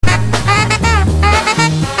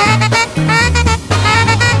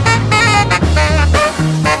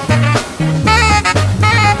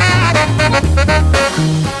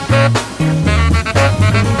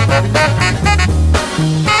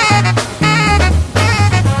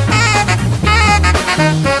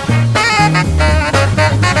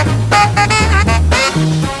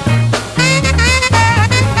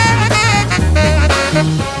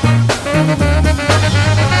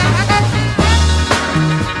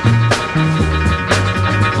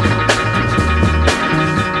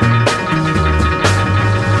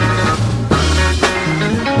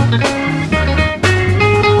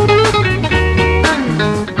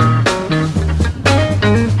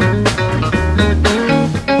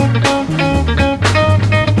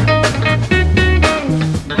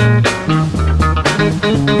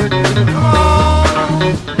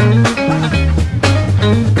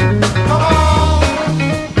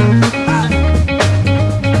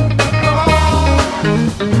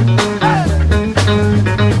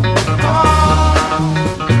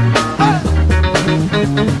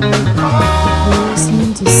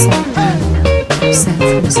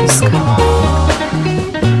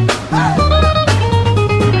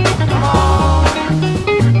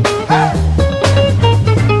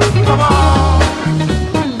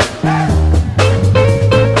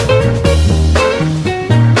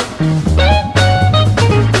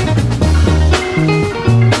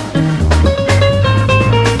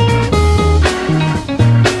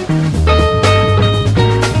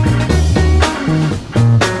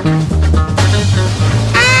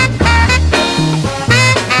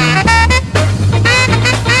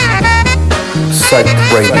Psych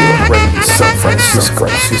Radio, San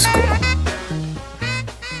Francisco.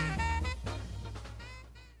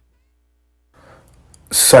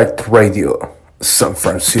 Psych Radio, San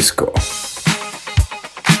Francisco.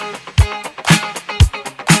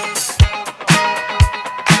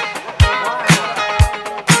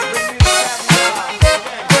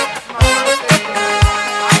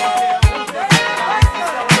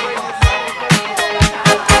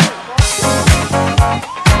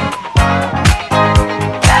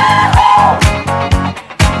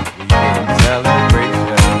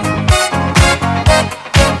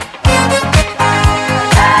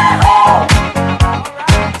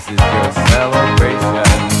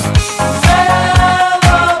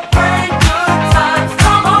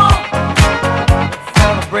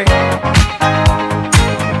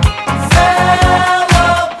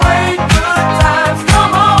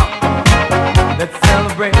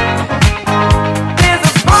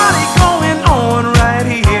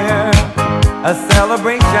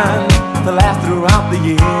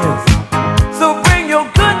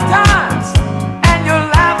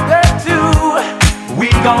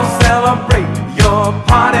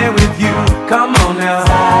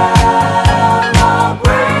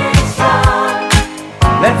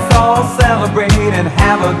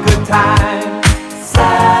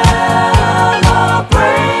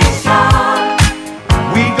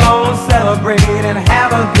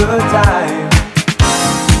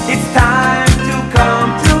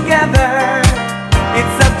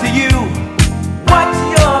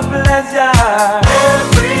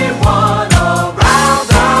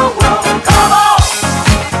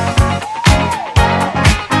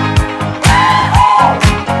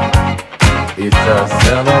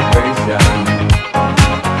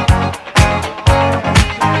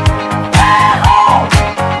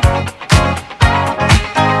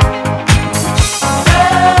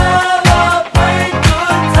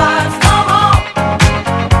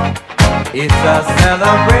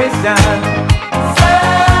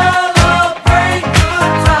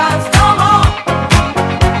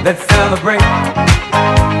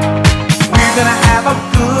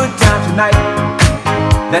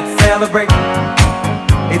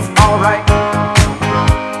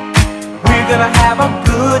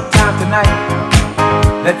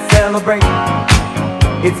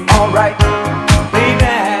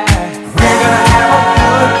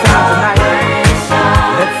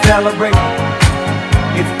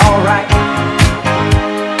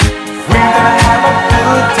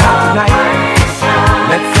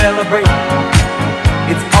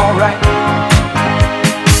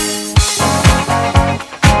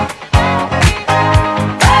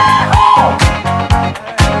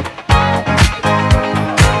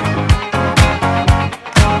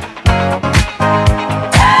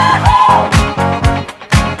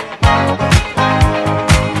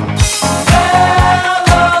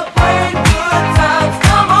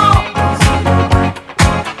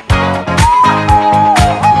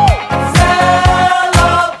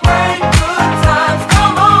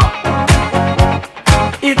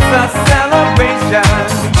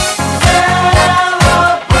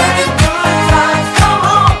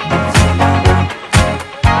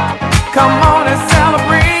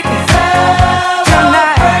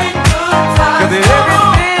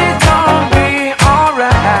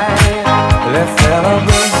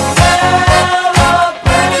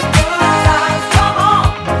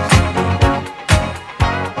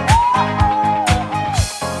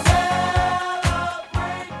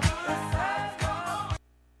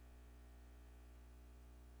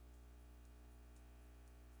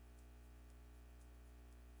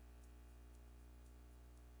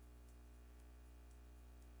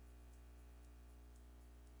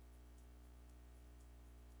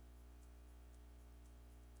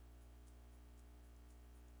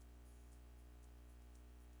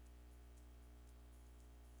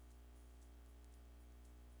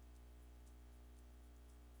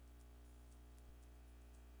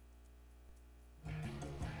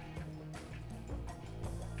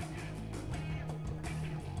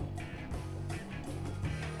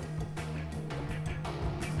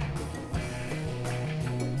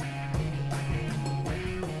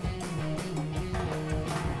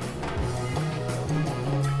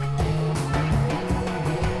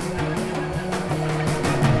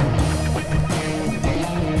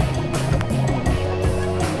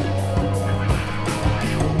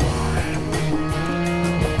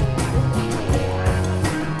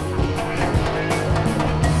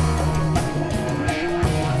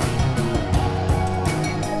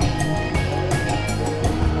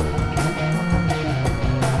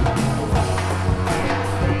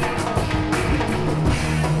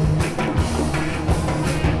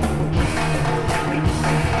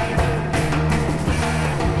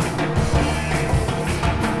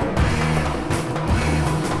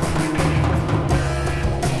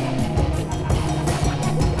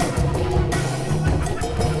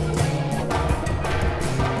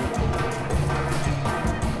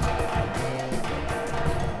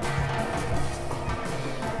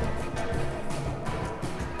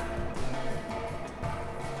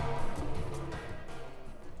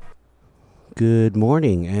 Good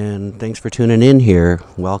morning, and thanks for tuning in here.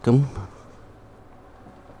 Welcome.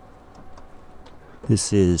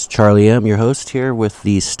 This is Charlie M., your host here with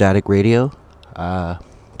the Static Radio,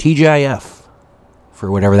 TGIF,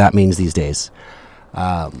 for whatever that means these days.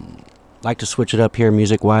 Like to switch it up here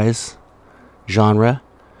music-wise, genre,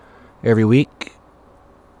 every week.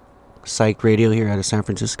 Psyched Radio here out of San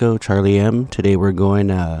Francisco, Charlie M. Today we're going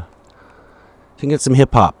to get some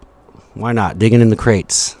hip-hop. Why not? Digging in the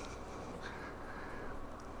crates.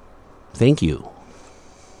 Thank you.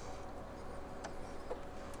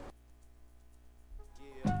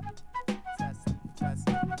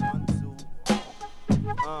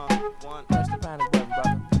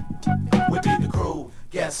 We be the crew,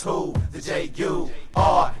 guess who? The J-U-R-A-S-S-I-C.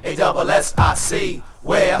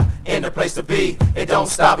 Where? In the place to be. It don't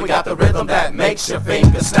stop, we got the rhythm that makes your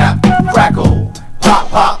fingers snap. Crackle, pop,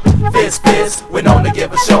 pop, fizz, fizz. We're known to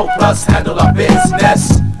give a show, plus handle our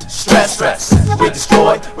business. Stress, stress, we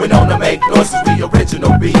destroy. We're known to make noises, we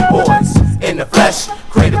original B-boys. In the flesh,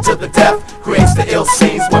 created to the death. Creates the ill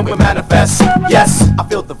scenes when we manifest. Yes, I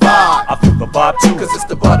feel the vibe. I feel the vibe too. Cause it's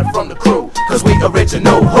the butter from the crew. Cause we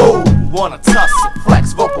original who? Wanna tussle,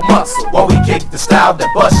 flex vocal muscle. While we kick the style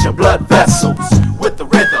that busts your blood vessels. With the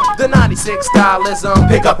rhythm, the 96 stylism.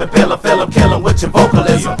 Pick up and fill 'em, kill 'em with your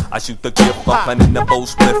vocalism. I shoot the gift, I'm planning the bow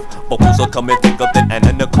split. Vocals are coming thicker than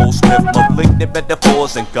Anna Nicole Smith. Malignant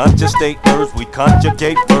metaphors and ganja state nerves. We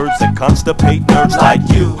conjugate verbs and constipate nerves like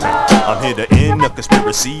you. I'm here to end a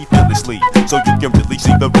conspiracy fearlessly, so you can really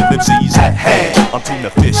see the real MCs at hand. I'm tuna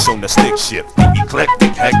fish on the stick shift, the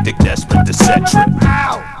eclectic, hectic, desperate to set trip.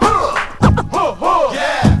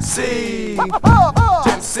 Yeah, C,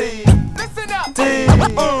 Jim C, D, and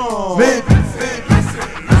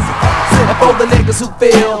for the niggas who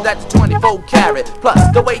feel that the 24 karat plus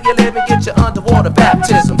the way you live and get your underwater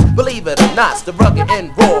baptism. Believe it or not, it's the rugged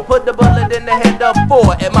and raw. Put the bullet in the head of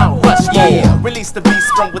 4 at Mount Rushmore. Yeah, release the beast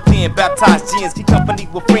from within. Baptized gins, keep company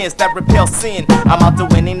with friends that repel sin. I'm out to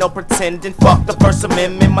win, ain't no pretending. Fuck the First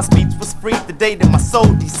Amendment, my speech was free the day that my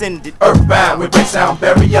soul descended. Earthbound, we break sound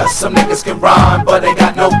barriers. Some niggas can rhyme, but they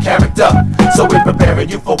got no character. So we're preparing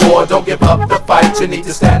you for war. Don't give up the fight. You need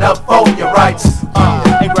to stand up for your rights.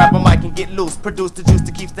 And grab a mic and get loose. Produce the juice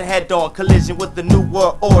that keeps the head on. Collision with the new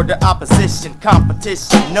world order. Opposition,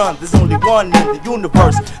 competition, none. There's only one in the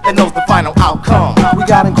universe that knows the final outcome. We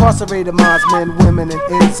got incarcerated minds, men, women, and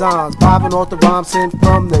enzymes. Vibing off the rhymes sent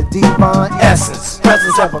from the divine essence.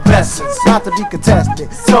 Presence effervescence. not to be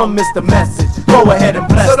contested. Some miss the message. Go ahead and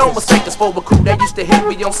bless. So don't mistake us for a crew that used to hit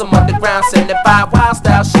me on some underground 75 wild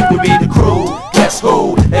style shit. We be the crew. Guess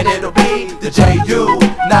who? And it'll be the JU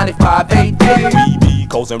 95 AD. We be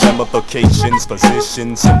causing ramifications,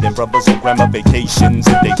 positions, sending brothers on grandma vacations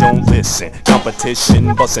if they don't listen.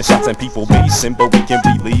 Competition, busting shots and people basing, but we can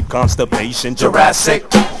relieve constipation. Jurassic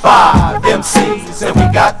 5 MCs, and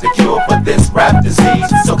we got the cure for this rap disease.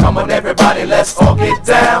 So come on everybody, let's all get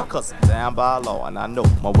down. Cause I'm down by law and I know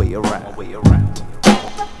my way around.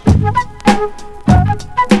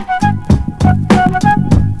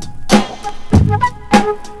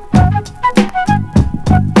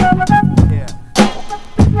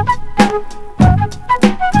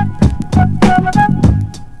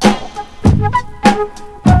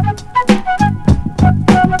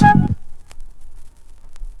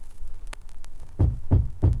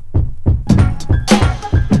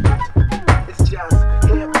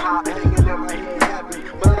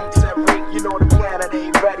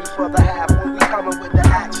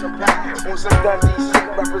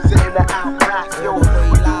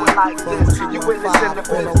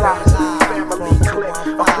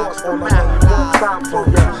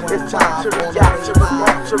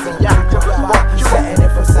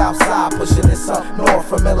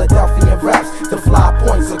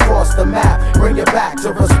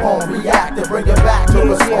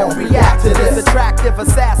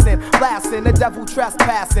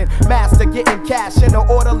 Trespassing, master getting cash in an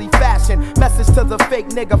orderly fashion. Message to the fake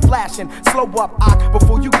nigga flashing. Slow up,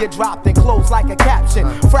 before you get dropped and close like a caption.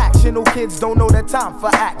 Fractional kids don't know the time for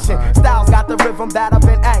action. Styles got the rhythm that of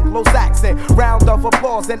an Anglo-Saxon. Round of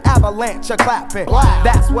applause and avalanche of clapping.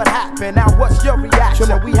 That's what happened. Now what's your reaction?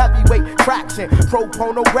 We heavyweight traction, pro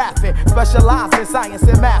pornographing, specialize in science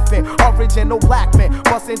and mathing. Original black men,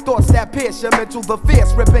 busting thoughts that pierce your mental, the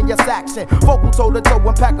fierce ripping your section. Historical, toe-to-toe,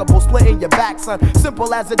 impeccable, splitting your back, son.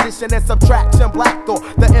 Simple as addition and subtraction. Black thought,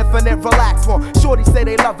 the infinite relax form. Shorty say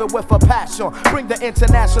they love it with a passion. Bring the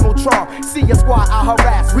international charm. See your squad, I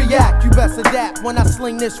harass, react. You best adapt when I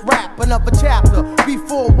sling this rap. Another chapter,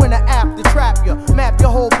 before, when, or after. Trap you, map your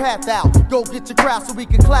whole path out. Go get your crowd so we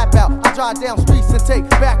can clap out. I drive down streets and take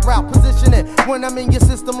back route. Positioning when I'm in your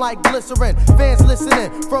system like glycerin. Fans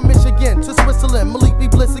listening from Michigan to Switzerland. Malik be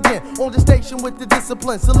bliss again on the station with the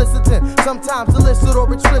discipline. Soliciting, sometimes illicit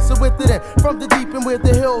or explicit with it. And from the deep and where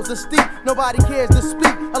the hills are steep, nobody cares to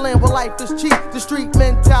speak. A land where life is cheap. The street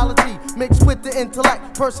mentality mixed with the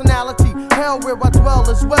intellect, personality. Hell where I dwell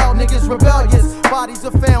as well. Niggas rebellious. Bodies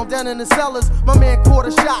are found down in the cellars. My man caught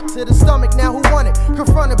a shot to the stomach. Now who won it?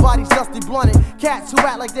 Confronted bodies dusty blunted. Cats who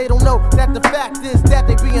act like they don't know that the fact is that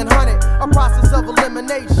they being hunted. A process of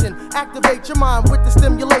elimination. Activate your mind with the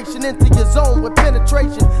stimulation into your zone with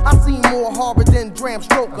penetration. I see more horror than Dram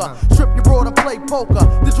Stroker. Strip your broad and play poker.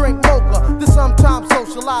 The drink mocha. The sometimes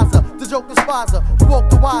socializer. The joke despiser. Spoke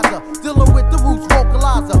the wiser. Dealing with the roots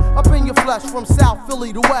vocalizer. Up in your flesh from South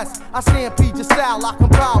Philly to West. I stampede your style. I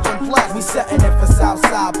compile and bless. We setting it for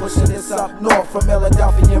Southside, pushing this up north from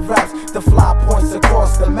Philadelphia raps. The fly points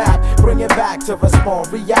across the map. Bring it back to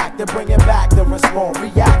respond, react, and bring it back to respond,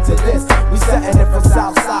 react to this. We setting it for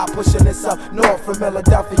Southside, pushing this up north from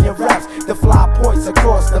Philadelphia raps. The fly points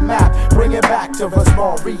across the map. Bring it back to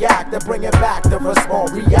respond, react, and bring it back to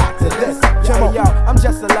respond, react to this. Yo, I'm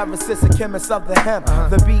just a lyricist, a chemist of the hemp,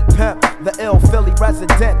 the beat pimp, the ill Philly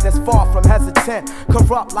resident that's far from hesitant,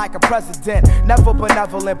 corrupt like a president, never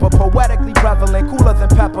benevolent but poetically prevalent, cooler than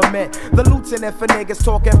peppermint. The lieutenant for niggas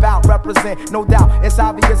talking about represent, no doubt it's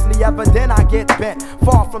obviously evident I get bent.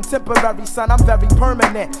 Far from temporary, son, I'm very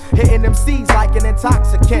permanent, hitting them C's like an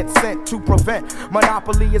intoxicant sent to prevent.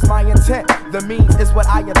 Monopoly is my intent, the means is what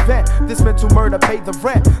I invent. This mental murder pay the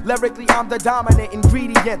rent. Lyrically I'm the dominant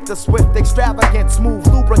ingredient, the swift, extravagant, smooth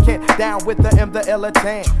lubricant. Down with the M, the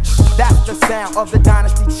illitant. That's the sound of the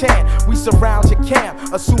dynasty chant. We surround your camp,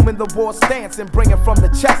 assuming the war stance and bring it from the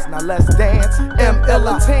chest. Now let's dance. M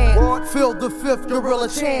illitant, feel the fifth gorilla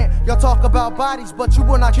chant. Y'all talk about bodies, but you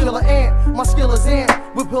will not kill an ant. My skill is ant,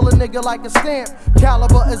 whip a nigga like a stamp.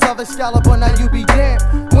 Caliber is of Excalibur, now you be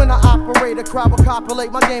damned. When I operate, a crowd will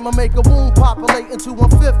copulate. My game will make a wound populate into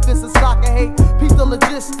 1/5 fist of stock of hate. Piece the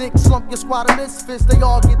logistics, slump your squad of misfits. They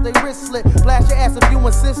all get their wrist slit. Blast your ass if you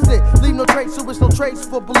insist it. Leave no trace, so it's no trace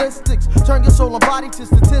for ballistics. Turn your soul and body to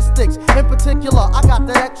statistics. In particular, I got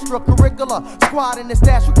that extracurricular squad in the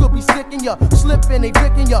stash who could be sticking ya, slipping, they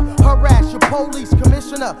picking ya. Harass your police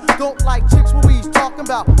commissioner. Don't like chicks what we's talking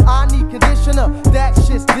about. I need conditioner. That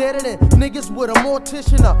shit's deader than niggas with a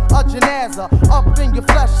mortician, a janaza. Up in your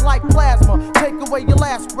flesh like plasma. Take away your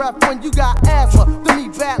last breath when you got asthma. The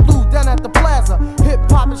meat bad Lou down at the plaza. Hip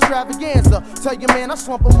hop extravaganza. Tell your man I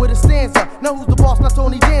swamp him with a stanza. Now who's the boss? Not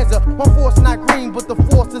Tony Danza. My force not green, but the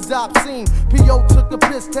force is obscene. P.O. took a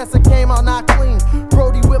piss test and came out not clean.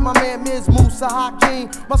 Brody with my man Ms. Musa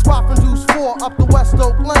Hakeem. My squad from Deuce 4 up the West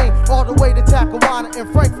Oak Lane. All the way to Tacawana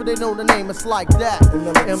and Frankfurt, they know the name. It's like that.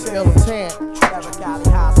 M. Illitant. Trevor Cali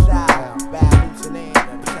hostile, bad lieutenant.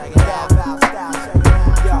 Check it out, style, check it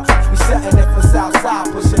out. Yo, we setting it for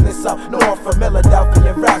Southside, pushing this up north from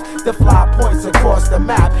Philadelphia raps. The fly points across the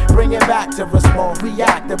map. Bring it back to respond,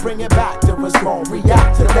 react, to bring it back to respond,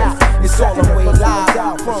 react to that. It's all the way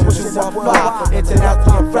live, pushing up fly,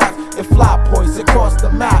 international raps. The fly points across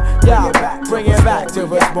the map. Yeah, bring it back to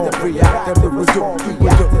respond, react, to respond,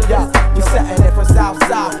 react to that. We setting it for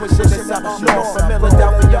Southside, pushing this up north from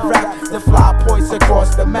Philadelphia raps. The fly points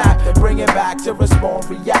across the map. Bring it back to respond,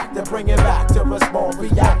 react, to bring it back to respond,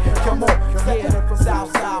 react. Come on, yeah, from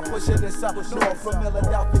Southside, pushing this up north from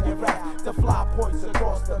Philadelphia raps. The fly points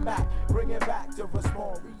across the map. Bring it back to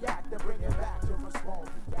respond, react, to bring it back to respond,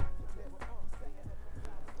 react.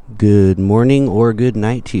 Good morning or good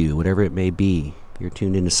night to you, whatever it may be. You're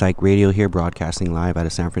tuned into Psych Radio here, broadcasting live out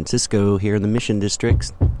of San Francisco, here in the Mission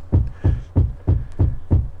Districts.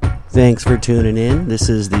 Thanks for tuning in. This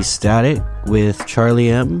is The Static with Charlie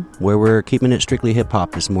M, where we're keeping it strictly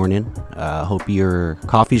hip-hop this morning. Hope your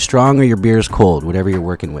coffee's strong or your beer's cold, whatever you're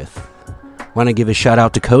working with. Want to give a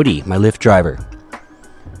shout-out to Cody, my Lyft driver,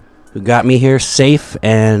 who got me here safe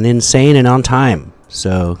and insane and on time.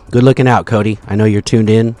 So, good looking out, Cody. I know you're tuned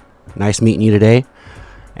in. Nice meeting you today.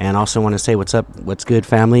 And also want to say what's up, what's good,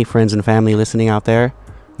 family, friends and family listening out there.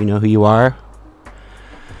 You know who you are.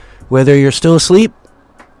 Whether you're still asleep,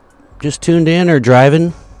 just tuned in, or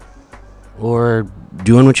driving, or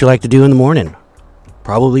doing what you like to do in the morning.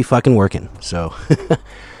 Probably fucking working. So,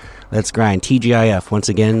 Let's grind. TGIF, once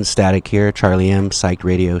again, Static here. Charlie M, Psyched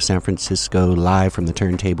Radio, San Francisco, live from the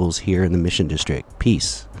turntables here in the Mission District.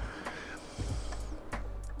 Peace.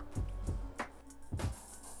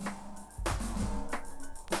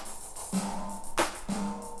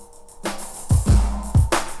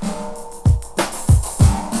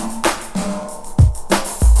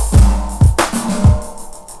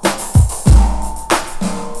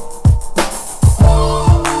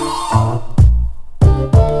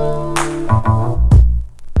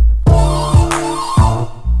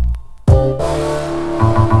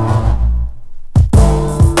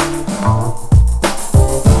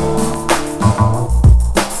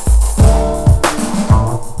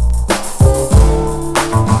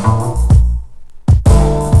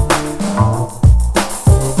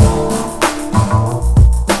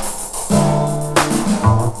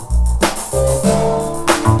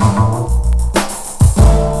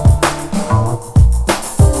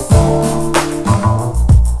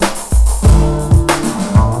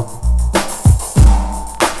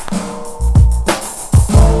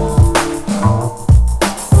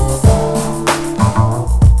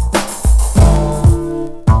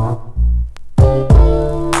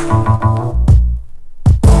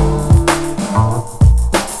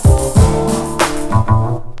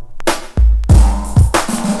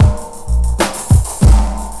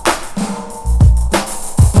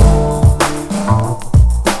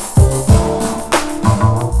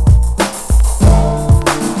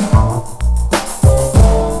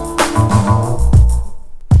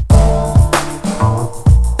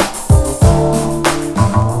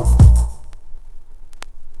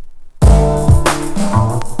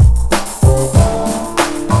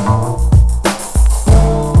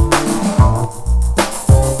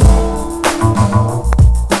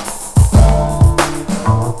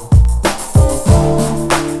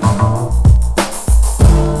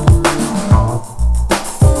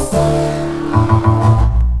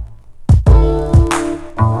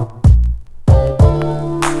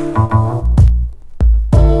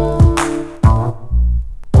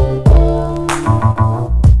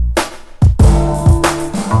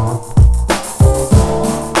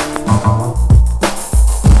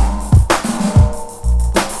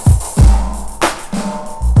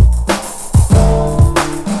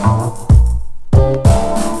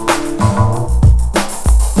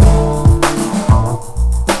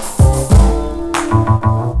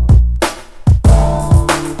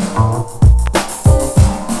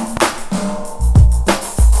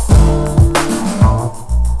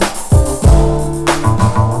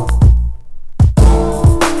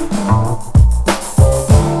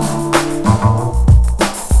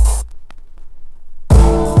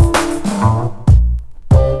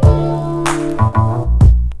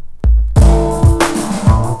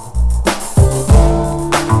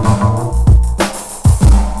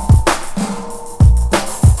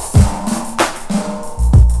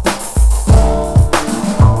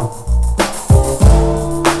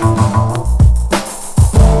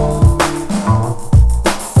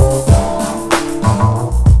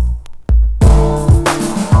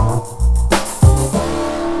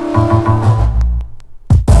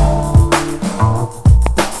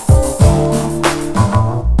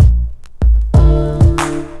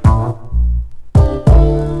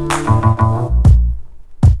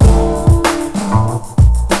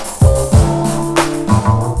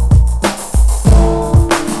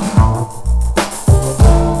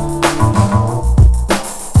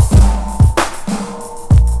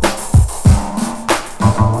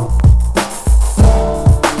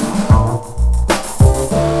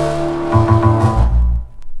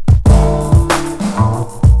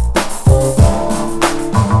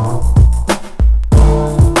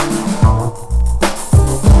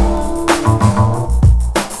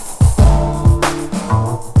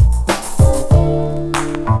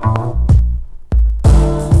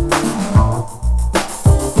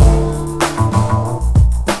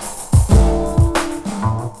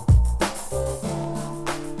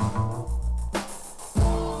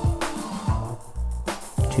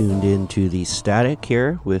 tuned into the Static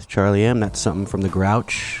here with Charlie M. That's something from the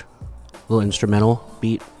Grouch. A little instrumental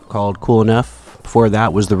beat called Cool Enough. Before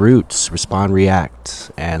that was The Roots, Respond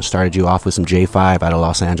React, and started you off with some J5 out of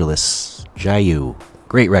Los Angeles. Jayu.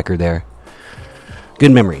 Great record there.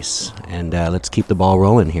 Good memories. And let's keep the ball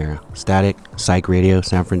rolling here. Static, Psych Radio,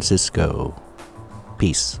 San Francisco.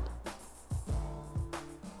 Peace.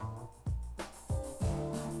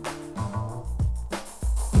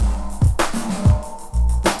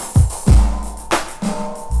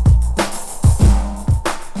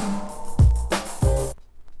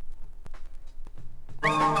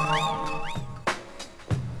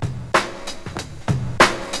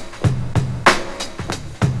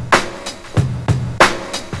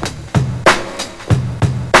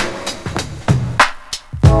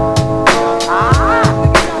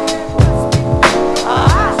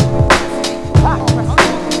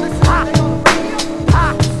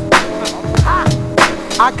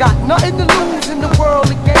 I got nothing to lose in the world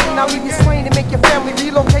again. I'll leave you slain and make your family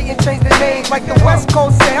relocate and change their names. Like the West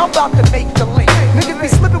Coast say, I'm about to make the link. Niggas be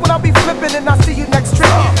slipping when I be flipping, and I see you next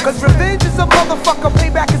trip. Cause revenge is a motherfucker,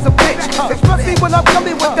 payback is a bitch. Especially when I'm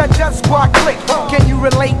coming with that Death Squad click. Can you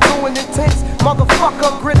relate to an intense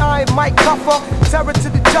motherfucker? Gridiron Mike Cuffer, terror to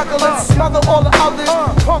the jugglers, smother all the others,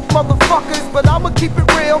 punk motherfuckers. But I'ma keep it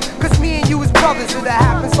real, cause me and you is brothers. It'll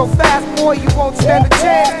happen so fast, boy, you won't stand a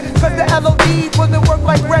chance. Cause the LOD wouldn't work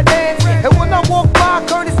like Red Ants. And when I walk by,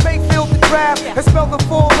 Curtis Mayfield the draft, and smell the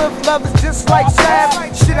full lift levels just like Shaft.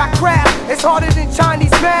 Shit I craft, it's harder than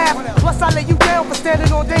Chinese math. Plus I lay you down for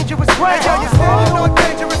standing on dangerous ground. You're standing on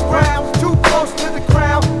dangerous ground, too close to the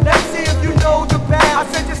ground. Let's see if you know the bound. I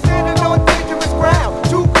said you're standing on dangerous ground,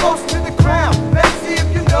 too close to the ground. Let's see if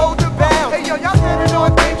you know the bound. Hey yo, y'all standing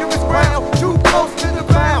on dangerous ground, too close to the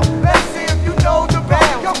ground. Let's see if you know the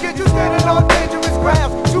bound. Yo, kid, you standing on dangerous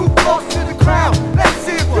ground, too close to the ground. Let's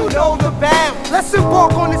see if you know the bound. Let's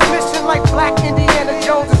embark on this mission like Black Indiana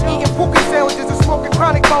Jones is eating Pookie sandwiches and smoking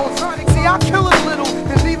chronic bones. See, I kill it a little,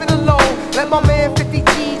 then leave it alone. Let my man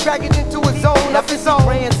 50G drag it into a zone of his own.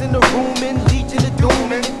 Brands in the room and Legion of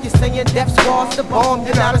Doom. And if you're saying Death Squad's the bomb,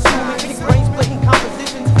 then not assuming. Big brain splitting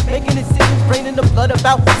compositions, making decisions, draining the blood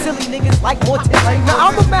about silly niggas like Morticia. Now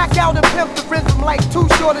I'ma Mac out and pimp the rhythm like Too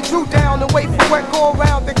Short and Drew Down, and wait for it go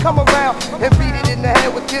around, then come around and beat it in the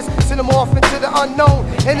head with this. Send them off into the unknown,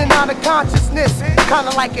 in and out of consciousness.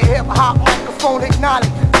 Kinda like a hip hop microphone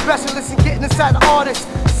hypnotic. Specialist in getting inside the artist.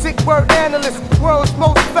 Sick word analyst, world's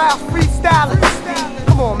most foul freestylers.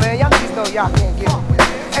 Come on, man, y'all niggas know y'all can't get it with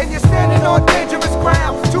it. And you're standing on dangerous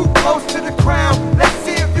ground, too close to the crown. Let's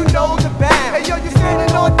see if you know the bound. Hey yo, you're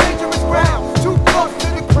standing on dangerous ground, too close to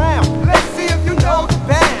the crown. Let's see if you know the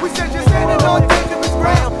bound. We said you're standing on dangerous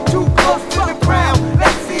ground, too close to the crown.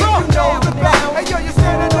 Let's see if you know the bound. Hey yo, you're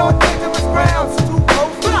standing on dangerous ground, too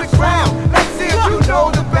close to the crown. Let's see if you know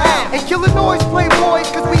the bound. And Killer Noise playboys,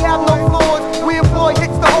 cause we have no flaws. We employ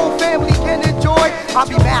hits the whole family can enjoy. I'll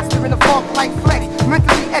be mastering the funk like Flex,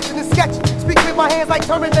 mentally etching and sketching. Speak with my hands like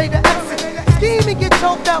Terminator exit. Scheme and get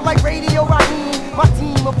choked out like Radio Raheem. My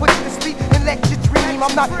team will put you to sleep and let you dream.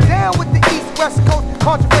 I'm not down with the East-West Coast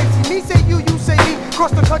controversy. Me say you say me.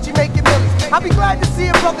 Cross the country making millies. I'll be glad to see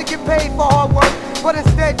a brother get paid for hard work, but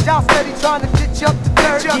instead y'all steady trying to ditch up the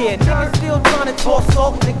dirt. Yeah, niggas still trying to toss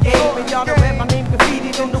salt in the game, and y'all done read my name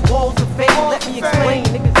graffitied on the walls of fame. Let me explain,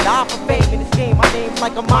 niggas die for fame in this game. My name's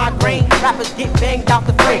like a migraine. Rappers get banged out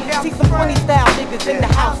the frame. See some funny style niggas in the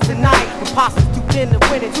house tonight. The posse's too thin to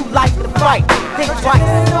win and too light to fight. Think twice.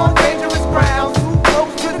 Standing on dangerous ground, too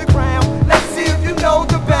close to the ground. Let's see if you know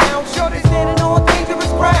the bound. Sure they standing on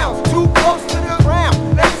dangerous ground, too close to the ground.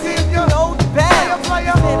 Let's see if you know the bound.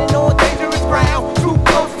 Standing on dangerous ground, too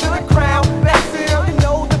close to the ground. Let's see if you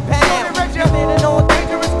know the bound. Standing on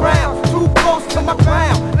dangerous ground, too close to the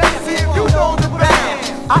ground. Let's see if you know the bound.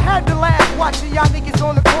 I had to laugh watching y'all niggas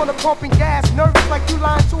on the corner pumping gas, nervous like you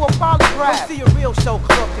lying to a polygraph. See a real show,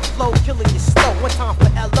 corrupted flow, killing you slow. One time for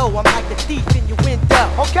LO, I'm like a thief in your window.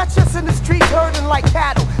 Or catch us in the streets herding like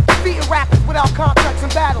cattle, defeating rappers without contracts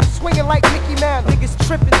and battles, swinging like Mickey Mantle. Niggas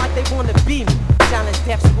tripping like they wanna be me. Challenge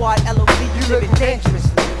Death Squad, LOD, you living dangerously.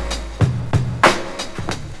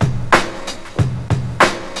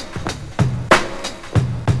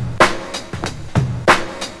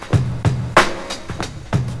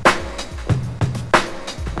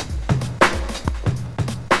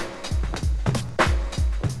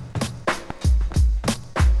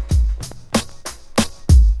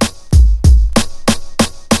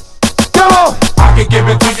 Give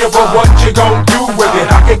it to you, but what you gon' do with it?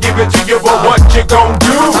 I can give it to you, but what you gon'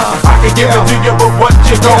 do? I can give it to you, but what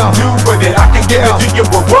you gon' do with it? I can give it to you,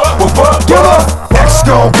 but what? X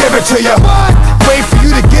gon' give it to you. Wait for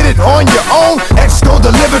you to get it on your own. X gon'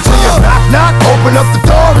 deliver to you. Knock, knock, open up the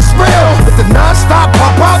door, it's real. With the non-stop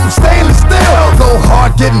pop out and stainless steel. Go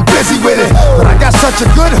hard, getting busy with it. But I got such a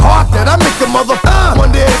good heart that I make the motherfucker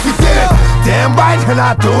wonder if you did it. Damn right, and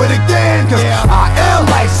I do it again. Cause I am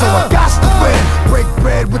light, so I got to win. Break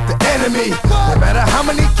bread with the enemy. No matter how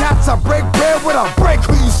many cats I break bread with, I'll break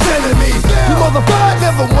who you sending me. You motherfucker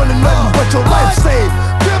never wanted nothing but your life saved.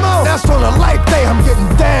 That's on a life day, I'm getting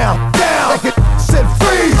down. Like it said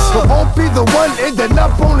freeze. But won't be the one ending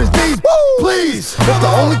up on his knees. Please. If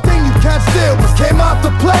the only thing you can't steal was came out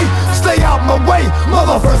to play, stay out my way.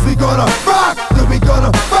 First we gonna rock, then we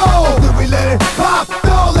gonna roll, then we let it pop,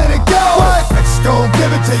 don't let it go. X gon'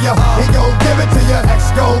 give it to ya, he gon' give it to ya.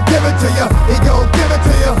 X gon' give it to ya, he gon' give it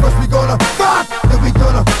to ya. First we gonna rock, then we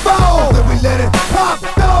gonna roll, then we let it pop,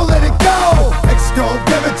 don't let it go. X gon'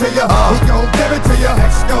 give it to ya, he gon' give it to ya.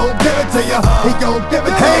 X gon' give it to ya, he gon' give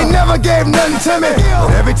it to ya. Hey ain't never gave nothing to me.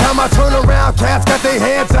 But every time I turn around, cats got their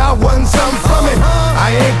hands out, wanting something from it.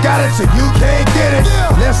 I ain't got it, so you can't get it.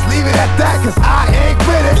 Let's leave it at that, cause I ain't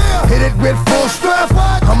with it. Hit it with full strength.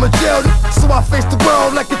 I'm a jail, so I face the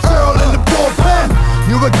world like a girl in the bullpen.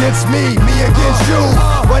 You against me against you.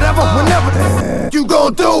 Whatever, whenever you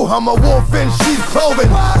gon' do. I'm a wolf in sheep's clothing.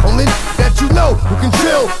 Only that you know who can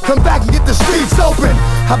chill. Come back and get the streets open.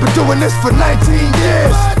 I've been doing this for 19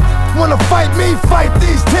 years. Wanna fight me, fight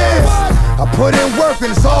these tears. I put in work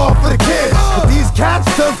and it's all for the kids. But these cats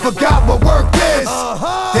done forgot what work is.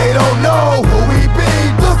 They don't know who we be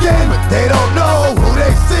looking, but they don't know who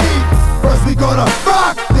they see. First we gonna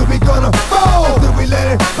rock, then we gonna fold, then we let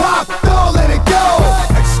it pop, don't let it go.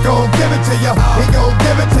 X gon' give it to ya, he gon'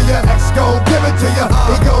 give it to ya. X gon' give it to ya,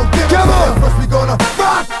 he gon' give it to ya. First we gonna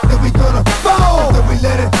rock, then we gonna fold, then we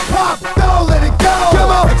let it pop, don't let it go.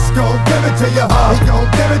 X gon' give it to ya, he gon'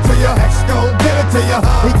 give it to ya. X gon' give it to ya,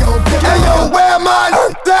 he gon' give it to ya. Hey yo, where my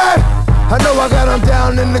earth at? I know I got them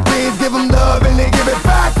down in the greens, give them love and they give it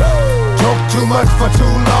back. Talk too much for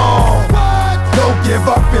too long. Don't give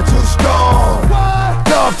up, you're too strong.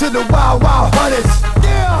 Love to the wild, wild hunters.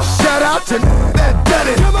 Shout out to that done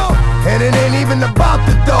it. And it ain't even about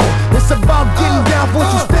the dough. It's about getting down for what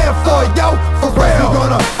you stand for, yo. For real. We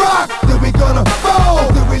gonna rock, then we gonna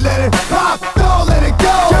fold, then we let it pop, don't let it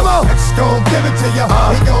go. X gon' give it to ya,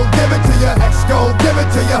 he gon' give it to ya. X gon' give it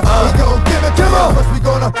to ya, he gon' give it to ya. First we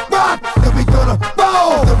gonna rock, then we gonna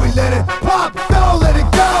fold, then we let it pop, don't let it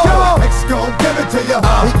go. X gon' give it to ya,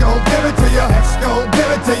 he gon' give it to ya. X gon' give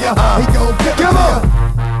it to ya, he gon' give it to ya.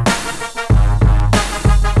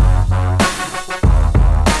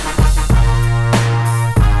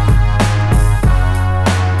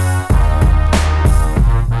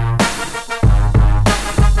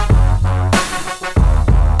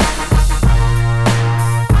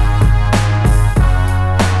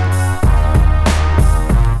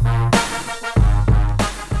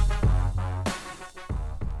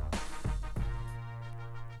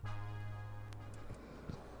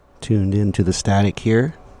 Tuned in to the Static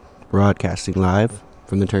here, broadcasting live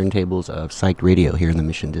from the turntables of Psyched Radio here in the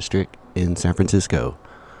Mission District in San Francisco.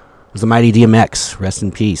 It was the mighty DMX, rest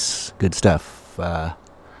in peace, good stuff.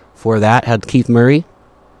 For that, had Keith Murray,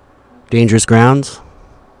 Dangerous Grounds.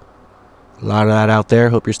 A lot of that out there,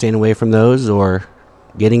 hope you're staying away from those or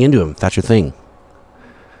getting into them, if that's your thing.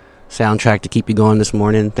 Soundtrack to keep you going this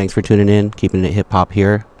morning, thanks for tuning in, keeping it hip-hop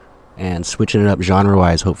here. And switching it up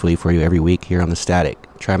genre-wise, hopefully, for you every week here on The Static.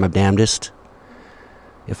 Try my damnedest.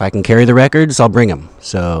 If I can carry the records, I'll bring them.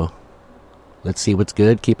 So, let's see what's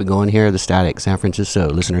good. Keep it going here. The Static, San Francisco.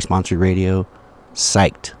 Listener-sponsored radio.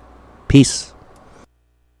 Psyched. Peace.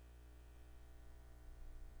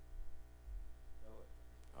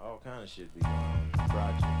 All kind of shit be going on in the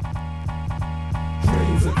project.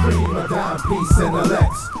 Dreams of cream, a dime piece, and a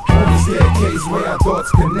Lex. On the staircase where our thoughts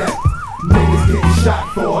connect. Niggas getting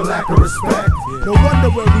shot for a lack of respect. No wonder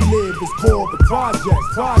where we live is called the project.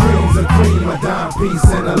 Dreams of cream, a dime piece,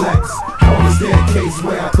 and a Lex. On the staircase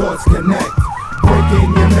where our thoughts connect. Break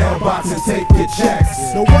in your mailbox and take your checks.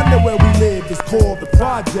 No wonder where we live is called the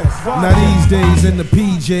project. Now these days in the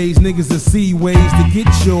PJs, niggas will see ways to get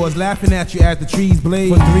yours, laughing at you at the trees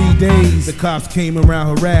blaze. For 3 days, the cops came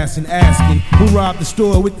around harassing, asking who robbed the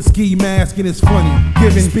store with the ski mask, and it's funny,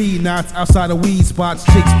 giving speed knots outside of weed spots.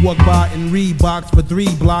 Chicks walk by in Reeboks for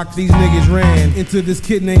 3 blocks. These niggas ran into this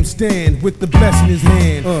kid named Stan with the bless in his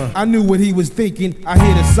hand. I knew what he was thinking. I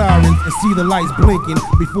hear the sirens and see the lights blinking.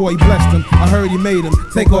 Before he blessed him, I heard he made him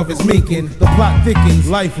take off his minkin'. The plot thickens,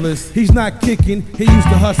 lifeless, he's not kicking. He used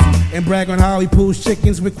to hustle and brag on how he pulls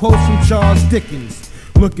chickens with quotes from Charles Dickens.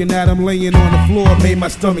 Looking at him laying on the floor made my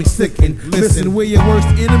stomach sicken. Listen, where your worst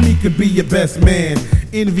enemy could be your best man.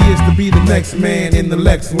 Envious to be the next man in the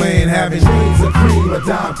Lex land. Having dreams of cream, a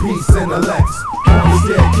dime piece, and a Lex. On the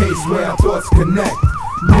staircase where our thoughts connect.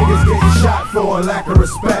 Niggas getting shot for a lack of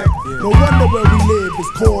respect. No wonder where we live is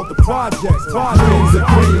called the project. Dreams of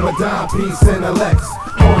cream, a dime piece, and a Lex.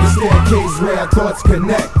 On the staircase where our thoughts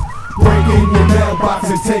connect. Break in your mailbox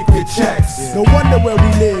and take your checks. No wonder where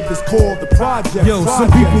we live is called the project. Yo,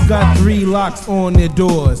 some people got 3 locks on their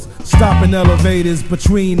doors, stopping elevators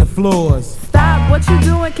between the floors. Stop, what you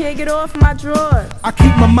doing? Can't get off my drawers. I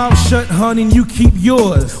keep my mouth shut, honey, and you keep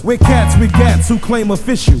yours. We're cats with gats who claim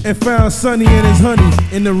official, and found Sonny and his honey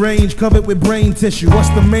in the range covered with brain tissue. What's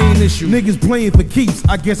the main issue? Niggas playing for keeps.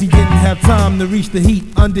 I guess he didn't have time to reach the heat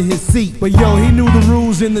under his seat. But yo, he knew the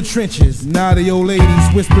rules in the trenches. Now the old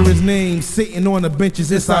ladies whisper his name names sitting on the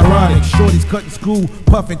benches, it's ironic. Shorties cutting school,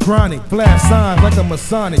 puffing chronic. Flash signs like a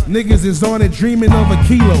Masonic. Niggas is on it dreaming of a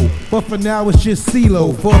kilo, but for now it's just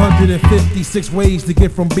CeeLo. 456 ways to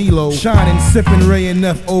get from B-Lo. Shining, sipping Ray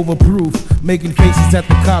enough overproof. Making faces at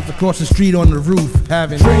the cops across the street on the roof.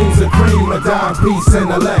 Having dreams of cream, a dime piece, and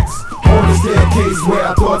a Lex. On the staircase where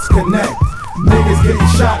our thoughts connect. Niggas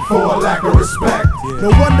getting shot for a lack of respect. No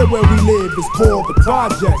wonder where we live is called the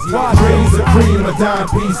projects. Dreams of cream, a dime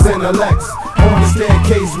piece, and a Lex. On the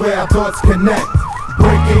staircase where our thoughts connect.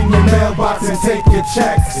 Break in your mailbox and take your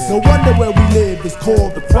checks. No wonder where we live is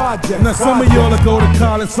called the project. Now some of y'all will go to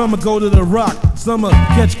college, some will go to the Rock. Some will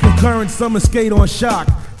catch concurrent, some will skate on shock.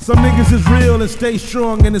 Some niggas is real and stay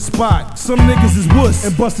strong in the spot. Some niggas is wuss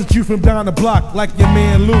and busted you from down the block, like your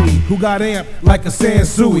man Louie, who got amped like a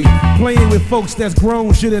Sansui. Playing with folks that's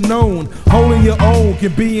grown, should've known. Holding your own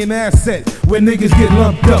can be an asset when niggas get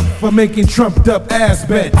lumped up for making trumped up ass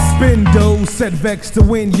bets. Spin dough, set vex to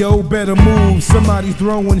win, yo, better move. Somebody's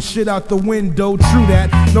throwing shit out the window, true that.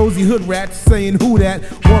 Nosy hood rats saying who that,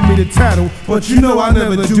 want me to tattle, but you know I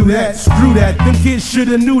never do that. Screw that, them kids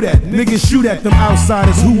shoulda knew that. Niggas shoot at them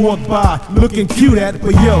outsiders who walk by looking cute at,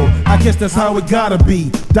 but yo, I guess that's how it gotta be.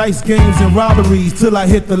 Dice games and robberies till I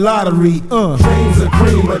hit the lottery. Dreams of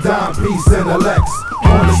cream, a dime piece, and a Lex.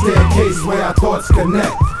 On the staircase where our thoughts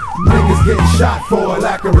connect. Niggas getting shot for a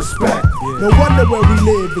lack of respect. No wonder where we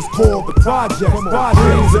live is called the project.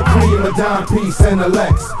 Dreams of cream, a dime piece, and a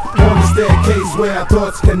Lex. On the staircase where our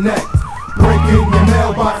thoughts connect. Break in your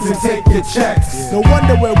mailbox and take your checks. No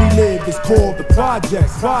wonder where we live is called the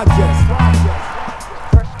projects.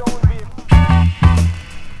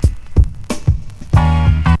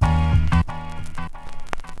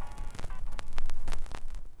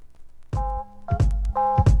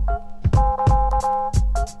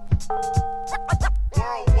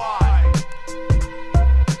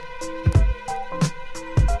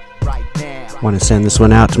 Want to send this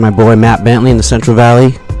one out to my boy Matt Bentley in the Central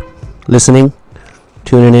Valley. Listening,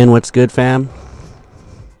 tuning in. What's good, fam?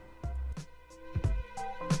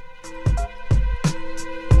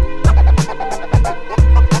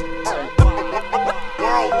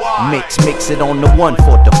 Mix it on the 1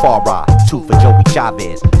 for Defara, 2 for Joey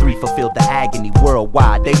Chavez, 3 fulfill the agony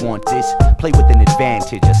worldwide. They want this. Play with an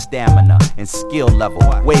advantage of stamina and skill level,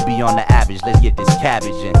 way beyond the average. Let's get this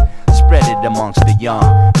cabbage in. Spread it amongst the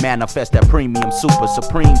young. Manifest that premium, super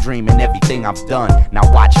supreme dream in everything I've done.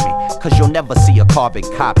 Now watch me, cause you'll never see a carbon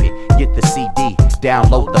copy. Get the CD,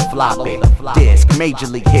 download the floppy disk. Major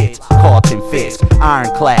league hits, Carlton Fisk,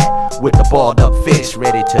 ironclad with the balled up fist,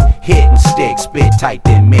 ready to hit and stick. Spit tight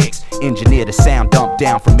then mix. Engineer the sound dump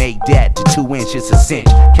down from 8 to 2 inches a cinch.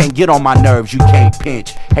 Can't get on my nerves, you can't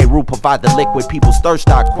pinch. Hey, Rue, provide the liquid, people's thirst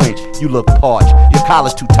I quench. You look parched, your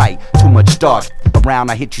collar's too tight, too much starch. Around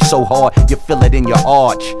I hit you so hard, you feel it in your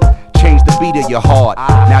arch. Change the beat of your heart.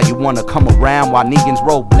 Now you wanna come around while Negans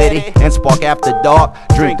roll blitty and spark after dark.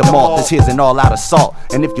 Drink the malt, this here's an all-out assault.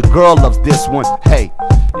 And if your girl loves this one, hey,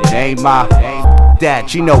 it ain't my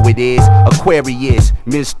that, you know it is. Aquarius,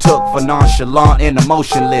 mistook for nonchalant and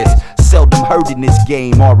emotionless. Seldom heard in this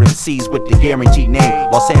game, RMCs with the guaranteed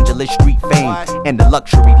name. Los Angeles street fame and the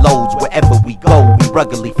luxury loads. Wherever we go, we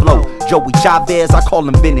ruggedly flow. Joey Chavez, I call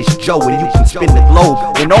him Vintage Joe, and you can spin the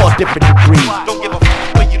globe in all different degrees. Don't give a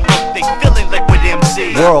f where you look, they feeling liquid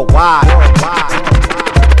MC. Worldwide.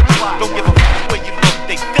 Don't give a f where you look,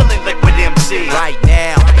 they feeling liquid MC. Right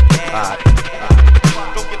now.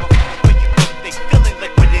 Don't give a f where you look, they feeling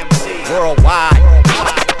liquid MC. Worldwide.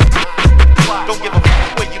 Don't give a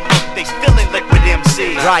f where you look, they feeling liquid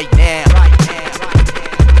MC. Right now.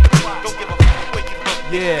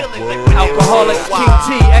 Yeah, Alcoholics,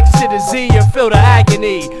 King T, X to the Z and feel the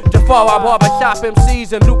agony. Defara barbershop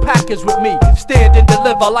MCs and loot packers with me. Stand and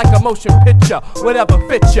deliver like a motion picture, whatever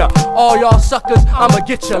fits ya. All y'all suckers, I'ma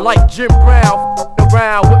get ya like Jim Brown.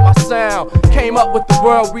 Around with my sound, came up with the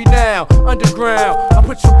world renowned. Underground, I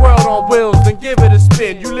put your world on wheels, then give it a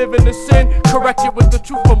spin. You live in the sin, correct it with the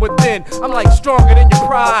truth from within. I'm like stronger than your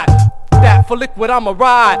pride. That for liquid I'ma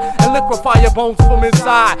ride and liquefy your bones from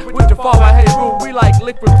inside. With the Defara, hey Rue, we like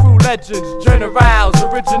liquid crew legends, generals,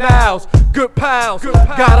 originals, good pals.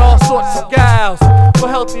 Got all sorts of gals for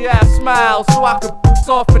healthy ass smiles, so I could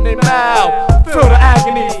soften their mouth. Feel the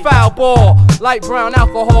agony, foul ball, light brown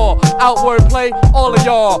alcohol, outward play, all of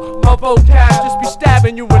y'all. My vocab just be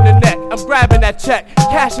stabbing you in the neck. I'm grabbing that check,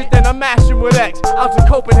 cash it, then I'm mashing with X. Out to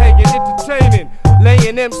Copenhagen, entertaining.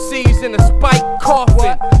 Laying MCs in a spike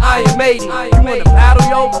coffin. I am 80. You wanna battle,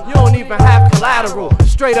 yo? You don't even have collateral.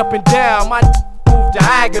 Straight up and down, my move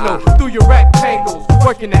diagonal through your rectangles,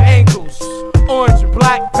 working the angles. Orange and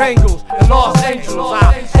black Bengals and Los Angeles.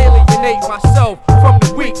 I alienate myself from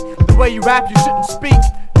the weak. The way you rap, you shouldn't speak.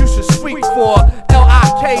 You should sweep for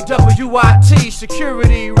LIKWIT.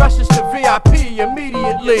 Security rushes to VIP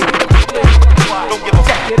immediately.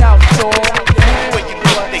 Check it out, dog.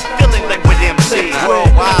 They feeling like with MC.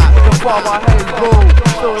 Worldwide. The far my head roll.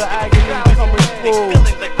 Feel the agony coming through.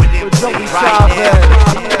 With Joey Chavez.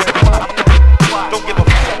 Don't give a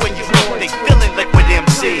fuck when you know they feeling like with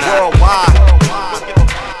MC. Worldwide.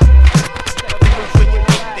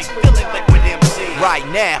 They feeling like with MC. Right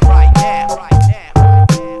now.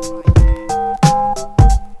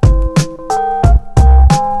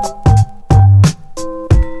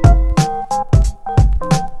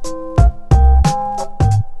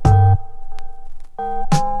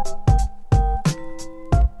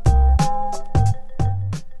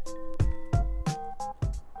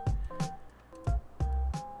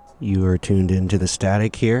 You are tuned into the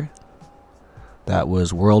Static here. That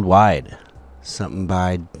was Worldwide, something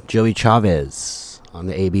by Joey Chavez on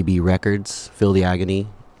the ABB Records. Feel the Agony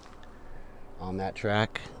on that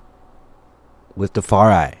track with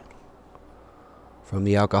Defari from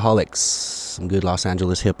the Alcoholics. Some good Los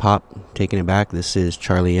Angeles hip hop. Taking it back. This is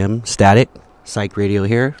Charlie M. Static, Psych Radio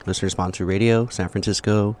here, listener sponsored radio, San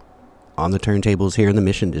Francisco, on the turntables here in the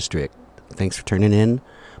Mission District. Thanks for turning in.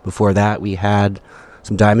 Before that, we had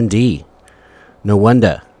some Diamond D, No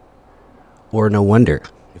Wonder, or No Wonder,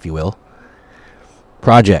 if you will.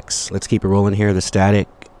 Projects. Let's keep it rolling here. The Static,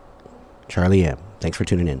 Charlie M. Thanks for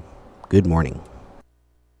tuning in. Good morning.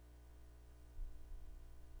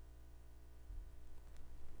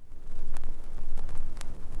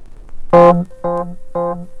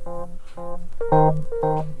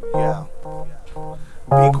 Yeah.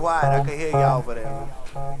 Be quiet, I can hear y'all over there.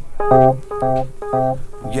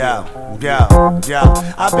 Yeah.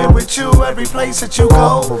 I've been with you every place that you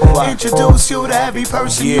go. Introduce you to every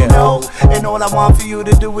person you know. And all I want for you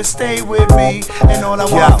to do is stay with me. And all I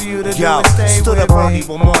want for you to do is stay stood with up early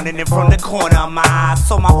one morning and from the corner of my eye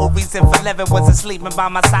saw my whole reason for living wasn't sleeping by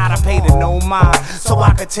my side. I paid it no mind, so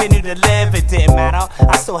I continued to live. It didn't matter,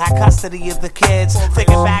 I still had custody of the kids.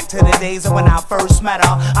 Thinking back to the days of when I first met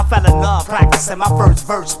her, I fell in love practicing my first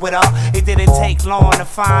verse with her. It didn't take long to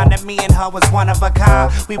find that me and her was one of a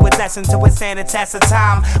kind. We were destined to withstand the test of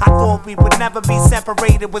time. I thought we would never be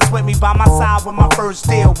separated. Was with me by my side when my first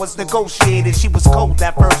deal was negotiated. She was cold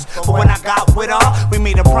at first, but when I got with her, we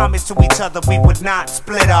made a promise to each other we would not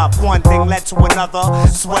split up. One thing led to another,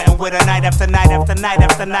 sweating with her night after night after night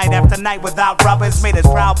after night after night without rubbers. Made us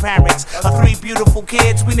proud parents of 3 beautiful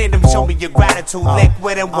kids. We need them show me your gratitude.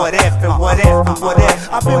 Liquid and what if and what if and what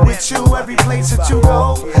if. I've been with you every place that you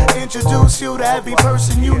go. Introduce you to every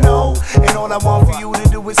person you know. And all I want for you to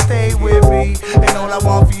do is stay with me. And all I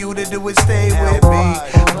want for you to do is stay with me.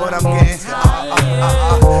 But I'm getting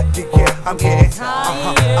I'm getting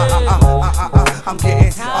I'm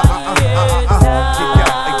getting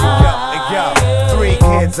 3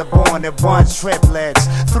 kids are born at once, triplets.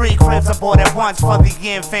 3 cribs are bought at once for the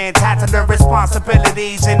infant. Had to learn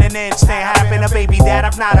responsibilities in an instant. Having a baby dad,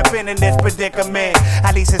 I've not been in this predicament.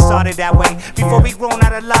 At least it started that way. Before we grown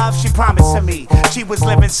out of love, she promised to me she was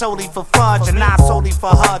living solely for fudge and not solely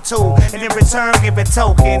for her too. And in return, giving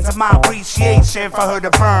tokens of my appreciation for her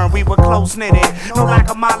to burn. We were close knitted. No lack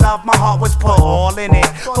of my love, my heart was put all in it.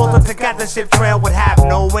 Thought the togethership trail would have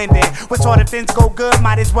no ending. We saw that things go good,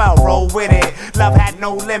 might as well roll with it. Love had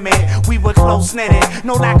no limit, we were close knitted.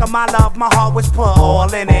 No lack of my love, my heart was put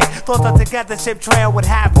all in it. Thought the togethership trail would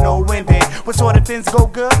have no ending. We saw that things go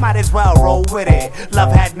good, might as well roll with it.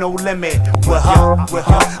 Love had no limit, with her.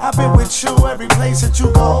 I've been with you every place that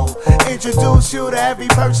you go. Introduce you to every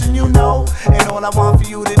person you know. And all I want for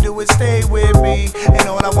you to do is stay with me. And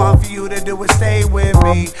all I want for you to do is stay with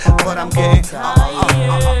me. But I'm getting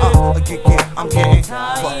I'm getting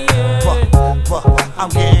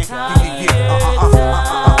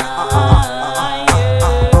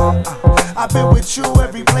I've been with you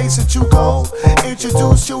every place that you go.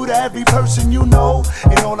 Introduce you to every person you know.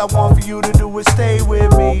 And all I want for you to do is stay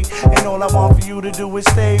with me. And all I want for you to do is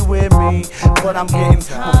stay with me. But I'm getting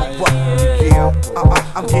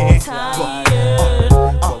I'm getting Alpha.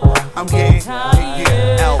 I'm getting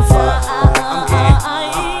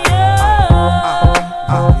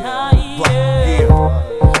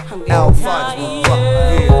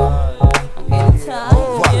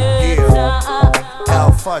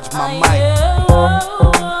Fudge my mic.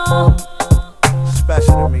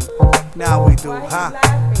 Special to me. Now we do, huh?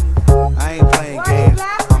 I ain't playing games.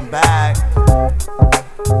 I'm back.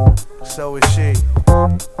 So is she.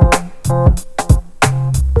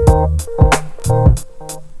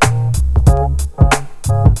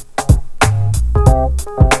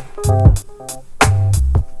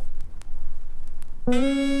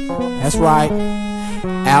 That's right.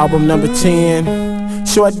 Album number 10.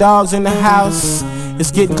 Short Dogs in the house.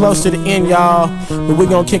 It's getting close to the end, y'all. But we're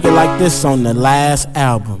gonna kick it like this on the last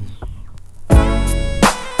album.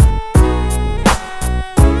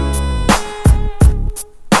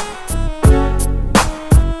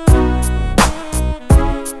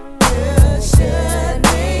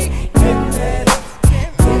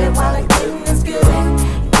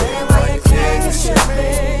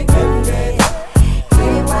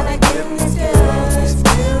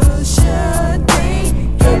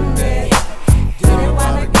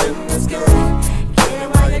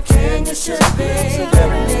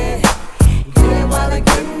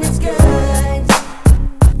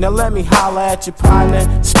 Now let me holler at your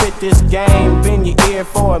partner, spit this game, bend your ear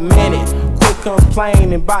for a minute. Quit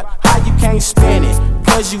complaining about how you can't spin it,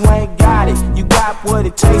 cause you ain't got it. You got what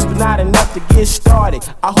it takes, but not enough to get started.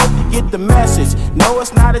 I hope you get the message. No,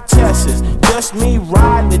 it's not a test, it's just me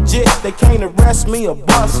riding legit. They can't arrest me or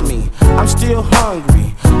bust me. I'm still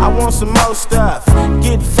hungry, I want some more stuff.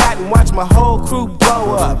 Get fat and watch my whole crew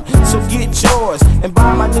blow up. So get yours and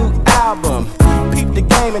buy my new album. Peep the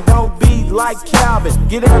game and don't be like Calvin.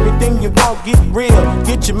 Get everything you want, get real.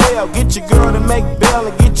 Get your mail, get your girl to make bail,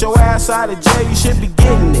 and get your ass out of jail. You should be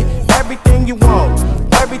getting it. Everything you want,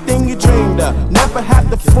 everything you dreamed of. Never have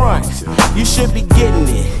to front. You should be getting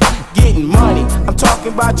it. Getting money. I'm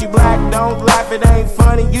talking about you black, don't laugh, it ain't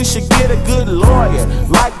funny. You should get a good lawyer,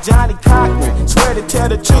 like Johnny Cochran. Swear to tell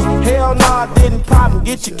the truth, hell no, I didn't pop and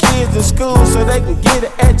get your kids in school so they can get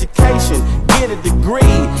an education, get a degree,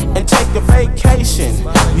 and take a vacation.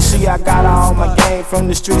 You see, I got all my game from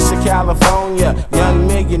the streets of California. Young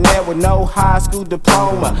millionaire with no high school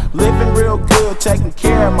diploma. Living real good, taking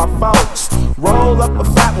care of my folks. Roll up a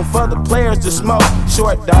fat one for the players to smoke.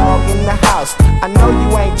 Short dog in the house. I know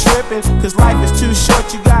you ain't tripping, cause life is too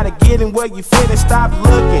short. You gotta get in where you fit and stop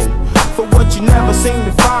looking for what you never seem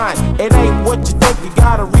to find. It ain't what you think, you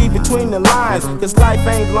gotta read between the lines. Cause life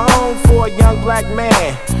ain't long for a young black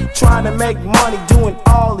man trying to make money, doing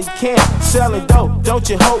all he can, selling dope. Don't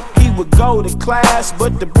you hope he would go to class?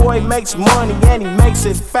 But the boy makes money and he makes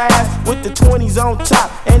it fast. With the 20s on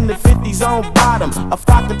top and the 50s on bottom. A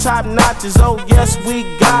flock of top notches, oh yes we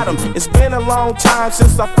got them. It's been a long time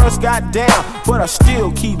since I first got down, but I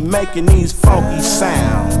still keep making these funky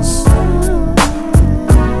sounds.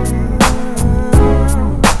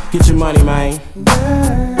 Get your money, man.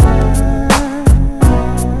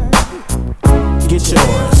 Get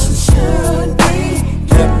yours. Should be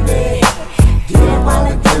getting it. Get it while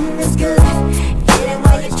the getting is good. Get it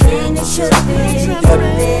while you can. It should be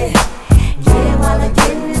getting it. Get it while the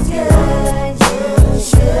getting is good. You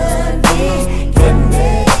should be getting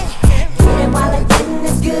it. Get it while the getting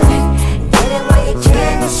is good. Get it while you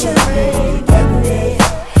can. It should be getting it.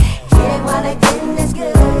 Get it while the getting is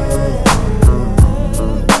good.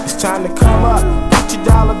 It's time to come up. Put your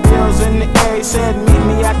dollar bills in the air. He said meet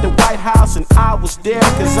me at the White House, and I was there,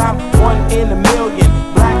 cause I'm one in a million.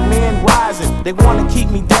 Black men rising, they wanna keep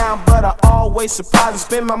me down, but I always surprise and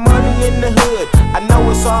spend my money in the hood. I know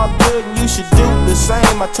it's all good and you should do the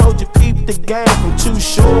same. I told you peep the game from Too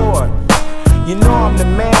Short. You know I'm the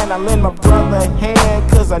man, I lend my brother a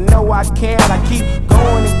hand, cause I know I can. I keep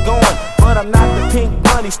going and going, but I'm not the pink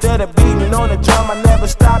bunny. Instead of beating on the drum, I never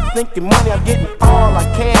stop thinking money. I'm getting all I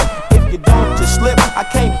can. If you don't, just slip. I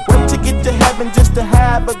can't wait to get to heaven just to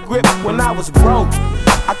have a grip. When I was broke,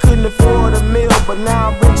 I couldn't afford a meal, but now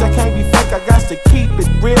I'm rich, I can't be fake, I got to keep it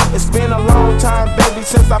real. It's been a long time, baby,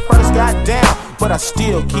 since I first got down, but I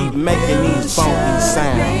still keep making these funky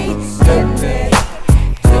sounds. Get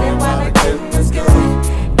it while the getting is good.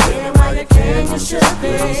 Get it while you can. You should be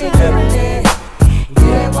getting it. Get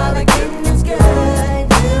it while the getting is good.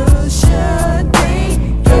 You should be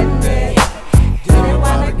getting it. Get it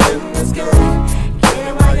while the getting is good. Get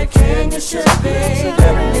it while you can. You should be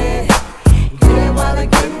getting it. Get it while the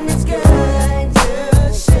getting is good.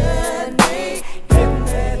 You should be getting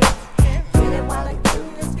it. Get it while the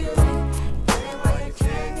getting is good. Get it while you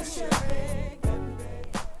can. You should be getting it.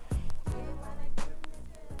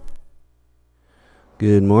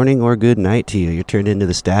 Good morning or good night to you. You're turned into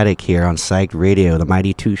the Static here on Psyched Radio, the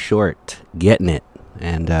mighty Too Short, getting it,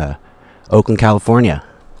 and Oakland, California.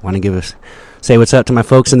 Want to say what's up to my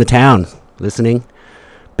folks in the town listening.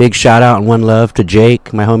 Big shout out and one love to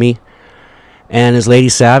Jake, my homie, and his lady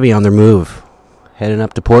Savvy on their move, heading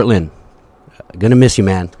up to Portland. Gonna miss you,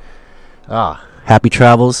 man. Happy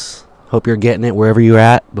travels. Hope you're getting it wherever you're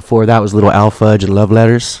at. Before that was Little Al Fudge and Love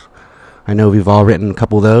Letters. I know we've all written a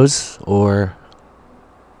couple of those, or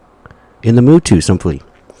in the mood to, simply.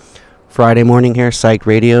 Friday morning here, Psyched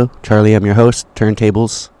Radio. Charlie, I'm your host.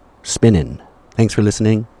 Turntables spinning. Thanks for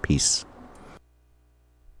listening. Peace.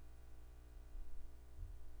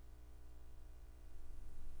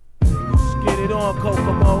 Get it on,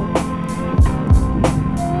 Kokomo.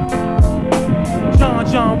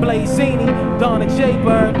 John Blazini, Donna J.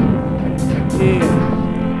 Bird. Yeah.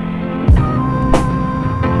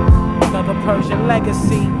 Another Persian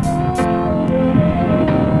legacy.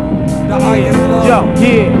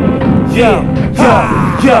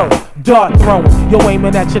 Yo. Dart throwing, yo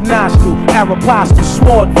aiming at your nostril. Aeropostale,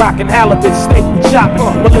 sword rocking, halibut, steak we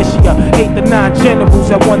chopping. Militia, 8 to 9 generals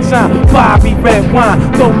at one time. Bobby, red wine,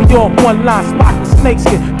 throw me off one line. Spot with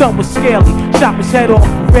snakeskin, done with scaly. Chop his head off,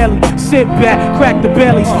 rarely. Sit back, crack the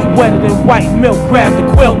bellies. Wetter than white milk, grab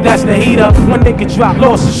the quilt, that's the heater. One nigga drop,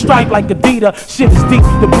 lost a strike like Adidas. Shit is deep,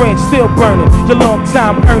 the branch still burning. Your long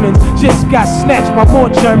time earnings just got snatched by more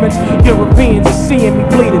Germans. Europeans are seeing me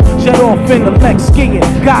bleeding. Jet off in the Lex skiing.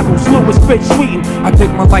 Goggles, Louis bitch sweetin'. I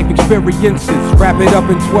take my life experiences, wrap it up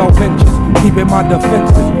in 12 inches, keeping my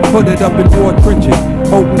defenses, put it up in war trenches,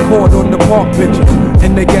 holding court on the park benches,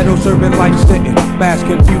 in the ghetto serving life sentence, mass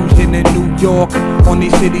confusion in New York, on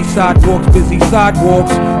these city sidewalks, busy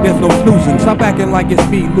sidewalks, there's no snoozing, stop acting like it's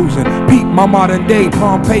me losing, Pete, my modern day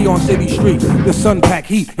Pompeii on city streets, the sun pack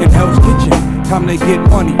heat in Hell's Kitchen, time to get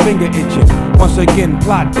money, finger itching, once again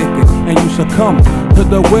plot thinking, and you succumb to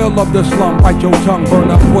the will of the slum, bite your tongue, burn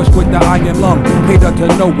a push with the iron lung, cater to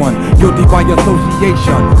no one, guilty by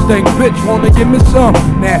association, stank bitch wanna give me some,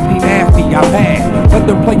 nasty, I pass, let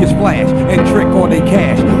them players flash, and trick all they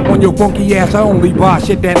cash, on your funky ass I only buy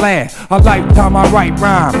shit that lasts, a lifetime I write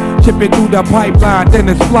rhyme, chip it through the pipeline, then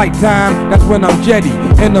it's flight time, that's when I'm jetty,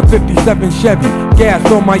 in a 57 Chevy, gas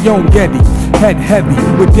on my own Getty, head heavy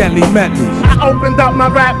with deadly medleys. I opened up my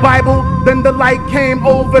rap Bible, then the light came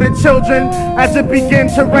over the children. As it began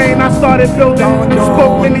to rain, I started building.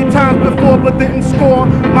 Spoke many times before, but didn't score.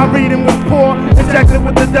 My reading was poor, injected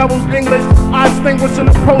with the devil's English. I extinguish an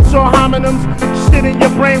approach or homonyms. Shit in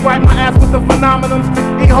your brain, wipe my ass with the phenomenons.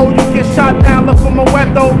 E-ho, you get shot down, look for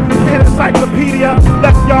Moedo. Hit encyclopedia,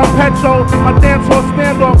 left y'all petrol. My dance hall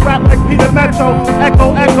standoff, rap like Peter Metro.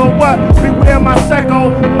 Echo, what? Beware my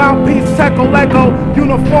secco. Mouthpiece, techo, Lego.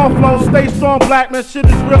 Uniform flow, stay strong, black man. Shit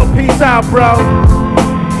is real, peace out, bro.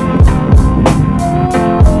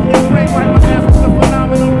 Your brain, wipe my ass with the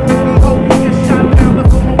phenomenal. E-ho, you get shot down, look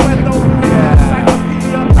for Moedo.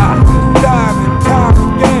 Time and time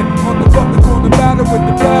again, motherfuckers wanna battle with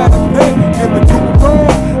the bad and pen.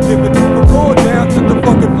 Give it to the raw, down to the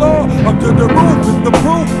fucking floor, up to the roof is the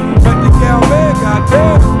proof. Let the gal man,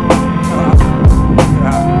 goddamn.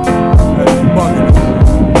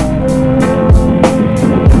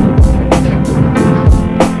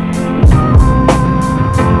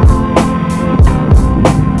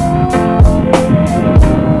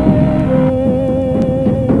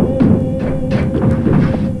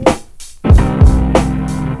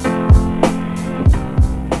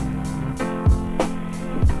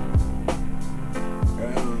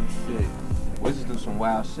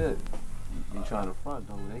 Wild shit. You trying to front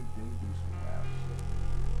though, they do some wild shit.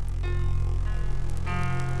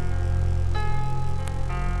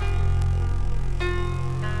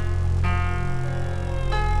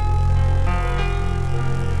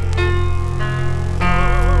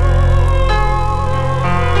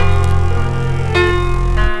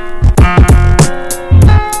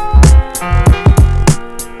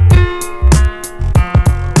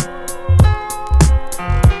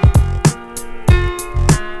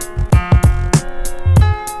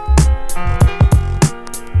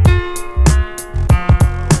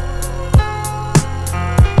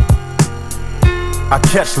 I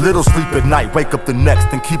catch little sleep at night, wake up the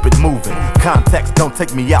next and keep it moving. Context, don't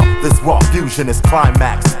take me out, this raw fusion is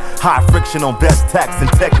climax. High friction on best tax and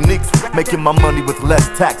techniques, making my money with less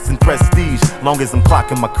tax and prestige. Long as I'm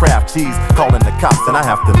clocking my craft cheese, calling the cops and I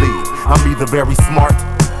have to leave. I'm either very smart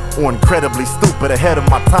or incredibly stupid, ahead of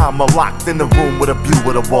my time, or locked in the room with a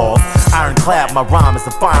view of the walls. Ironclad, my rhyme is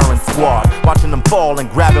a firing squad, watching them fall and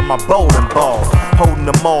grabbing my bowling balls, holding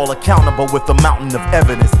them all accountable with a mountain of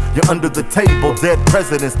evidence. You're under the table, dead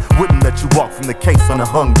presidents wouldn't let you walk from the case on a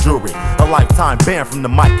hung jury. A lifetime ban from the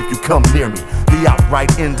mic if you come near me. The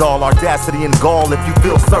outright end all audacity and gall if you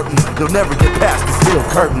feel certain you'll never get past the steel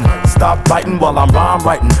curtain. Stop biting while I'm rhyme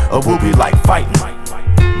writing, or we'll be like fighting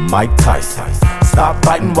Mike Tyson. Stop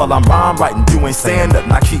biting while I'm rhyme writing. You ain't saying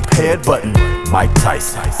nothing, I keep headbutting Mike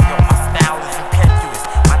Tyson. Yo, my style is impetuous,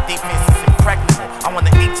 my defense is impregnable. I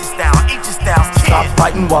wanna eat your style, kid. Stop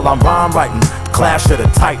fighting while I'm rhyme writing. Clash of the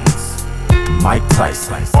Titans, Mike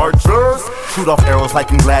Tyson. Archers shoot off arrows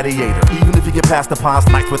like in Gladiator. Even if you you get past the pawns,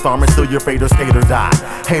 nights with armor, still your fate or skate or die.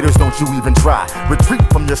 Haters, don't you even try. Retreat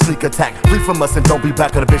from your sneak attack. Free from us and don't be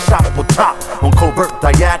back at a bitch shop. We'll chop on covert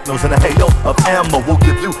diagonals in a halo of ammo. We'll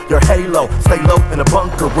give you your halo. Stay low in a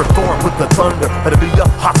bunker. We're thorn with the thunder. Better be a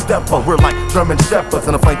hot stepper. We're like German shepherds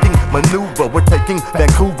in a flanking maneuver. We're taking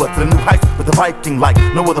Vancouver to the new heights with the Viking like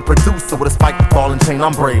no other producer with a spike ball and chain.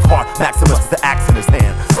 I'm brave, heart Maximus with the axe in his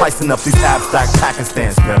hand, slicing up these abstract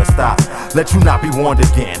Pakistans. Better stop, let you not be warned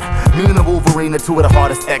again. Me and the Wolverine are two of the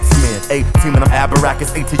hardest X-Men. A-Team and I'm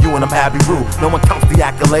Abarakis, ATU and I'm Abbey Rue. No one counts the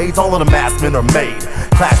accolades, all of the masked men are made.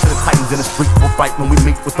 Clash of the Titans in the street, we'll fight when we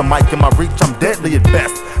meet with the mic in my reach. I'm deadly at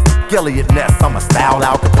best, Elliot Ness, I'm a style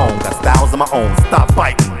Al Capone, got styles of my own. Stop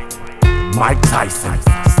biting, Mike Tyson.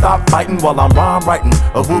 Stop biting while I'm rhyme writing,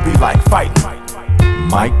 or we'll be like fighting.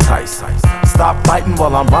 Mike Tyson. Stop biting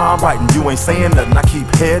while I'm rhyme writing. You ain't saying nothing, I keep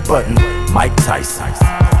headbutting. Mike Tyson.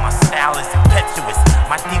 My style is impetuous,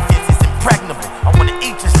 my defense is impregnable. I wanna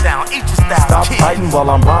eat your style, Stop kid. biting while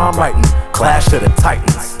I'm rhyme writing. Clash of the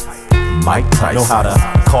Titans. Mike Tyson. Know how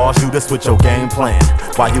to cause you to switch your game plan.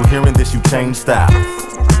 While you hearing this, you change style.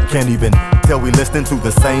 Can't even tell we listening to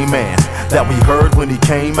the same man that we heard when he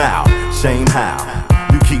came out. Shame how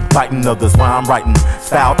you keep biting others while I'm writing.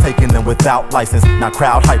 Style taking them without license, not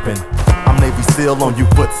crowd hyping. I'm Navy SEAL on you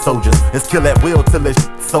foot soldiers. It's kill at will till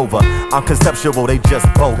it's over. I'm conceptual, they just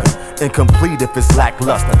vulgar. Incomplete if it's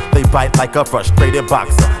lackluster. They bite like a frustrated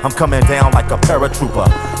boxer. I'm coming down like a paratrooper.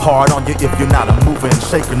 Hard on you if you're not a mover and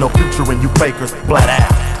shaker. No future in you fakers, flat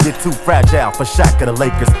out. You're too fragile for Shaq of the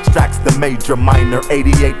Lakers. Stracks the major minor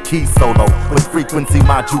 88 key solo with frequency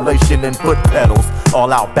modulation and foot pedals.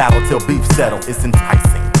 All out battle till beef settle. It's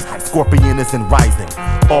enticing. Scorpion isn't rising.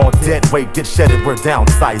 All dead weight get shedded, we're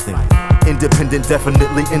downsizing. Independent,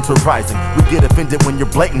 definitely enterprising. We get offended when you're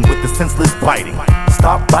blatant with the senseless biting.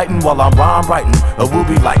 Stop biting while I'm rhyme writing, or we'll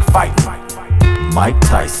be like fighting. Mike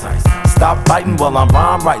Tyson. Stop biting while I'm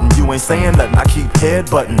rhyme writing. You ain't saying nothing, I keep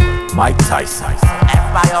headbutting. Mike Tyson.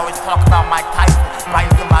 Everybody always talk about Mike Tyson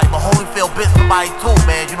biting somebody, but Holyfield bit somebody too,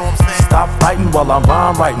 man. You know what I'm saying? Stop biting while I'm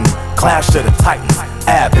rhyme writing. Clash of the Titans.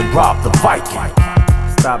 Ab and Rob the Viking.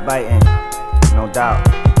 Stop biting, no doubt.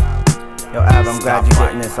 Yo, Ab, I'm glad you're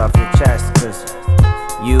getting this off your chest, cause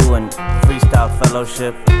you and Freestyle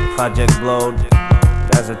Fellowship, Project Blowed, you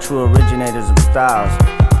guys are true originators of styles.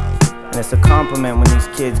 And it's a compliment when these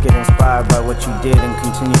kids get inspired by what you did and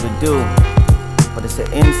continue to do. But it's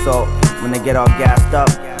an insult when they get all gassed up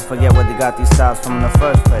and forget where they got these styles from in the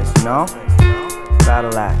first place, you know?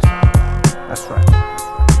 Battle axe. That's right.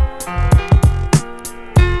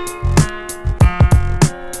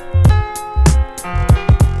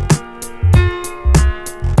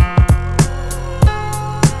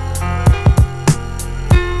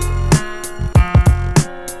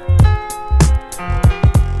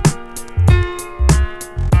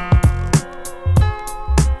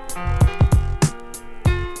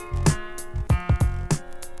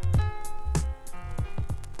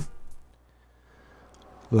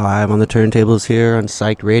 Live on the turntables here on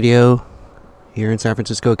Psyched Radio, here in San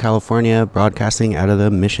Francisco, California, broadcasting out of the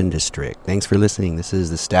Mission District. Thanks for listening. This is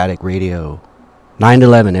the Static Radio, 9 to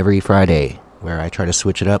 11 every Friday, where I try to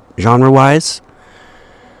switch it up genre-wise.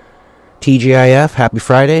 TGIF, happy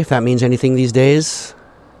Friday, if that means anything these days.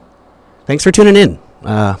 Thanks for tuning in.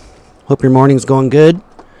 Hope your morning's going good.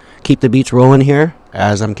 Keep the beats rolling here,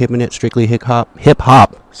 as I'm keeping it strictly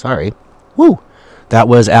hip-hop. Sorry. Woo! That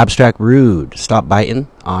was Abstract Rude, Stop Biting,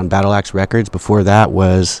 on Battle Axe Records. Before that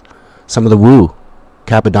was some of the Woo,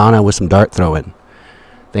 Capadonna with some dart throwing.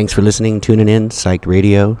 Thanks for listening, tuning in, Psyched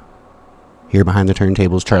Radio. Here behind the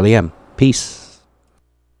turntables, Charlie M. Peace.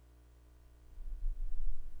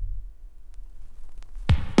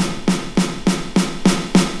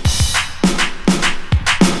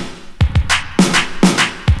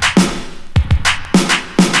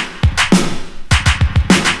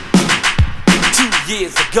 2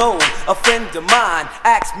 years ago, a friend of mine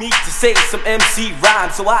asked me to say some MC rhyme.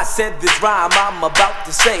 So I said this rhyme I'm about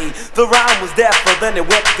to say. The rhyme was there, but then it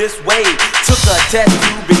went this way. Took a test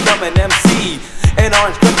to become an MC, and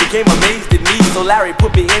Orange Cliff became amazed at me. So Larry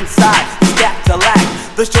put me inside his Cadillac.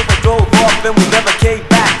 The chauffeur drove off and we never came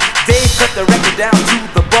back. Dave cut the record down to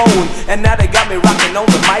the bone, and now they got me rocking on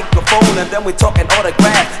the microphone. And then we talking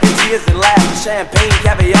autographs and tears and laughs, champagne,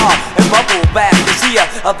 caviar, and bubble bath. This here,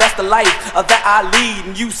 that's the life that I lead,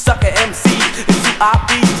 and you sucker MCs is who I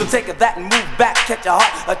feed. So take that and move back, catch a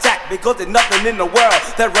heart attack, because there's nothing in the world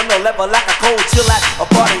that run no level like a cold chill at a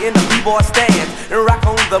party in the b-boy stand, and rock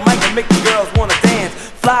on the mic and make the girls wanna dance.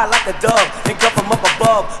 Fly like a dove and come from up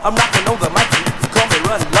above. I'm rocking on the mic and you call me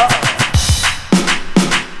Run Love.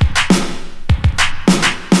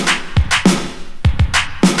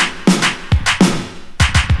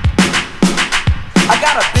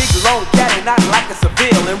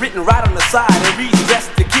 written right on the side and reads dressed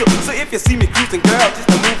to kill. So if you see me cruising, girl, just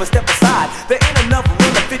to move a step aside. There ain't enough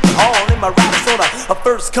room to fit you all in my ride. Sorta a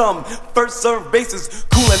first come, first serve basis.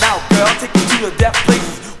 Cooling out, girl, take you to the death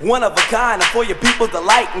places. One of a kind, and for your people's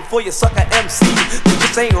delight, and for your sucker MCs, that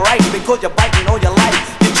just ain't right because you're biting on your life.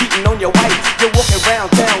 You're cheating on your wife. You're walking around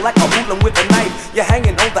town like a hoodlum with a knife. You're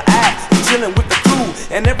hanging on the ass and chilling with the crew,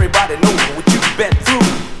 and everybody knows what you've been through.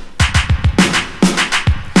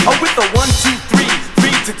 Oh, with the 1, 2, 3, 3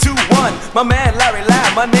 to 2, 1. My man Larry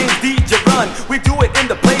Lab, my name's DJ Run. We do it in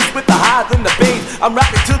the place with the highs and the bass. I'm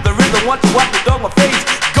rocking to the rhythm, want you watch the dog my face.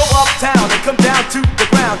 Go uptown and come down to the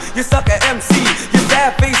ground. You sucker MC, you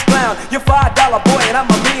sad face clown. You're $5 boy and I'm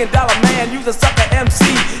 $1 million man. You's a sucker MC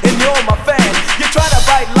and you're my fan. You try to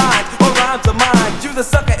bite lines or rhymes of mine. You's a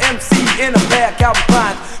sucker MC in a pair of Calvin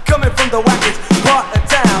Kleins. Coming from the wackest part of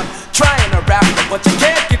town. Trying to rap but you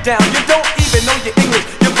can't get down. You don't even know your English,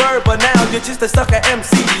 you're verbal now. You're just a sucker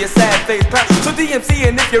MC, you sad face clown. So DMC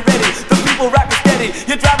and if you're ready, the people rapping steady.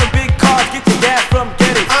 You're driving big cars, get your gas from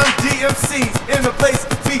Getty. I'm DMC in the place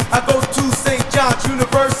to be. I go to St. John's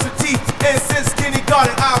University, and since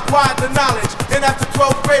kindergarten I acquired the knowledge. And after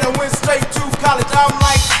 12th grade I went straight to college. I'm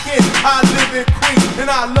like skin, I live in Queens, and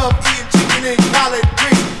I love eating chicken and collard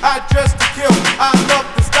greens. I dress to kill, I love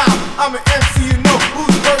the style. I'm an MC, you know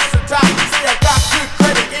who's versatile. Say I got good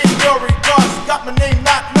credit in your regards. Got my name,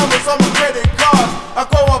 not numbers on my credit cards. I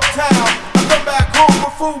go uptown, I come back home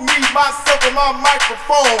with food, me, myself, and my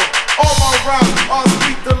microphone. All my rhymes are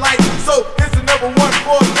sweet delight. So here's another one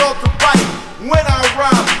for a girl to bite. When I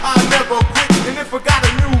rhyme, I never quit. And if I got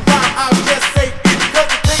a new rhyme, I'll just say it. Cause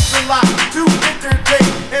it takes a lot to entertain.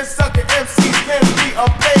 And sucker MCs can be a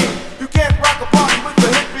pain. You can't rock a party with the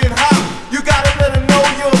hip and hop. You gotta let them know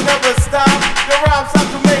you'll never stop. The rhymes have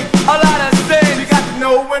to make a lot of sense. You got to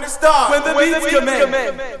know when to start. When the beats come in.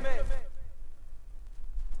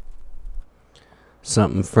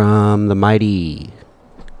 Something from the mighty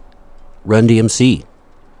Run DMC.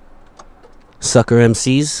 Sucker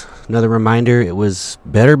MCs. Another reminder, it was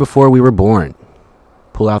better before we were born.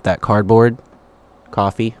 Pull out that cardboard,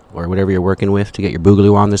 coffee, or whatever you're working with to get your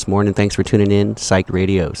boogaloo on this morning. Thanks for tuning in. Psyched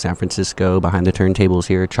Radio, San Francisco, behind the turntables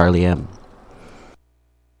here, Charlie M.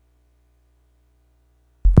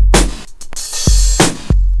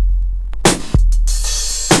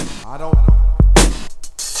 I don't.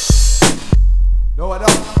 No, I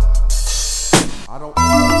don't. I don't.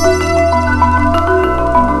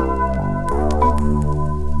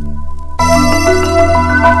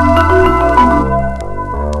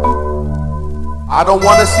 I don't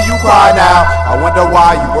wanna see you cry now. I wonder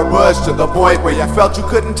why you were pushed to the point where you felt you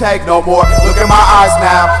couldn't take no more. Look in my eyes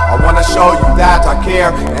now. I wanna show you that I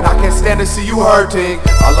care, and I can't stand to see you hurting.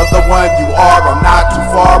 I love the one you are. I'm not too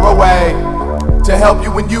far away to help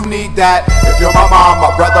you when you need that. If you're my mom,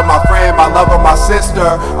 my brother, my friend, my lover, my sister,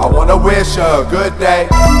 I wanna wish you a good day.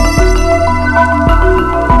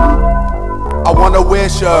 I wanna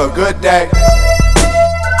wish you a good day.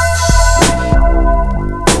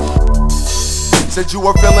 Said you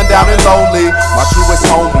were feeling down and lonely. My truest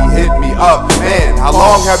homie hit me up. Man, how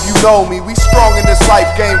long have you known me? We strong in this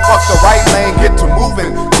life game. Fuck the right lane, get to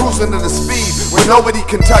moving. Cruising to the speed where nobody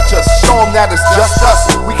can touch us. Show them that it's just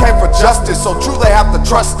us. We came for justice, so true they have to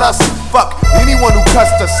trust us. Fuck anyone who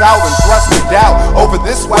cussed us out and thrust it out. Over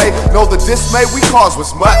this way, know the dismay we caused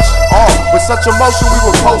was much. All with such emotion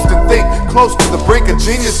we were post and think. Close to the brink of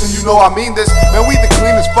genius, and you know I mean this. Man, we the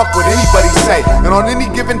cleanest, fuck what anybody say. And on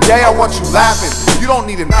any given day, I want you laughing. You don't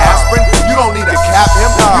need an aspirin, you don't need to cap him.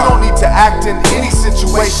 You don't need to act in any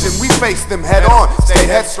situation. We face them head on, stay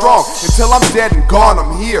headstrong. Until I'm dead and gone,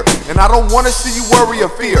 I'm here. And I don't wanna see you worry or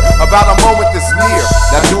fear about a moment that's near.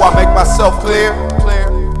 Now do I make myself clear?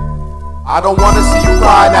 I don't wanna see you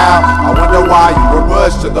cry now. I wonder why you were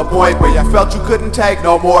pushed to the point where you felt you couldn't take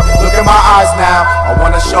no more. Look in my eyes now. I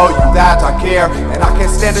wanna show you that I care, and I can't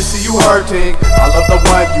stand to see you hurting. I love the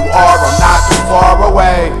one you are. I'm not too far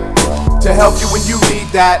away to help you when you need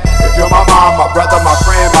that. If you're my mom, my brother, my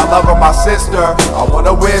friend, my lover, my sister, I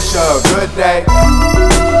wanna wish you a good day.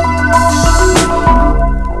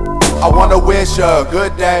 I wanna wish you a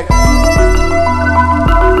good day.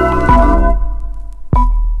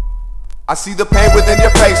 I see the pain within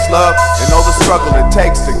your face, love, and know the struggle it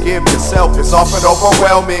takes to give yourself is often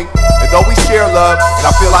overwhelming. And though we share love, and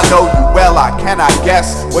I feel I know you well, I cannot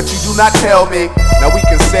guess what you do not tell me. Now we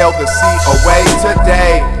can sail the sea away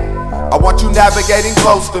today. I want you navigating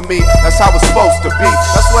close to me, that's how it's supposed to be.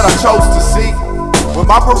 That's what I chose to see. With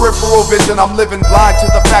my peripheral vision, I'm living blind to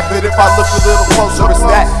the fact that if I look a little closer, it's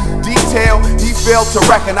that detail. He fail to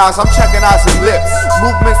recognize I'm checkinizing lips,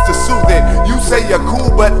 movements to soothe it. You say you're cool,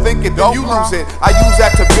 but think it, then you lose it. I use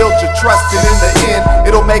that to build your trust, and in the end,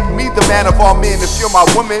 it'll make me the man of all men. If you're my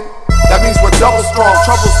woman, that means we're double strong.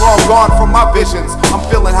 Trouble's long gone from my visions. I'm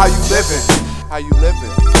feeling how you living, how you living.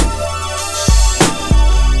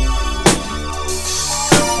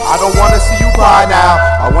 I don't wanna see you cry now.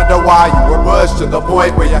 I wonder why you were pushed to the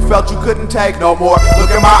point where you felt you couldn't take no more.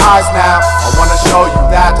 Look in my eyes now. I wanna show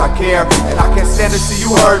you that I care, and I can't stand to see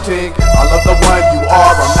you hurting. I love the one you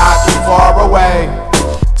are, I'm not too far away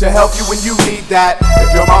to help you when you need that.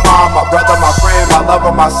 If you're my mom, my brother, my friend, my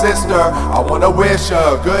lover, my sister, I wanna wish you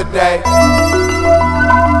a good day.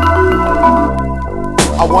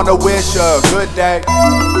 I wanna wish you a good day.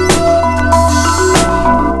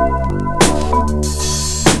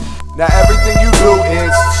 Now everything you do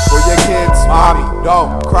is for your kids, mommy,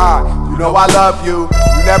 don't cry. You know I love you,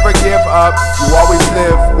 you never give up, you always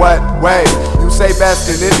live what way you say best,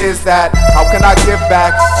 and it is that. How can I give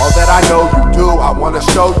back all that I know you do? I wanna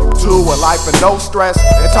show you too a life of no stress.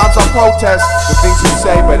 At times I protest the things you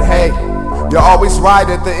say, but hey, you're always right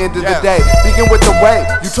at the end of the day. Begin with the way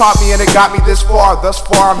you taught me and it got me this far. Thus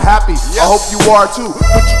far I'm happy, I hope you are too.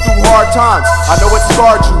 Put you through hard times, I know it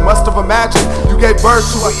scarred you. Must have imagined you gave birth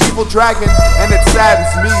to an evil dragon, and it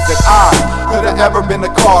saddens me that I could have ever been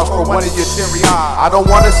the cause for one of your teary eyes. I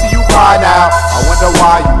don't wanna see you cry now. I wonder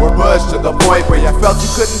why you were pushed to the point where you felt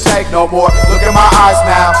you couldn't take no more. Look in my eyes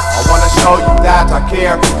now, I wanna show you that I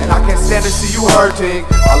care, and I can't stand to see you hurting.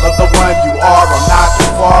 I love the one you are, I'm not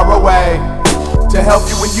too far away to help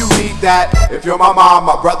you when you need that. If you're my mom,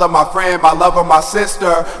 my brother, my friend, my lover, my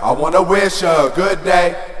sister, I wanna wish you a good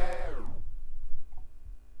day.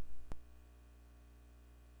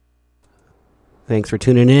 Thanks for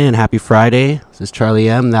tuning in. Happy Friday. This is Charlie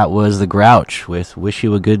M. That was The Grouch with Wish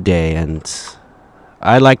You a Good Day. And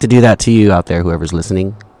I'd like to do that to you out there, whoever's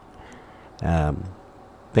listening.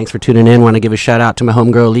 Thanks for tuning in. Want to give a shout out to my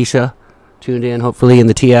homegirl, Alicia. Tuned in, hopefully, in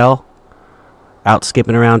the TL. Out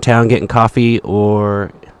skipping around town, getting coffee,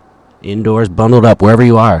 or indoors, bundled up, wherever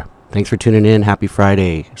you are. Thanks for tuning in. Happy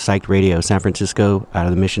Friday. Psyched Radio, San Francisco, out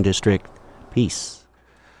of the Mission District. Peace.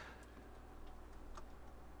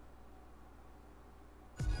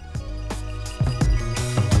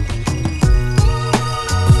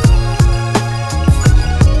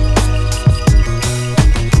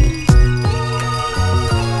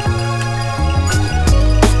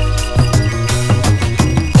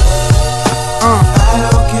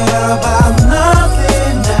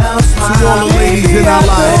 All the ladies in our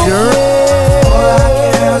lives, you heard?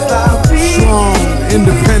 Strong,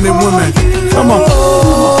 independent women. Come on.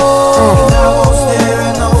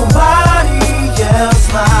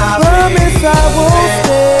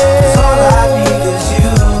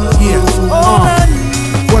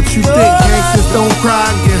 What you think? Gangsters don't cry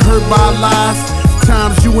and get hurt by lies.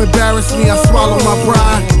 Times you embarrass me, I swallow my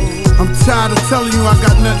pride. I'm tired of telling you I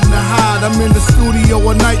got nothing to hide. I'm in the studio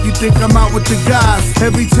all night, you think I'm out with the guys.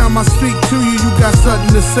 Every time I speak to you, you got something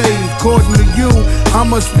to say. According to you, I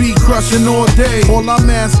must be crushing all day. All I'm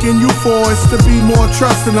asking you for is to be more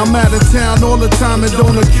trusting. I'm out of town all the time and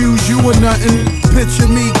don't accuse you of nothing. Picture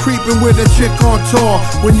me creeping with a chick on tour,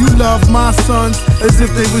 when you love my sons as if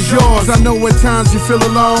they was yours. I know at times you feel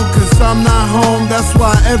alone, cause I'm not home. That's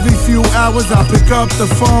why every few hours I pick up the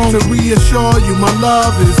phone to reassure you my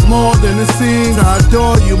love is more than it seems. I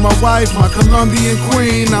adore you, my wife, my Colombian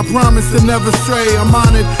queen. I promise to never stray. I'm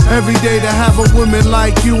honored every day to have a woman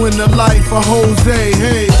like you in the life of Jose.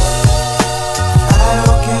 Hey, I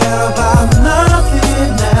don't care about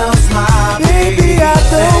nothing else, my baby. I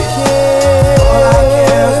don't care. All I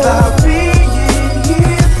care is about being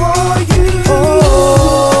here for you.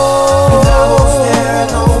 Oh, and I won't stare at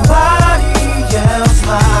nobody else,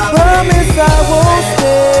 my baby. Promise I won't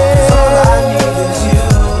stare. All I need is you.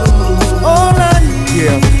 All I need.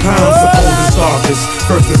 Yeah, I'm supposed to start this.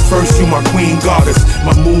 First is first, you my queen goddess,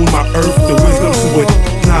 my moon, my earth, the wisdom to it.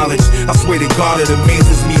 Knowledge. I swear to God, it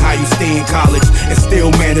amazes me how you stay in college and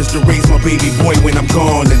still manage to raise my baby boy when I'm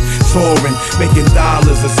gone and touring, making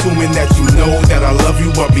dollars, assuming that you know that I love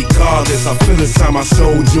you, but regardless, I feel this time I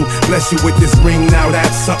showed you. Bless you with this ring, now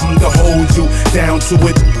that's something to hold you down to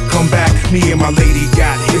it. Come back, me and my lady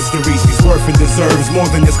got history. She's worth and deserves more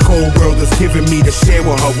than this cold world is giving me to share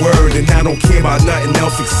with her word. And I don't care about nothing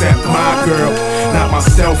else except my girl. Not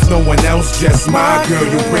myself, no one else, just my girl.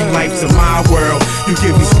 You bring life to my world. You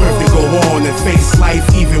give me strength to go on and face life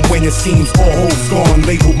even when it seems all hope's gone.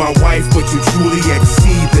 Labeled my wife, but you truly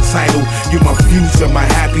exceed the title. You're my future, my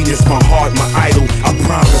happiness, my heart, my idol. I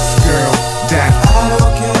promise, girl, that I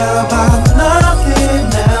don't care about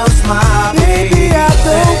nothing else, my baby. I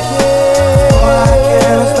don't care. All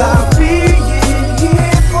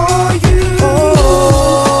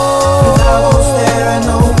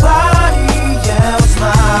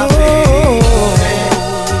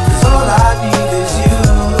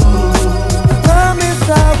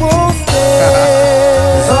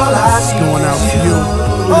going out to you.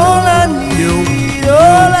 All I need, you,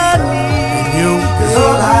 all I need, and you. 'cause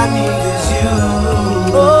all I need is you.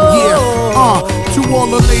 To all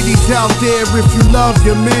the ladies out there, if you love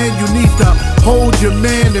your man, you need to hold your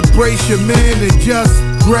man, embrace your man, and just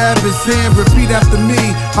grab his hand, repeat after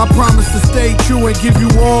me. I promise to stay true and give you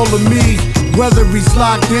all of me. Whether he's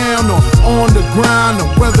locked down or on the grind, or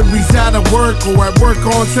whether he's out of work or at work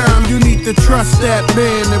on time, you need to trust that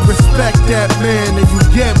man and respect that man, and you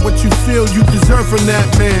get what you feel you deserve from that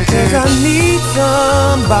man. 'Cause I need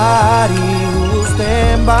somebody who'll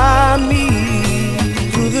stand by me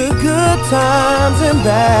through the good times and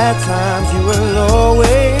bad times. You will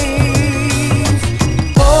always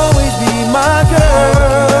be my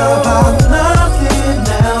girl. About nothing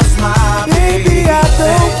else, my baby, I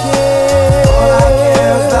don't care. All I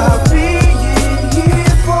care is about being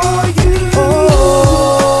here for you.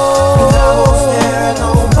 And I won't stare at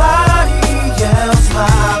nobody else, my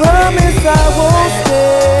promise baby. I won't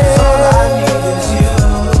stare. 'Cause all I need is you.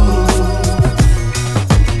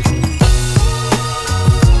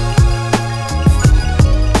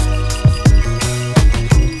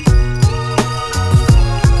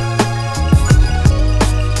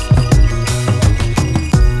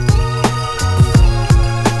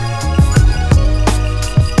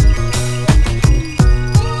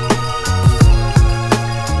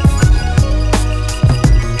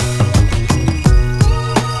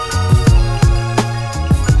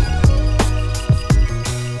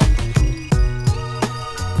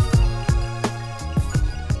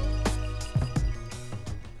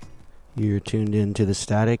 You're tuned into the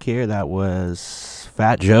Static here. That was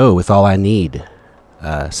Fat Joe with All I Need.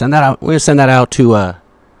 Send that out. We're gonna send that out to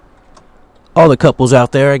all the couples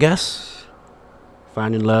out there, I guess.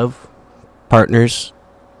 Finding love, partners,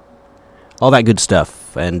 all that good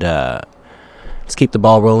stuff. And let's keep the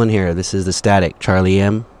ball rolling here. This is the Static, Charlie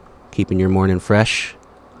M, keeping your morning fresh.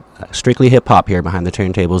 Strictly hip hop here behind the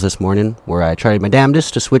turntables this morning, where I tried my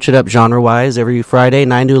damnedest to switch it up genre-wise every Friday,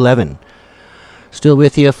 9 to 11. Still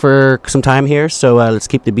with you for some time here, so let's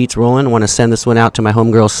keep the beats rolling. I want to send this one out to my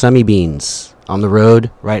homegirl, Summy Beans, on the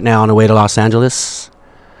road right now on the way to Los Angeles.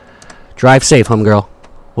 Drive safe, homegirl.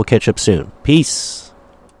 We'll catch up soon. Peace.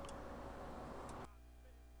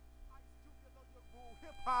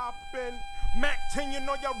 Mac 10, you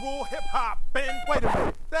know your rule hip-hoppin'. Wait a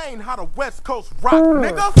minute, that ain't how the West Coast rock,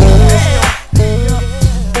 nigga.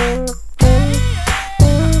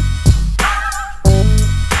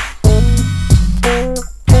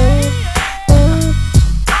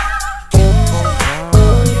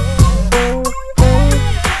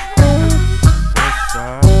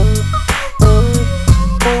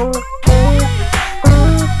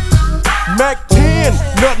 Mac 10,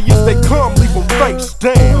 nutty as they come, leave them face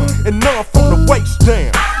down, and none from the waist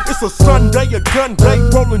down. It's a Sunday, a gun day,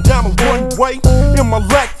 rolling down a one-way, in my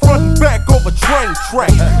lack, front and back over train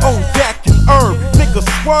tracks. On yak and herb, niggas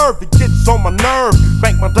swerve, it gets on my nerve.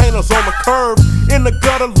 Bank my Danas on the curb, in the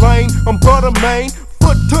gutter lane, I'm butter main.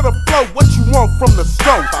 Foot to the floor, what you want from the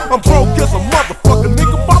stove? I'm broke as a motherfucker,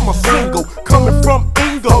 nigga, buy my single. Coming from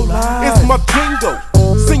Ingo, it's my jingle.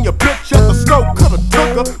 Seen your bitch at the store, coulda took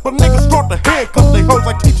her, but niggas start to handcuff they hoes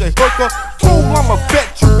like TJ Hooker. Fool, I'm a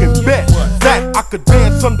vet, you can bet that I could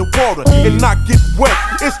dance underwater and not get wet.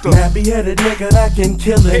 It's the nappy-headed nigga that can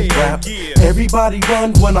kill it rap. Everybody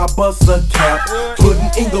run when I bust a cap.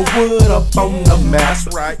 Putting Inglewood up on the map.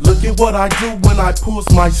 Look at what I do when I pulls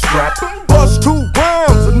my strap. Bust 2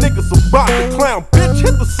 rounds, a nigga's about to clown. Bitch,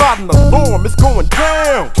 hit the side and alarm, it's going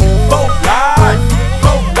down. Go live,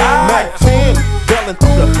 go live. Mac 10, belling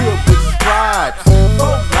through the hood with strides. Go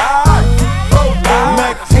live, go live.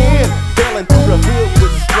 Mac 10, belling through the hood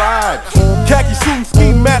with strides. Khaki shooting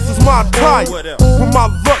ski masks is my type. With my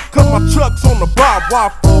luck, cut my chucks on the bar. Why,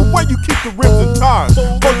 fool, where you keep the rims and tires?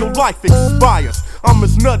 Or your life expires. I'm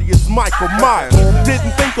as nutty as Michael Myers.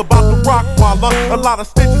 Didn't think about the Rockwaller. A lot of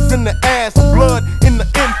stitches in the ass, blood in the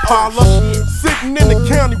Impala. Sitting in the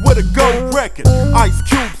county with a gold record. Ice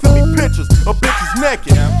Cube send me pictures of bitches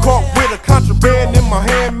naked. Caught with a contraband in my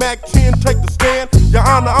hand. Mac 10, take the stand. Your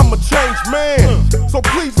Honor, I'm a changed man. So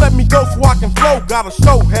please let me go so I can flow. Got a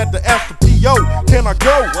show, had to ask the P.O. Can I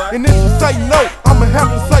go? And if you say no, I'ma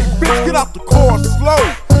have to say, bitch, get out the car slow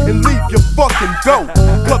and leave your fucking dough.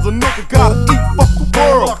 Cause a nigga gotta eat, fuck the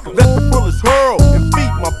world. Let the bullets hurl and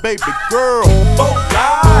feed my baby girl. Go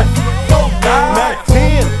live, go live. Mac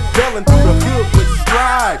 10, belling through the hood with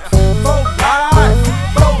strides. Go live,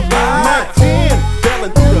 go live. Mac 10,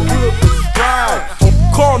 belling through the hood with strides.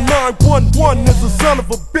 Call 911, there's a son of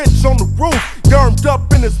a bitch on the roof, yarmed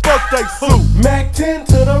up in his birthday suit. Mac 10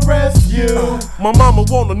 to the rescue. My mama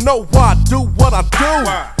wanna know why I do what I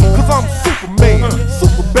do. Cause I'm Superman,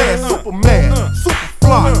 super bad, super mad, super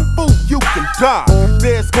fly. Fool, you can die.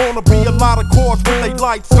 There's gonna be a lot of cars with they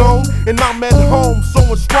lights on, and I'm at home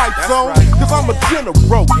sewing stripes on. Cause I'm a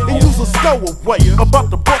general and use a stowaway. About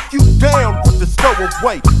to buck you down with the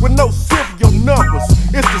stowaway. With no serial numbers.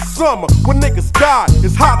 It's the summer when niggas die.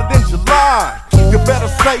 It's hotter than July. You better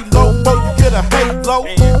stay low before you get a halo.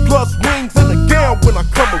 Plus wings in the gown when I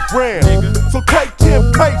come around. So take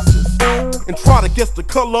 10 paces and try to guess the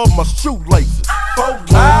color of my shoelaces. For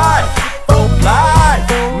life,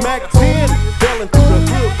 Mac 10, bailing through the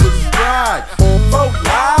hood with strides. For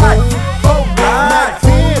life, Mac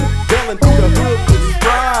 10, bailing through the hood with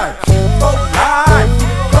strides. For life,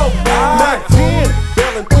 Mac 10,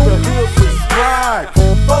 bailing through the hood with strides.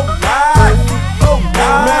 For life,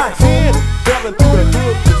 Mac 10, bailing through the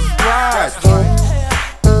hood with strides.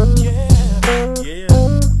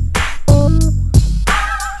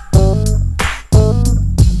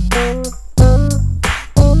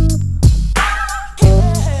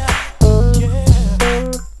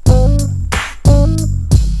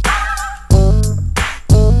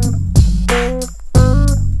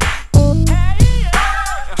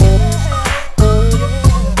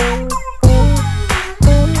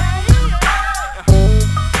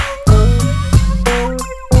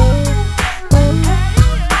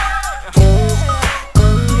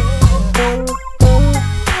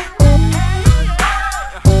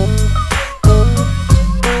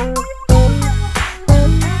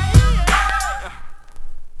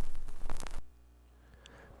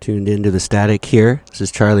 Tuned into the static here. This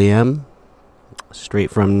is Charlie M. Straight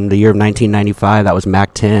from the year of 1995. That was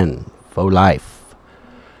Mac 10, Faux Life.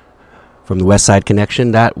 From the West Side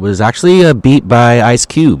Connection. That was actually a beat by Ice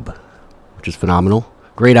Cube, which is phenomenal.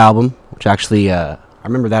 Great album, which actually, I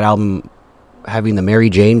remember that album having the Mary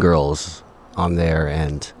Jane Girls on there,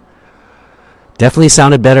 and definitely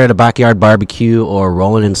sounded better at a backyard barbecue or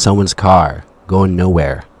rolling in someone's car, going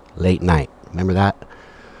nowhere, late night. Remember that?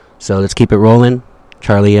 So let's keep it rolling.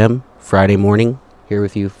 Charlie M, Friday morning, here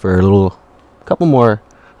with you for a couple more,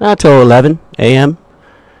 till 11 a.m.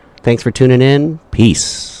 Thanks for tuning in.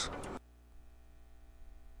 Peace.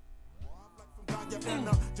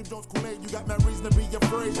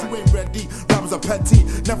 Rappers are petty,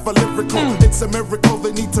 never lyrical. It's a miracle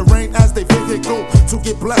they need to reign as they vehicle to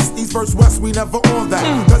get blessed. East versus west, we never on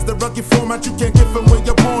that. That's the rugged format, you can't give them where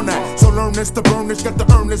you're born at. So learn this to burn this, got to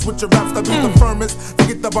earn this with your raps that be the firmest.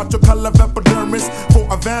 Forget about your color of epidermis. For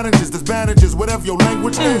advantages, there's bandages, whatever your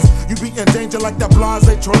language is. You be in danger like that blase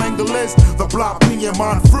triangle is. The block being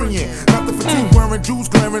mind freeing. Not the fatigue wearing, Jews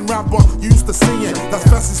glaring rapper you used to seeing. That's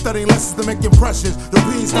best in studying lessons to make impressions. The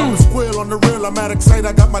beans come to squill on the real. I'm at excited,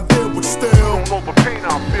 I got my deal, but still. Don't know the pain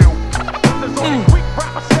I feel. There's only weak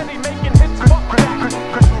rappers steady making hits. Fuck that,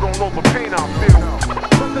 cause you don't know the pain I feel.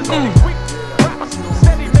 There's only weak rappers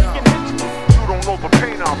steady making hits. You don't know the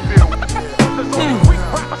pain I feel. There's only weak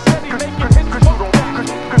rappers steady making hits. Cause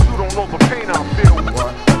you don't know the pain I feel.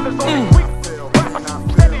 There's only weak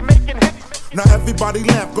rappers steady making hits. Now everybody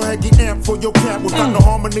laugh, go ahead get amped for your camp. Without no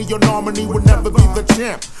harmony, your nominee would never be the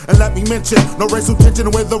champ. And let me mention, no racial tension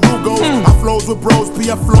where the rule goes. I flows with bros,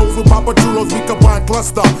 PF flows with Papa Chulos. We combine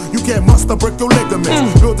cluster, you can't muster, break your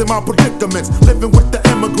ligaments. Building my predicaments, living with the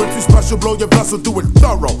immigrants. We special, blow your vessel, do it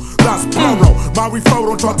thorough. That's plural, my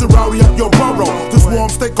referral, don't try to rowdy up your burrow. Just warm,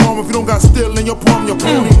 stay calm if you don't got steel in your palm, your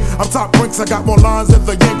puny. I'm top ranks, I got more lines than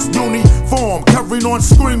the Yanks uniform. Carrying on,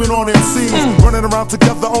 screaming on MCs. Running around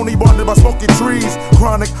together, only bonded by smoking trees.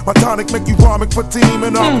 Chronic, my tonic, make you vomit for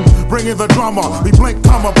teaming up. Bringing the drama, we blink,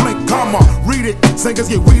 comma, read it. Singers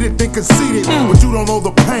get read it, then concede it. But you don't know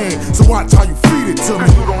the pain, so watch how you feed it to me.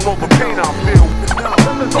 You don't know the pain I feel.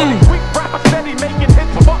 There's only weak rappers steady making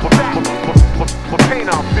hits. Fuck that. The pain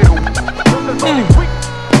I feel. There's only weak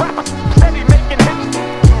rappers steady making hits.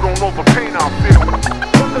 You don't know the pain I feel.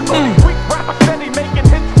 There's only weak rappers steady making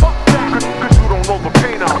hits. Fuck that. Cause you don't know the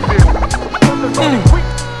pain I feel. There's only weak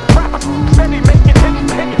rappers steady making hits.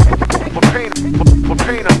 The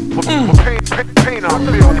pain I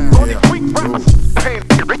feel. Only weak rappers.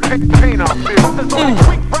 Pain I feel. There's only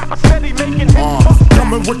weak rappers steady making hits.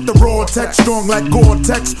 Coming with the raw text, strong like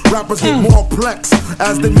Gore-Tex. Rappers get more plex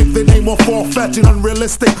as they make their name more far-fetched and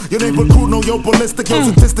unrealistic. Your neighbor crew know you're ballistic, your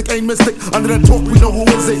statistic ain't mystic. Under that talk we know who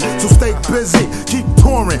is it. So stay busy, keep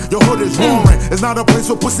touring. Your hood is roaring. It's not a place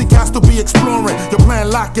for pussy cats to be exploring. Your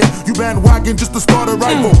plan locking, you bandwagon just to start a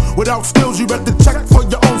rival. Without skills, you better check for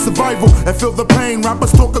your own survival and feel the pain.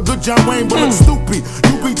 Rappers talk a good John Wayne, but look stupid.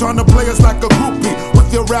 You be trying to play us like a groupie.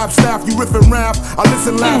 With your rap staff, you riff and rap. I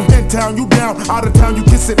listen, laugh in town, you down, out of town, you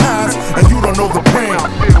kissing ass, and you don't know the pain.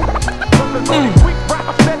 There's only weak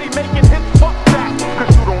rappers steady making hits. Fuck that,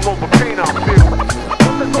 cause you don't know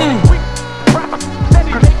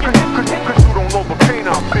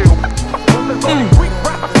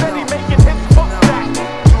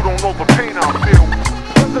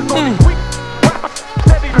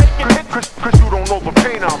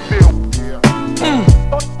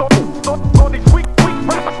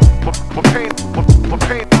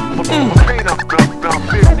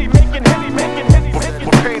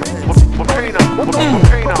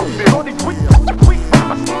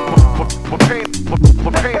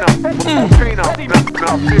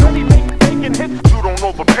I feel. Making hits, you don't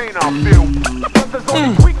know the pain I feel. Cause there's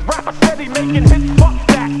only weak rappers steady making hits, fuck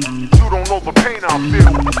that. You don't know the pain I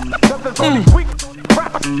feel. Cause there's only weak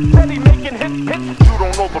rappers steady making hits. You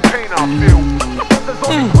don't know the pain I feel. Cause there's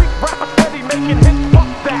only weak rappers steady making hits,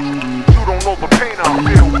 fuck that. You don't know the pain I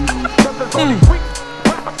feel. Cause there's only weak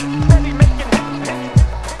rappers steady making hits.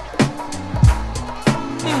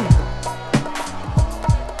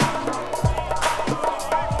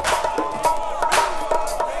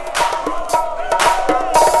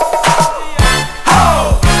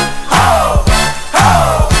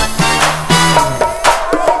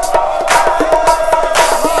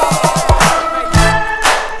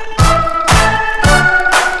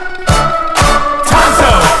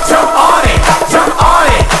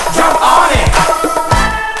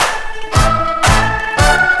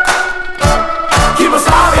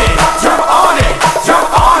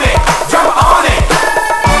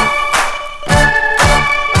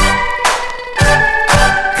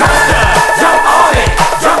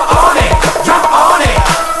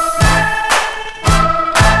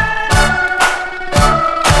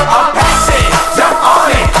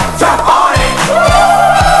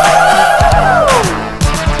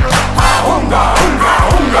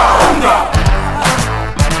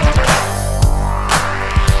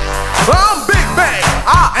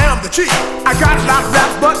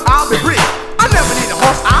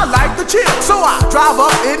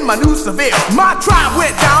 My tribe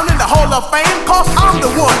went down in the Hall of Fame, cause I'm the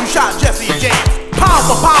one who shot Jesse James. Pound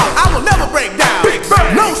for pound, I will never break down. Big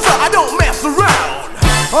Bang. No sir, I don't mess around.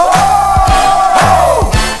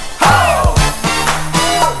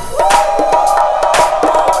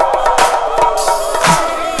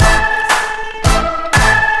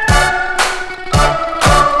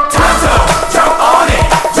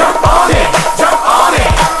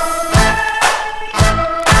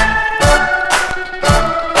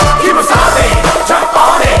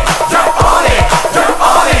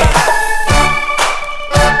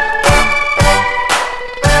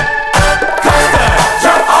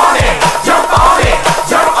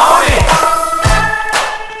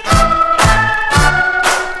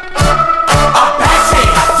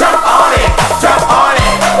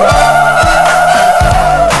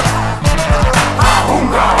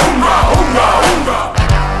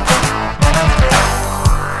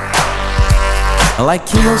 Like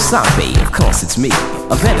Kemosabe, of course it's me,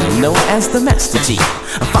 a better known as the Master G.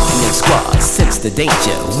 I'm fucking in squad, sense the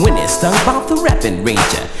danger, when it's stung by the rapping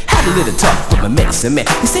ranger. Had a little talk with my medicine man,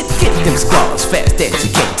 he said get them squads fast as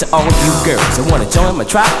you can. To all you girls that wanna join my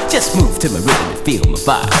tribe, just move to my rhythm and feel my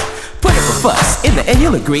vibe. Put up a fuss, in the end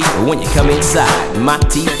you'll agree, but when you come inside my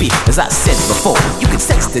TV, as I said before, you can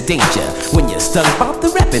sense the danger when you're stung by the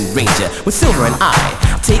rapping ranger. With Silver and I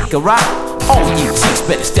take a ride, all you chicks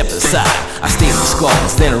better step aside. I stay in the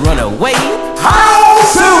squads, then run away. How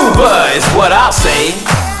Silver is what I'll say.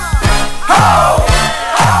 How?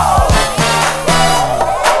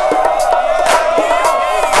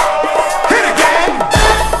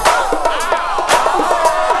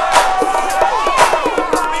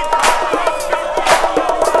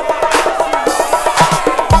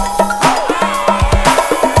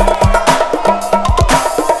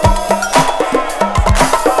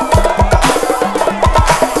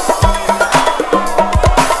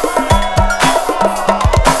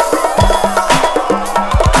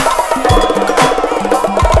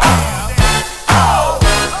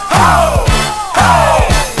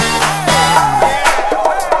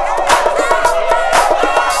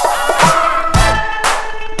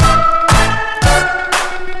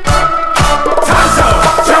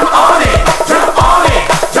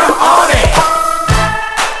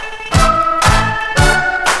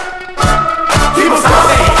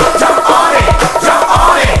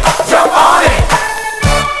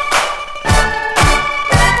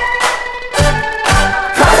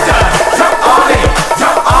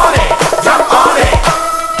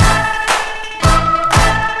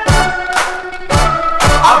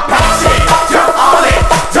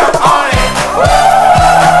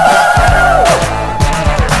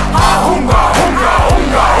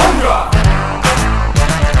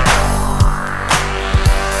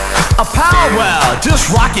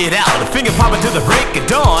 rock it out, finger popping to the break of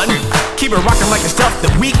dawn. Keep it rocking like the stuff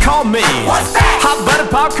that we call me. What's that? Hot butter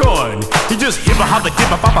popcorn. You just hippa hoppa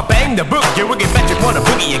dippa papa bang the book. You will get back, you wanna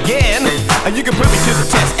boogie again. And you can put me to the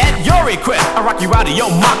test at your equipped, I rock you out of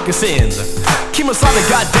your moccasins. Kemosabe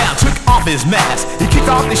got down, took off his mask. He kicked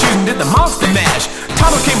off the shoes and did the monster mash.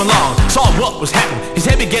 Tonto came along, saw what was happening. His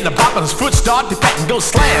head began to bop and his foot started to pat and go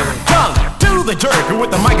slam. Tongue to the jerk, and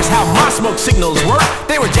with the mic is how my smoke signals work.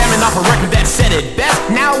 They were jamming off a record that said it best.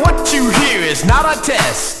 Now what you hear is not a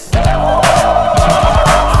test. Unga,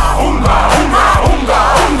 unga, unga,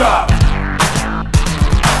 unga.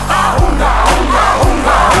 Unga, unga,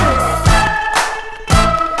 unga.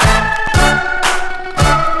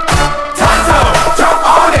 Tonto, jump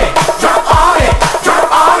on it, jump on it,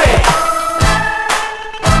 jump on it.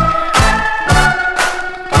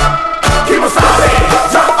 Kemosabe,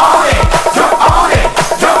 jump on it, jump on it,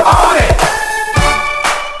 jump on it.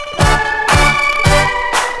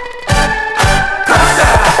 Costa,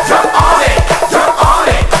 jump on it, jump on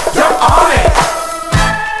it, jump on it.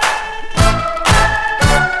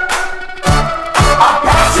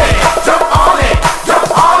 Apache, jump on it, jump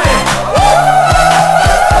on it.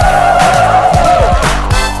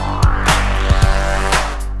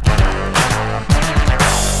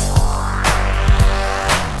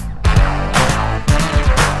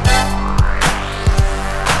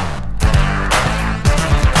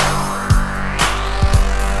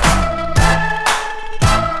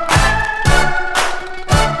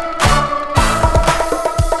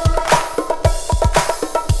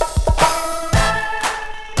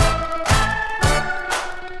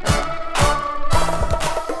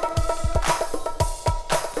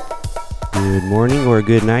 Good morning or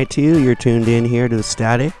good night to you. You're tuned in here to The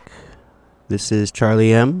Static. This is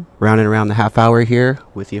Charlie M, rounding around the half hour here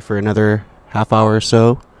with you for another half hour or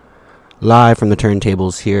so. Live from the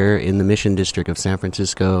turntables here in the Mission District of San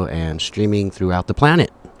Francisco and streaming throughout the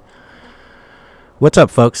planet. What's up,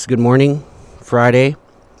 folks? Good morning. Friday.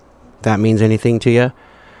 If that means anything to you.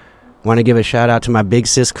 Want to give a shout out to my big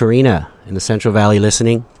sis Karina in the Central Valley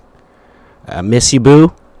listening. Miss you,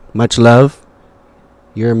 boo. Much love.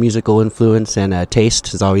 Your musical influence and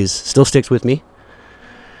taste as always still sticks with me.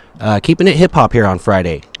 Keeping it hip-hop here on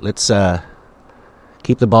Friday. Let's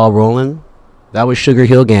keep the ball rolling. That was Sugar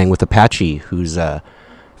Hill Gang with Apache, who's, if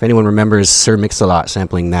anyone remembers Sir Mix-a-Lot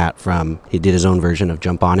sampling that from, he did his own version of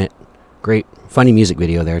Jump On It. Great, funny music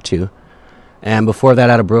video there, too. And before that,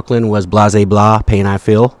 out of Brooklyn, was Blase Blah, Pain I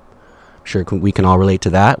Feel. I'm sure we can all relate to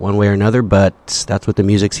that one way or another, but that's what the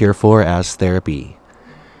music's here for, as therapy.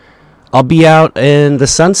 I'll be out in the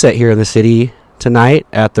sunset here in the city tonight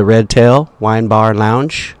at the Red Tail Wine Bar and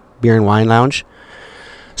Lounge, Beer and Wine Lounge.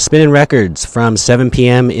 Spinning records from 7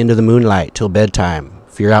 p.m. into the moonlight till bedtime.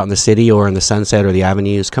 If you're out in the city or in the sunset or the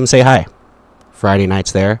avenues, come say hi. Friday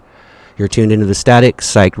nights there. You're tuned into The Static,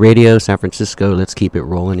 Psych Radio, San Francisco. Let's keep it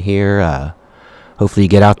rolling here. Hopefully you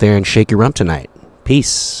get out there and shake your rump tonight.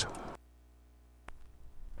 Peace.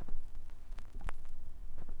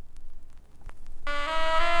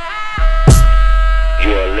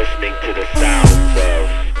 You are listening to the sounds of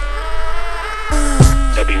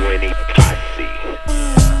WNE Posse,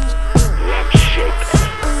 Rump Shake.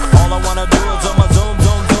 All I wanna do is on my zoom,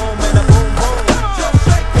 zoom, zoom, and a boom, boom.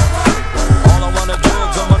 All I wanna do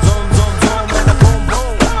is on my zoom, zoom, zoom, and a boom,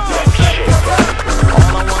 boom.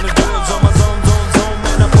 All I wanna do is on my zoom, zoom, zoom,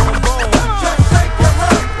 and a boom, boom.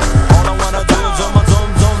 All I wanna do is on my zoom,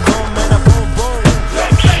 zoom, zoom, and a boom, boom.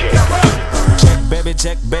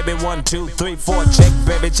 Check, baby, 1, 2, 3, 4.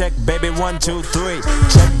 Check, baby, 1, 2, 3.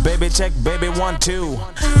 Check, baby, 1, 2.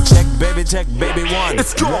 Check, baby, 1.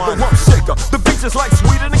 It's called the Rump Shaker. The beach is like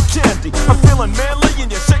sweeter than candy. I'm feeling manly and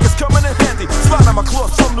your shaker's coming in handy. Sliding my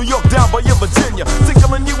clothes from New York down by your Virginia.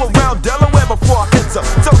 Tickling you around Delaware before I enter.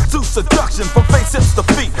 Toast to seduction from face, hips to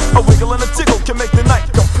feet. A wiggle and a tickle can make the night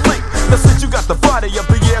complete. Now since you got the body of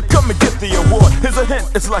the year, come and get the award. Here's a hint,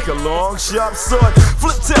 it's like a long, sharp sword.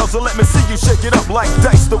 Flip tails and let me see you shake it up like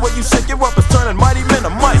dice. The way you shake it up is turning mighty men to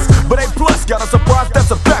mice. But A plus got a surprise,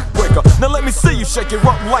 that's a backbreaker. Now let me see you shake it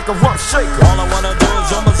up like a rump shaker. All I wanna do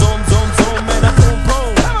is on my zoom, zoom, zoom, and a boom,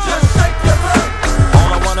 boom. Just shake your rump.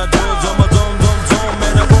 All I wanna do is on my zoom, zoom, zoom,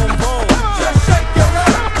 and a boom, boom. Just shake your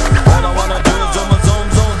rump. All I wanna do is on my zoom,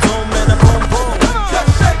 zoom, zoom, and a boom, boom.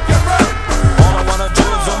 Just shake your rump. All I wanna do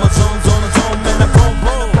is on my zoom, zoom, zoom, and a boom,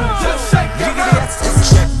 boom. Just shake your rump.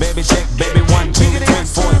 Check, baby, 1, 2, 3,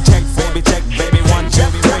 4. Check, baby, 1, 2,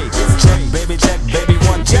 3. Check, baby,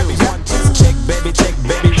 1, 2. Check,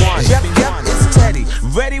 baby, 1. Yep, it's Teddy.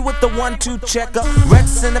 Ready with the 1-2 checker.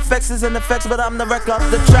 Rex in the effects is in effects, but I'm the wreck of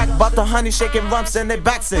the track. Bout the honey shaking rumps and they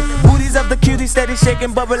backs it. Booties of the cutie steady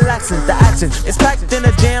shaking but relaxing. The action is packed in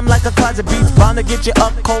a jam like a closet. Beats bound to get you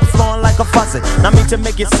up cold flowing like a faucet. Not mean to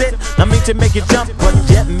make you sit, not mean to make you jump, but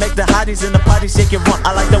yet make the hotties in the party shake it run.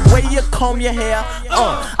 I like the way you comb your hair,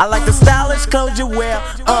 I like the stylish clothes you wear,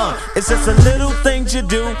 it's just the little things you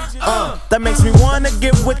do, that makes me wanna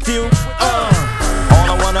get with you,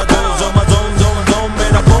 All I wanna do is on my zone, zone, zone,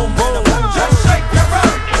 man, I boom, boom. Just shake your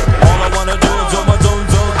butt. All I wanna do is on my zone,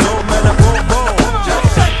 zone, zone, man, I boom, boom. Just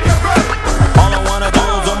shake your butt. All I wanna do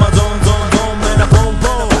is on my zone, zone, zone, man, I boom,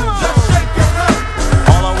 boom. Just shake your butt.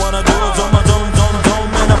 All I wanna do is on my zone, zone, zone,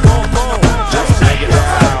 man, I boom, boom. Just shake it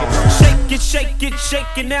down. Shake it, shake it,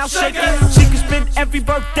 shake it now, shake it. She can spend every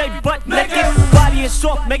birthday butt naked. Body is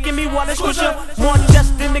soft, making me wanna squish her. More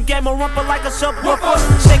just in the game, a rumper like a subwoofer.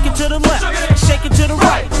 Shake it to the left, shake it to the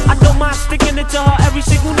right. I don't mind sticking it to her every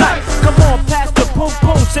single night. Come on, pass the boom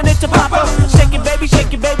boom, send it to Papa. Shake it, baby,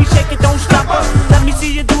 shake it, baby, shake it, don't stop her. Let me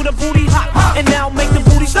see you do the booty hop, and now make the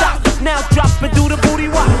booty stop. Now drop and do the booty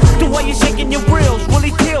rock. The way you're shaking your grills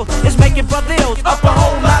really kills. It's making brothers up a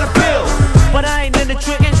whole lot of bills. But I ain't in the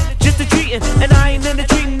trickin', just the treating, and I ain't in the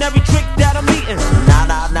treating every trick that I'm eating. Nah,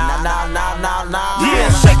 nah, nah, nah, nah, nah, nah.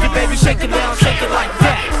 Yeah, shake it, baby, shake it now, shake it like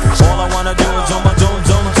that. All I wanna do is on my zone,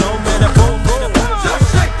 zone, zone, man, I boom, boom.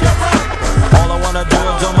 Just shake your butt. All I wanna do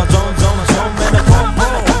is on my zone, zone, zone, man, I boom,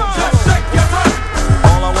 boom. Just shake your butt.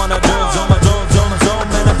 All I wanna do is on my zone, zone, zone,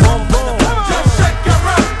 man, I boom, boom. Just shake your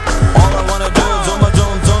butt. All I wanna do is on my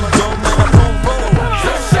zone, zone, zone, man, I boom, boom.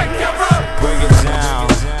 Just shake your butt. Bring it down.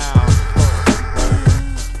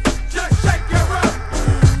 Just shake your butt.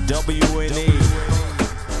 WNE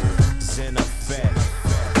is in effect.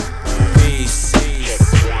 Peace.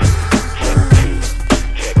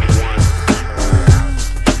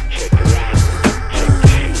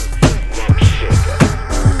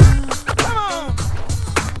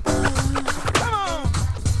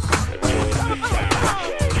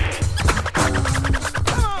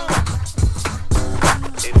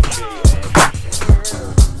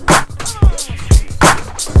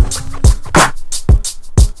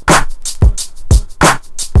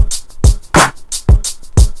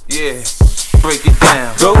 Yeah, break it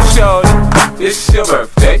down. Go shorty, it's your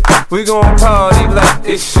birthday. We gon' party like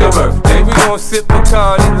it's your birthday. We gon' sip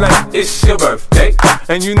Bacardi like it's your birthday.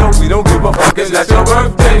 And you know we don't give a fuck, it's not your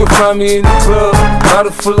birthday. You find me in the club,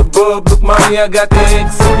 bottle full of bub. Look, mommy, I got the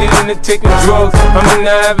X, so get into taking drugs. I'm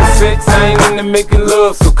into having sex, I ain't into making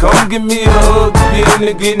love. So come give me a hug, get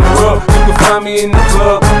into getting rough. You can find me in the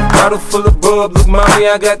club, bottle full of bub. Look, mommy,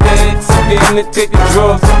 I got the X, so get into taking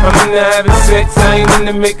drugs. I'm into having sex, I ain't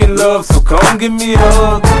into making love. So come give me a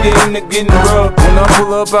hug, get into getting rough. When I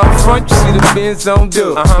pull up out front, you see the Benz on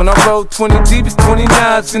dub. When I roll 20 deep, it's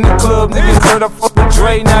 29s in the club. Niggas heard I fuck with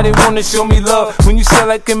Dre, now they wanna show me love. When you sell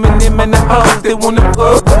like Eminem and the O's, they wanna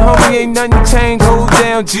fuck. But homie, ain't nothing changed, hold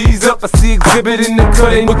down, G's up. I see exhibit in the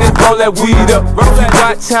cut, ain't looking roll that weed up.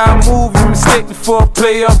 Watch how I move, you mistake before I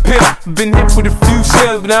play up here. Been hit with a few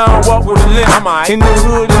shells, but I don't walk with a limp. In the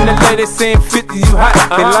hood, in the lady saying 50, you hot.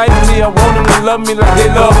 They like me, I want them to love me like they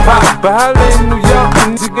love pop. But holla in New York,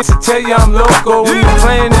 niggas to tell you I'm loco. When the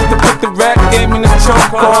plan is to put the rap game in the choke.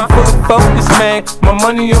 I'm full of focus, man. My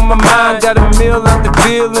money on my mind, got a meal out the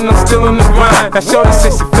deal, and I'm still in the grind. Now shorty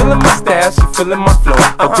says she feeling my style, she feeling my flow.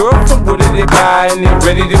 A girl from Wooded, they buy, and they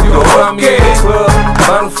ready to go. I'm in the club,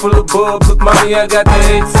 bottle full of bub. Look, mommy, I got the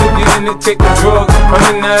head, so get in and take the drugs. I'm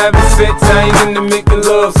into having sex, I ain't into making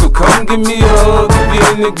love. So come give me a hug, get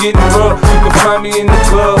into getting rough. You can find me in the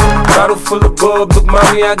club, bottle full of bub. Look,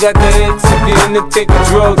 mommy, I got the head, so get in and take the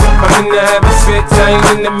drugs. I'm into having sex, I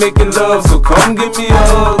ain't into making love. So come give me a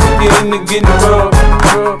hug, get into getting rough.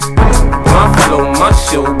 My flow, my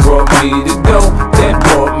show brought me to go. That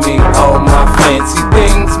brought me all my fancy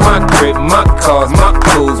things. My crib, my cars, my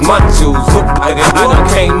clothes, my jewels. Look like it, I done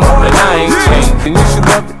came up and I ain't changed. And you should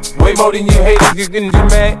love it way more than you hate it. You getting you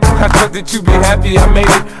mad? I thought that you be happy I made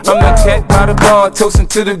it. I'm that cat by the bar, toasting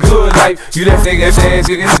to the good life. You that nigga ass,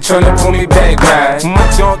 you tryna pull me back, right? My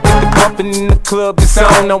junk get the bumpin' in the club, it's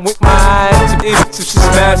on. I'm with my eyes to it, till she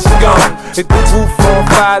smash, she gone. Hit the roof on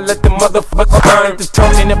fire, let the motherfucker burn. Just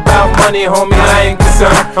talking about money, homie, I ain't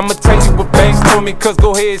concerned. I'ma tell you what banks told me, cause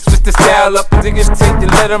go ahead, switch the style up. Niggas take the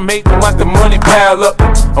let them hate them, watch the money pile up.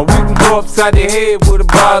 Or we can go upside the head with a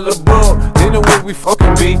bottle of bub. They know where we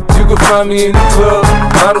fucking be. You can find me in the club,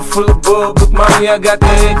 bottle full of bub. Look, mommy, I got the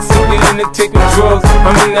X, so get into taking drugs.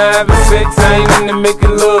 I'm into having sex, I ain't into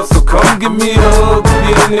making love. So come give me a hug,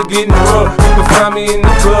 get into getting rough. You can find me in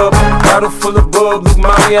the club, bottle full of bub. Look,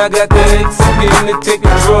 mommy, I got the X. I'm into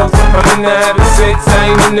taking drugs, I'm into having sex, I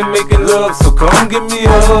ain't into making love. So come give me a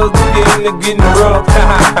hug, get into getting rough.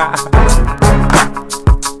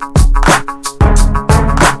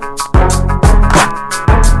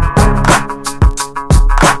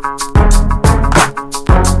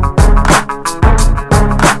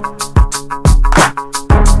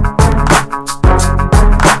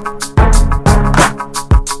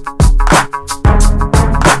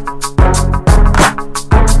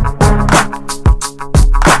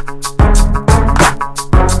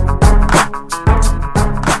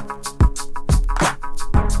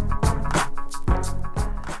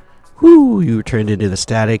 You turned into the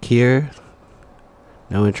Static here.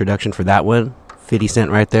 No introduction for that one. 50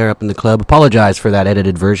 Cent right there up in the club. Apologize for that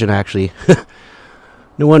edited version, actually.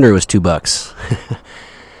 No wonder it was $2.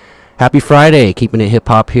 Happy Friday. Keeping it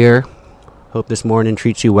hip-hop here. Hope this morning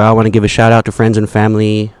treats you well. I want to give a shout-out to friends and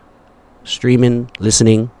family streaming,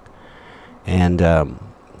 listening. And,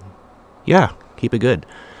 yeah, keep it good.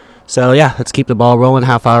 So, yeah, let's keep the ball rolling.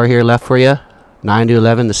 Half hour here left for you. 9 to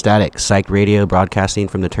 11, The Static, Psych Radio, broadcasting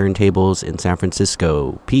from the turntables in San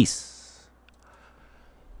Francisco. Peace.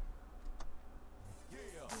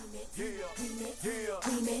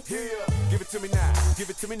 Give it to me now, give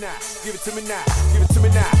it to me now, give it to me now, give it to me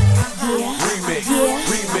now. Remix,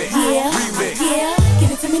 remix, remix. Give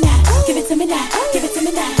it to me now, give it to me now, give it to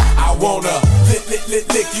me now. I wanna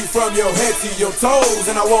lick you from your head to your toes,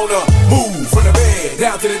 and I wanna move from the bed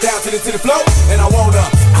down to the floor, and I wanna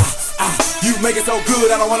you make it so good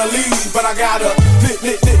I don't wanna leave, but I gotta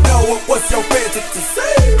know what's your fantasy to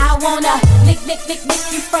say. I wanna lick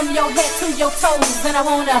you from your head to your toes, and I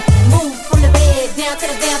wanna move from the bed down to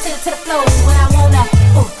the floor, and I wanna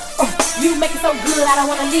you make it so good I don't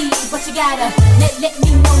wanna leave, but you gotta let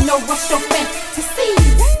me know what's your fantasy.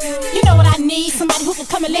 You know what I need? Somebody who can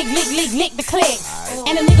come and lick the click.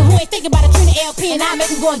 And a nigga who ain't thinking about a Trina LP, and I make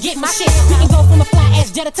him go and get my shit. We can go from a fly ass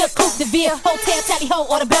Jetta to Coupe de Ville, Hotel Tally Ho,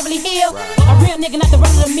 or the Beverly Hill. A real nigga, not the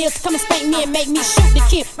run of the mill, to come and spank me and make me shoot the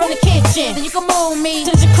kid from the kitchen. Then you can move me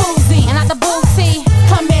to the jacuzzi and not the booty.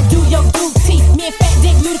 Come and do your duty. Me and Fat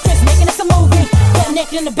Dick Ludacris making us a movie. Butt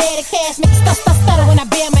naked in the bed of cash, make it stutter when I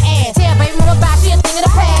bare my ass. Yeah, baby, move about she a thing of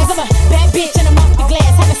the past. 'Cause I'm a bad bitch and I'm off the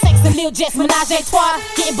glass, having sex and Lil Jess, menage a trois,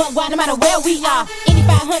 getting butt wild no matter where we are. Any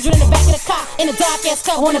 500 in the back of the car, in the dark ass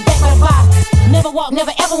car on the back of the bar. Never walk,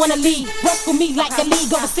 never ever wanna leave. Work with me like the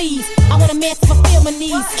league overseas. I want a man to fulfill my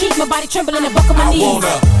needs, keep my body trembling and buckle my knees. I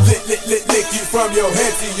wanna lick you from your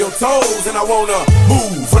head to your toes, and I wanna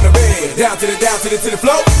move from the bed down to the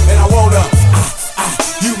floor, and I wanna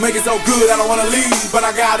you make it so good I don't wanna leave, but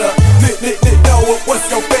I gotta know what's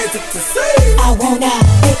your fantasy to say. I wanna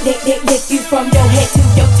lick you from your head to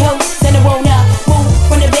your toes, and I wanna move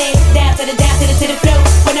from the bed down to the floor,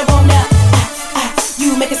 and I wanna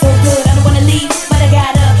you make it so good I don't wanna leave, but I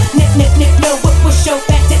gotta know what's your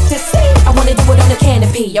fantasy to say. I wanna do it on the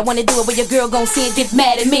canopy, I wanna do it where your girl gon' see and get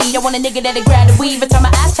mad at me. I want a nigga that'll grab the weave and turn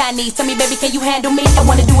my eyes Chinese. Tell me, baby, can you handle me? I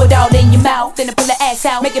wanna do it all in your mouth, then I pull the ass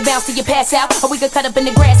out, make it bounce till you pass out. Or we could cut up in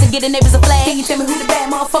the grass and get the neighbors a flag. Can you tell me who the bad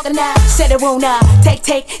motherfucker now? Said it won't take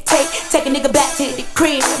a nigga back to the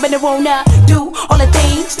crib, and it won't do all the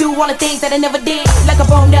things that I never did. Like a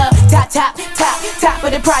bone up, top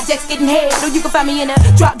of the projects getting head. Or you can find me in a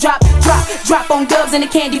drop on dubs and the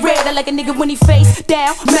candy red. I like a nigga when he face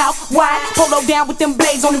down, mouth wide, polo down with them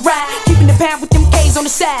blades on the ride, keeping the pound with them K's on the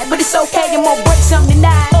side. But it's okay, I'm gonna break something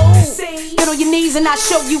tonight. Get on your knees and I'll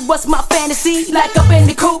show you what's my fantasy. Like up in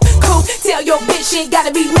the coop, tell your bitch she ain't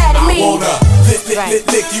gotta be mad at me. I wanna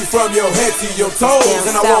lick you from your head to your toes,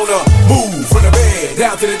 and I wanna move from the bed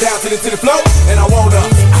down to the floor, and I wanna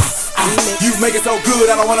you make it so good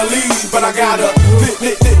I don't wanna leave, but I gotta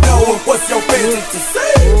know what's your fantasy to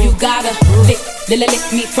say. You gotta lick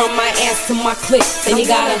me from my ass to my clit, and you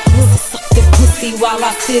gotta suck the pussy while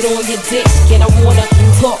I sit on your dick, and I wanna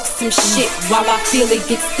talk some shit while I feel it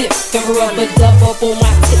get stiff, and rub a dub up on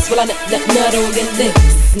my tits while I nut on your lips,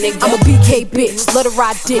 nigga. I'm a BK bitch, let her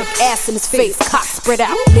ride dick, ass in his face, cock spread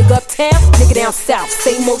out. Nigga uptown, nigga down south,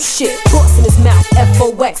 same old shit, boss in his mouth,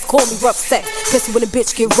 FOX, call me rough sex, pussy when a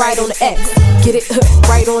bitch get right on the X, get it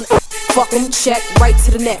right on fuck him, check, right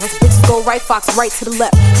to the next. Bitches go right, Fox right to the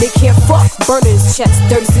left. They can't fuck, burn in his chest.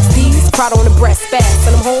 36 D's, Prada on the breast, fast.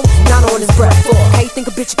 Send him home, 9 on his breath. How you think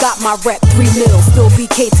a bitch got my rep? 3 mil, still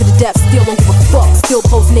BK to the depths. Still don't give a fuck, still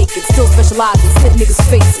pose naked. Still specialize in slit niggas'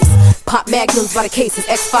 faces. Pop magnums by the cases,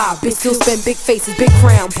 X5. Bitch still spend big faces, big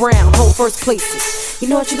crown, brown, whole first places. You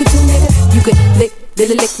know what you could do, nigga? You could lick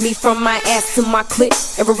lick me from my ass to my clit.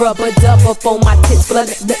 Every rubber dub up on my tits, blood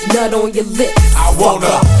nut on your lips. I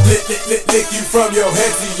wanna lick you from your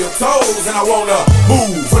head to your toes, and I wanna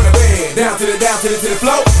move from the bed down to the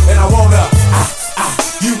floor, and I wanna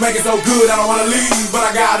you make it so good I don't wanna leave, but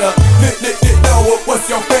I gotta know what's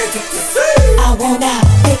your fantasy. I wanna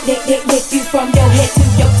lick you from your head to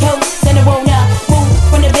your toes, and I wanna move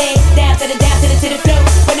from the bed down to the floor,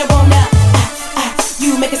 and I wanna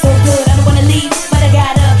you make it so good I don't wanna leave, but I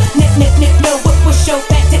gotta know what's your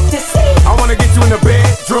fantasy. I wanna get you in the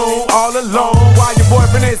bedroom all alone while your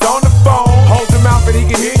boyfriend is on the phone. Hold him out and he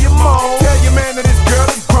can hear you moan. Tell your man that this girl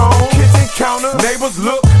is grown. Kitchen counter, neighbors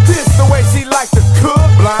look. This the way she likes to cook.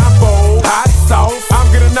 Blindfold, hot sauce.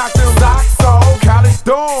 I'm gonna knock them socks off. College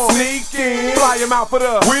dorm, sneak in. Fly him out for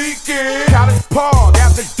the weekend. College park,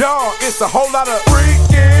 after dark. It's a whole lot of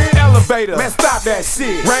freaking. Elevator, man stop that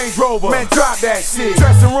shit. Range Rover, man drop that shit.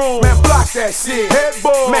 Dressing room, man block that shit.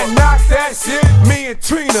 Headboard, man knock that shit. Me and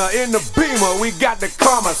Trina in the Beamer, we got the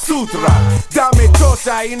Kama Sutra. Dame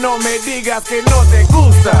tocha y no me digas que no te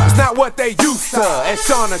gusta. It's not what they used to. And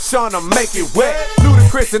Shauna make it wet.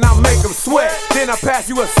 Ludacris and I make them sweat. Then I pass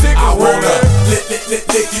you a cigarette. I wanna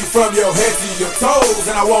lick you from your head to your toes,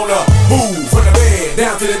 and I wanna move from the bed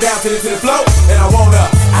down to the floor, and I wanna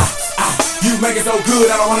you make it so good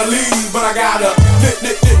I don't wanna leave, but I gotta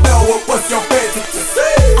know what's your fantasy.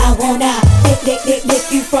 I wanna lick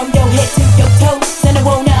you from your head to your toes, and I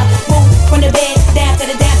wanna move from the bed down to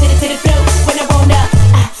the floor, when I wanna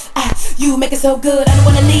you make it so good I don't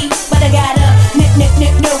wanna leave, but I gotta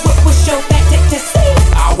know what's your fantasy.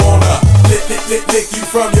 I wanna lick you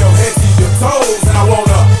from your head to your toes, and I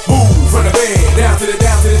wanna move from the bed down to the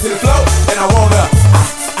floor, and I wanna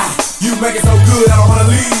you make it so good I don't wanna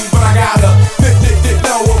leave, but I gotta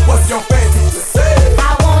know what's your fantasy.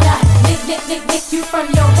 I wanna lick you from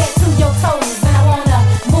your head to your toes, and I wanna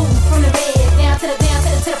move from the bed down to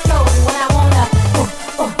the floor, when I wanna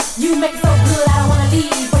you make it so good I don't wanna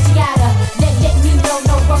leave, but you gotta let me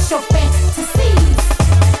know what's your fantasies.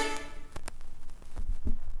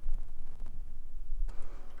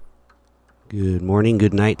 Good morning,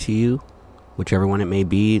 good night to you, whichever one it may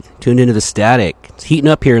be. Tuned into the Static. It's heating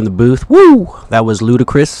up here in the booth. Woo! That was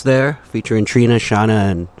Ludacris there, featuring Trina,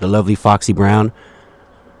 Shauna, and the lovely Foxy Brown.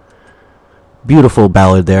 Beautiful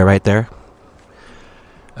ballad there, right there.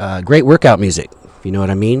 Great workout music, if you know what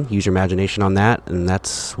I mean. Use your imagination on that, and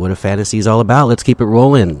that's what a fantasy is all about. Let's keep it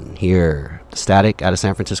rolling here. The Static out of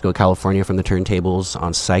San Francisco, California, from the turntables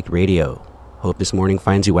on Psych Radio. Hope this morning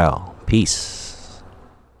finds you well. Peace.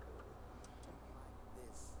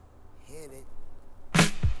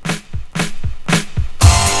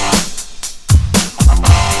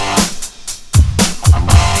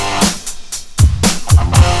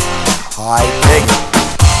 Alright, nigga.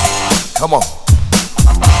 Come on.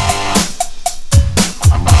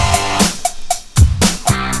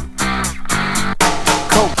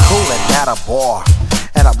 Coolin' at a bar,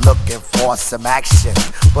 and I'm looking for some action.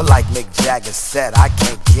 But like Mick Jagger said, I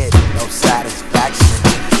can't get no satisfaction.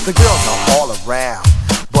 The girls are all around,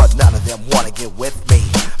 but none of them wanna get with me.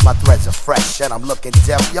 My threads are fresh, and I'm looking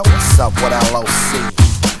deaf. Yo, what's up with LOC?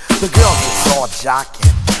 The girls is all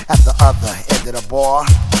jocking at the other end of the bar,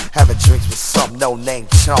 having drinks with some no-name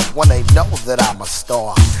chump when they know that I'm a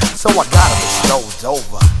star. So I got him strolled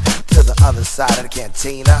over to the other side of the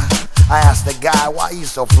cantina. I asked the guy why you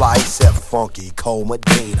so fly. He said, Funky Cole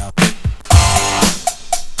Medina.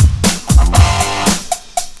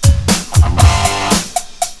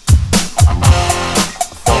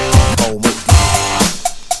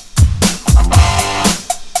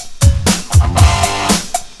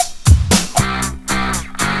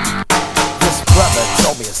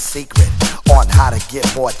 Secret on how to get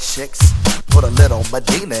more chicks. Put a little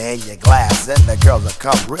Medina in your glass and the girls will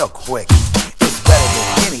come real quick. It's better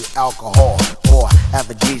than any alcohol or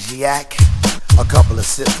aphrodisiac. A couple of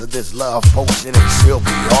sips of this love potion and she'll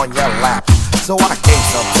be on your lap. So I gave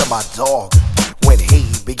some to my dog when he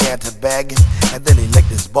began to beg, and then he licked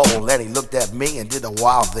his bowl and he looked at me and did a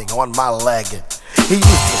wild thing on my leg. He used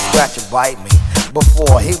to scratch and bite me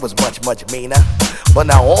before he was much meaner, but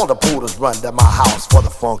now all the poodles run to my house for the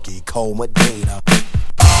Funky Cole Medina.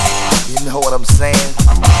 You know what I'm saying?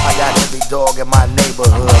 I got every dog in my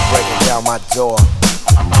neighborhood breaking down my door.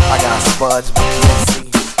 I got Spuds, McKenzie,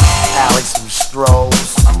 Alex, and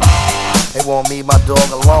Strohs. They want me, my dog,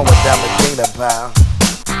 along with that Medina, pal.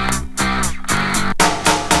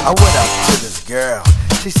 I went up to this girl,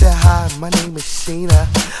 She said, hi, my name is Sheena.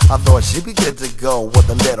 I thought she'd be good to go with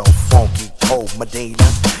a little funky cold Medina.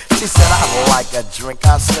 She said, I'd like a drink.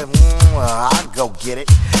 I said, I'll go get it.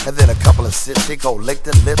 And then a couple of sips, she go lick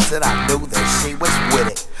the lips, and I knew that she was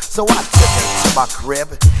with it. So I took her to my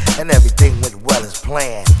crib, and everything went well as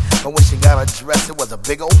planned. But when she got her dress, it was a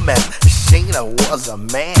big old mess. Sheena was a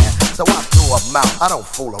man, so I threw her out. I don't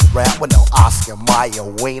fool around with no Oscar Mayer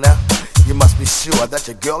wiener. You must be sure that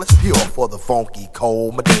your girl is pure for the funky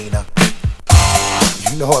cold Medina.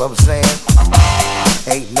 You know what I'm saying?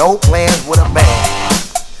 Ain't no plans with a man.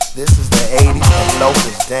 This is the 80s and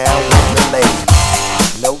Locust down with the ladies.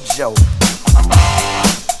 No joke.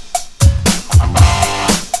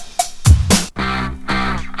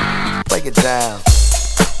 Break it down.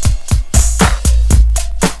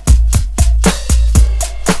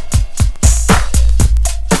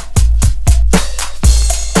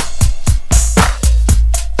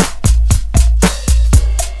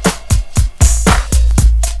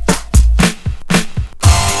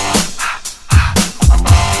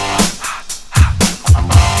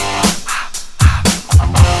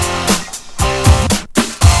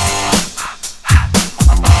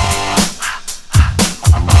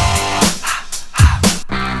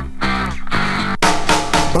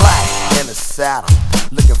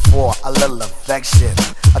 Looking for a little affection.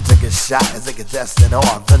 I took a shot as a contestant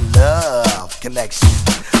on the Love Connection.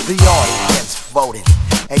 The audience voted,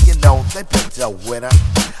 and you know they picked a winner.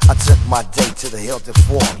 I took my date to the Hilton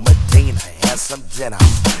for Medina and some dinner.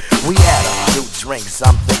 We had a few drinks,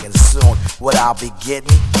 I'm thinking soon what I'll be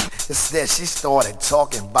getting. Instead she started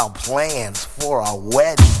talking about plans for a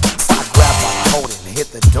wedding. I grabbed my coat and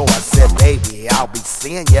hit the door. I said, baby, I'll be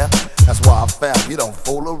seeing ya. That's why I found you don't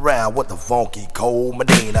fool around with the funky cold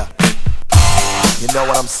Medina. You know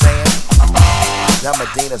what I'm saying? That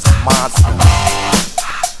Medina's a monster.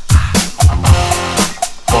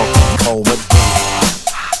 Funky cold Medina.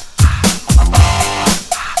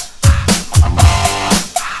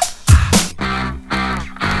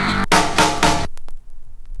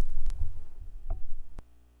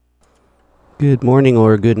 Good morning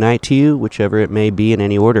or good night to you, whichever it may be in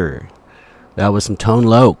any order. That was some Tone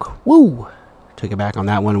Loc. Woo! Took it back on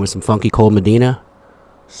that one with some funky cold Medina.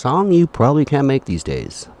 Song you probably can't make these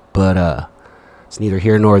days. But it's neither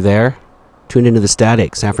here nor there. Tuned into the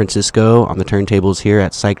Static, San Francisco, on the turntables here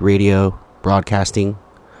at Psych Radio, broadcasting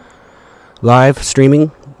live,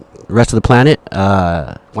 streaming the rest of the planet.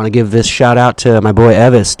 Want to give this shout out to my boy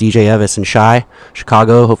Evis, DJ Evis in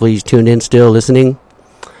Chicago. Hopefully he's tuned in still, listening.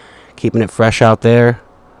 Keeping it fresh out there.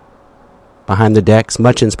 Behind the decks.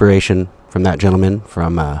 Much inspiration from that gentleman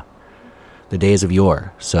from the days of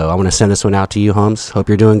yore. So I want to send this one out to you, Holmes. Hope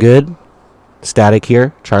you're doing good. Static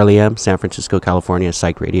here. Charlie M., San Francisco, California,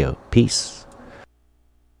 Psych Radio. Peace.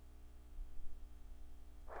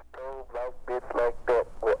 Bitch like that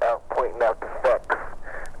without pointing out the facts.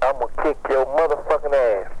 I'm gonna kick your motherfucking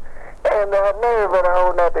ass. And the nerve of the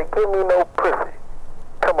whole night, they give me no pussy.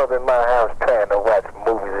 Come up in my house trying to watch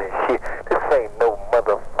movies and shit. This ain't no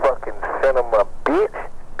motherfucking cinema, bitch.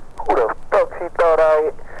 Who the fuck she thought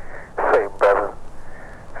I... Say, brother,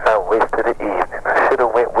 I wasted the evening. I should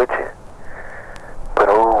have went with you. But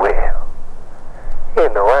oh well. You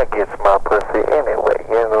know I gets my pussy anyway.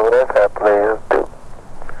 You know, that's how players do.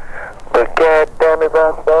 But goddamn it,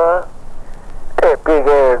 I saw that big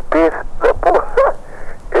ass bitch.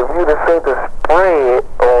 If you'd have seen the spread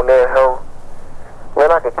on that hoe,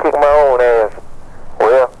 man, I could kick my own ass.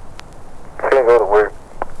 Well, can't go to work.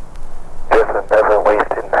 Just another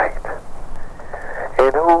wasted night.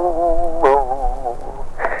 And ooh,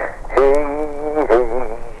 hey, hey,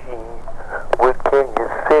 what can you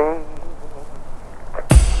say?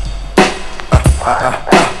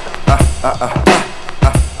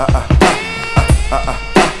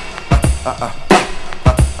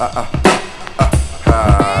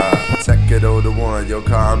 Check it over the one, your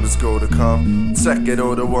calm is go to come. Check it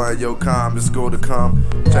over the one, your calm is go to come.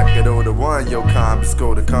 Check it over the one, your calm is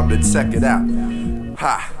go to come. Then check it out.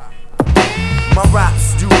 Ha. My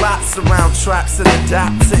raps do lots around tracks and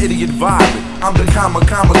adapt to idiot vibe. I'm the comma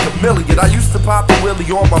chameleon. I used to pop a wheelie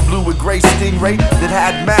on my blue and gray Stingray that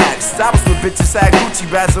had mad stops with bitches had Gucci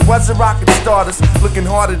bags. It wasn't rocket starters looking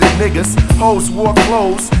harder than niggas. Hoes wore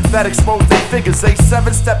clothes that exposed their figures. They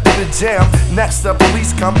 7-stepped in the jam. Next up,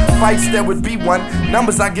 police come. Fights, there would be one.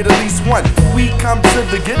 Numbers, I get at least one. We come to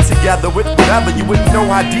the get together with whatever. You wouldn't know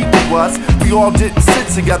how deep it was. We all didn't sit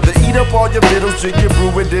together. Eat up all your vittles, drink your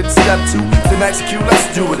brew, and then step two. The next cue, let's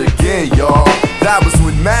do it again, y'all. That was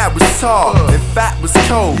when mad was tall and fat was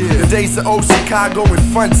cold. The days of old Chicago and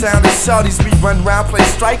Funtown and shorties we run round, play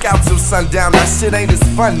strikeout till sundown. That shit ain't as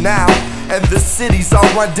fun now. and the city's all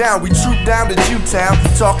run down. We troop down to Jewtown,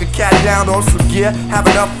 talk a cat down on some gear,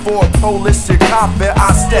 having up for a Polish and coffee.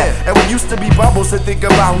 I stare, and we used to be bubbles and think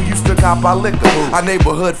about who used to cop our liquor. Our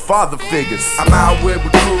neighborhood father figures. I'm out with a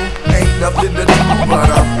crew, ain't nothing to do but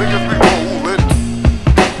niggas be rollin'.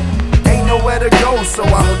 Ain't nowhere to go, so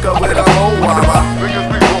I hook up with a hoe while niggas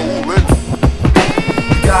be rollin'.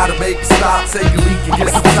 You gotta make a stop, take a leak and get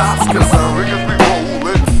some tops, cause niggas be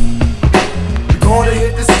rollin'. We gonna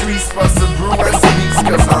hit the streets for some brew and some meats,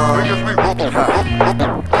 cause niggas be rollin'.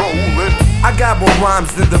 I got more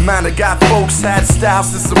rhymes than the man that got folks. Had style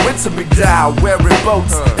since the winter McDowell, wearing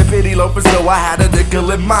boats and penny loafers, so I had a nickel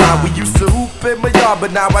in mind. We used to hoop in my yard,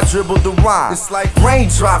 but now I dribble the rhyme. It's like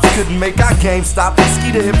raindrops couldn't make our game stop.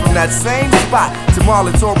 Skeeter hit from that same spot.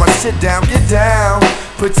 Tomorrow tore my shit down, get down.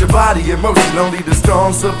 Put your body in motion, only the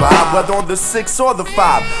strong survive. Whether on the 6 or the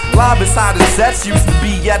 5. Live inside the sets used to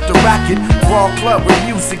be at the Racket. Raw club with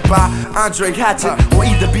music by Andre Hatchet. Or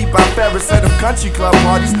either beat by Ferris at them country club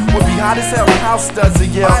parties. Would be hot as hell when house does it,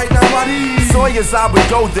 yeah. Sawyer's, I would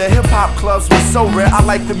go there. Hip hop clubs was so rare. I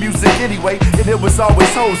like the music anyway, and it was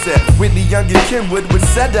always hoes there. Whitney Young and Kenwood was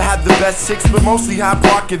said to have the best chicks, but mostly Hyde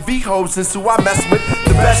Park and V-Hoes is who I mess with.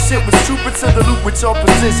 The best shit was trooping to the loop with your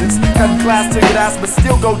positions. Cutting class ticket ass, but still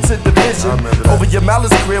go to division. Over your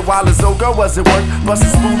Mellis career while his old girl wasn't work. Bust a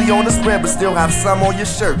spoolie on the spread, but still have some on your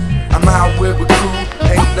shirt. I'm out with a crew,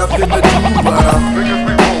 ain't nothing to do but niggas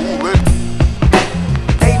be rollin'.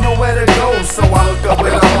 Ain't nowhere to go, so I hook up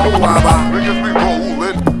with a hoe while niggas be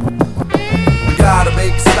rollin'. We gotta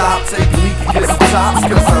make a stop, take a leak and get some tops,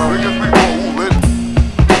 cause niggas be rollin'.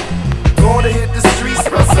 Gonna hit the streets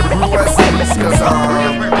for some brew and some meats, cause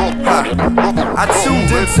niggas be rollin'. I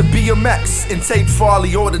tuned into BMX and taped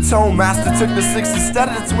Farley or the Tone Master. Took the 6 instead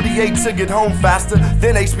of the 28 to get home faster.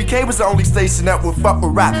 Then HBK was the only station that would fuck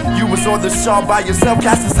with rap. You was on the shawl by yourself,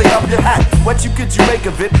 cast and say up your hat. What you could you make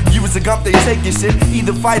of it? You was a gump, they take your shit,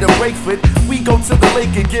 either fight or break fit. We go to the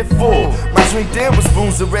lake and get full. My drink then was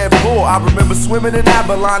spoons of Red Bull. I remember swimming in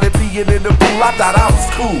Avalon and peeing in the pool. I thought I was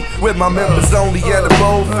cool with my members only and a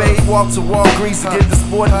bold fade. Walk to Walgreens to get the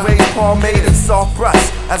sporting rays, pomade and soft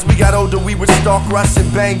brush. As we got older, we would stalk, rush, and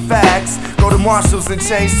bang fags. Go to Marshalls and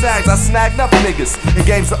change sags. I snagged up niggas in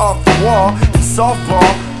games of off the wall and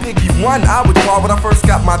softball. Piggy one I would call when I first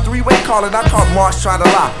got my 3-way call, and I caught Marsh trying to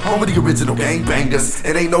lie. Home of the original gang bangers,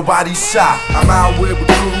 it ain't nobody shot. I'm out with a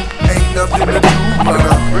crew, ain't nothing to do but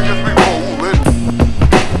niggas be rollin'.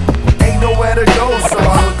 Ain't nowhere to go, so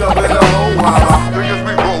I hook up with a hoe while niggas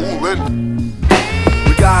be rollin'.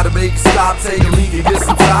 We gotta make a stop, take a leak and get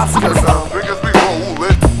some tops, cause niggas be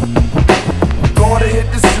rollin'. Gonna hit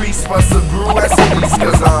the streets for some brew and some meats,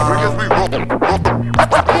 cause niggas be rollin'.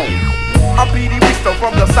 I'm P.D. Risto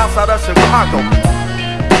from the south side of Chicago.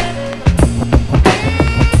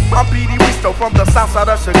 I'm P.D. Risto from the south side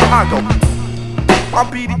of Chicago. I'm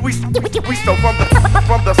P.D. Risto from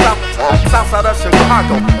the south side of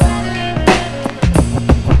Chicago.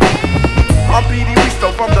 I'm P.D.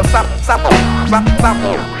 Risto from the south side of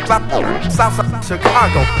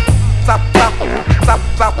Chicago. South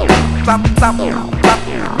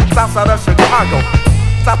side of Chicago.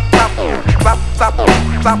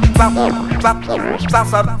 South side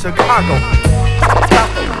of Chicago.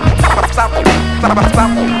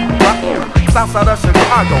 South side of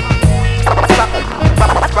Chicago.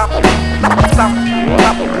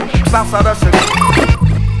 South side of Chicago.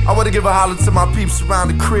 I wanna give a holler to my peeps around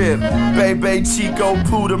the crib. Bay, Chico,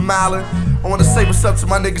 Puda, Malin. I wanna say what's up to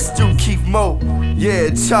my nigga Stu, Keith Mo. Yeah,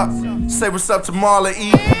 Chuck. Say what's up to Marlon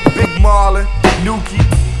E, Big Marlon, Nuki.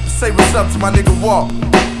 Say what's up to my nigga Walt.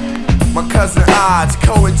 My cousin Odds,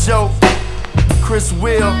 Ko and Joe, Chris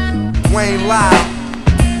Will, Wayne Lyle,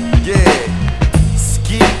 yeah,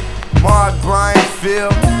 Ski, Mark, Brian,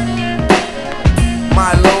 Phil,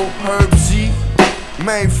 Milo, Herb G,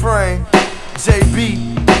 Mainframe, JB,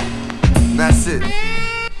 and that's it.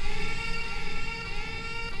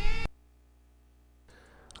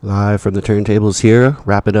 Live from the turntables here,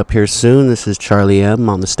 wrap it up here soon. This is Charlie M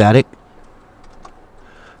on the Static.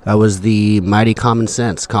 That was the Mighty Common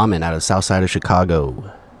Sense Common out of South Side of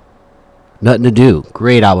Chicago. Nothing to Do.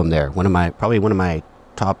 Great album there. Probably one of my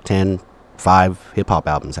top 10, 5 hip-hop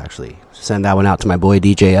albums, actually. Send that one out to my boy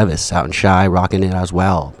DJ Evis out in Chi, rocking it as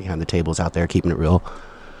well. Behind the tables out there, keeping it real.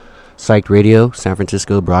 Psyched Radio, San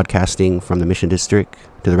Francisco, broadcasting from the Mission District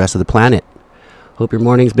to the rest of the planet. Hope your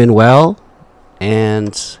morning's been well,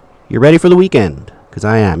 and you're ready for the weekend, because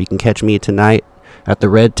I am. You can catch me tonight at the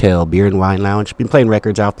Red Tail Beer and Wine Lounge. Been playing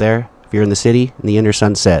records out there if you're in the city, in the Inner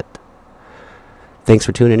Sunset. Thanks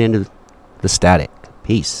for tuning in to The Static.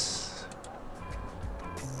 Peace.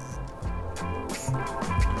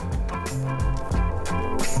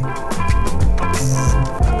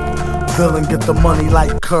 Villain get the money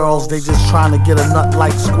like curls. They just trying to get a nut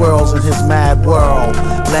like squirrels in his mad world.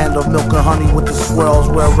 Land of milk and honey with the swirls,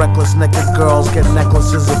 where reckless naked girls get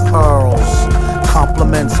necklaces of pearls.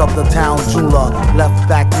 Compliments of the town jeweler. Left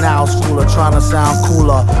back now, schooler, trying to sound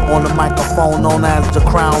cooler. On the microphone known as the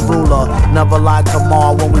crown ruler. Never lied to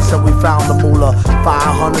Ma when we said we found the moolah.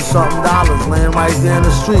 $500-something laying right there in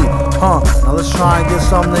the street. Now let's try and get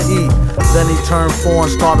something to eat. Then he turned 4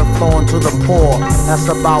 and started flowing to the poor. That's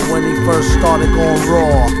about when he first started going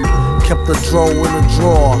raw. Kept the dro in the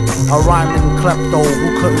drawer. A rhyming klepto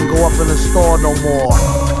who couldn't go up in the store no more.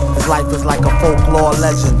 His life is like a folklore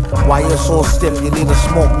legend. Why you're so stiff, you need to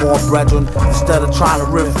smoke more, brethren. Instead of trying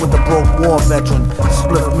to riff with a broke war veteran.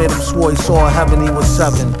 Spliff made him swore he saw heaven, he was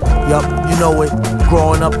 7. Yup, you know it.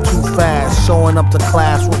 Growing up too fast. Showing up to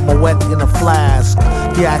class with my wet in a flask.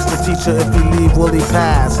 He asked the teacher if he leave, will he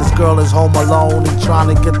pass? His girl is home alone, he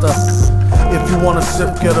trying to get the... If you wanna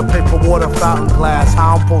sip, get a paper water fountain glass.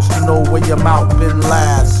 How I'm supposed to know where your mouth been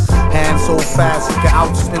last? Hand so fast, he can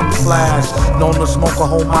outspin flash. Known to smoke a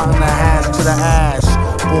whole mountain of hash to the ash.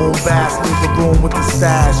 Boom, bass, leave the room with the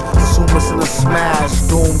stash. Assume it's in a smash,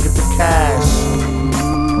 doom, get the cash.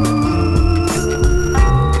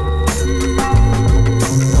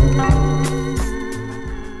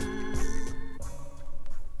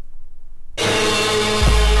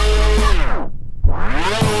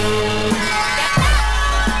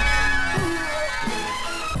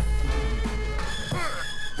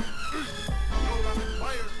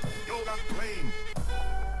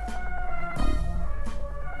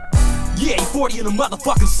 Yeah, 40 in the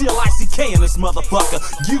motherfucking CLICK in this motherfucker.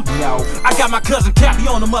 You know, I got my cousin Cappy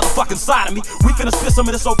on the motherfucking side of me. We finna spit some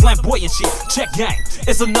of this old flamboyant shit. Check gang,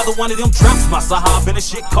 it's another one of them drops. My sahab and this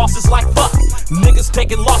shit costs us like fuck. Niggas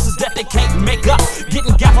taking losses that they can't make up.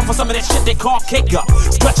 Getting gapped for some of that shit they call cake up.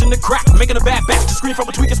 Stretching the crack, making a bad batch. The screen from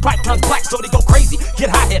a tweaker's pipe turns black, so they go crazy.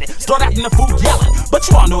 Get hot-headed, start acting the fool yelling. But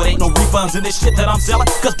you all know it ain't no refunds in this shit that I'm selling.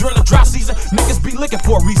 Cause during the drought season, niggas be looking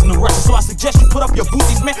for a reason to rush it. So I suggest you put up your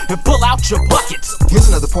booties, man, and pull out your buckets. Here's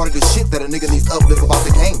another part of this shit that a nigga needs to uplift about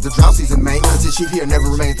the game. The drought season, man, cause this shit here never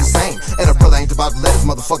remains the same. And a brother ain't about to let his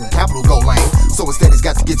motherfucking capital go lame. So instead he's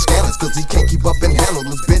got to get scandalous, cause he can't keep up and handle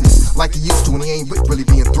his business like he used to when he ain't really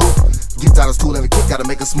being through. Gets out his tool and the kick, gotta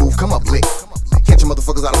make a smooth come up lick. Catching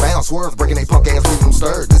motherfuckers out of bounds, swerve, breaking they punk ass, leaving them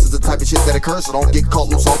stirred. This is the type of shit that occurs, so don't get caught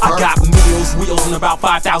loose on purpose. I got meals, wheels, and about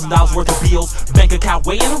 $5,000 worth of bills. Bank account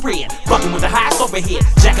way in the red, fucking with the highest overhead.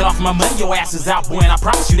 Jacking off my money, your ass is out, boy, and I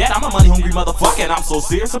promise you that I'm a money hungry motherfucker, and I'm so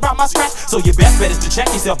serious about my scratch. So your best bet is to check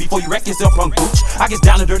yourself before you wreck yourself on gooch. I get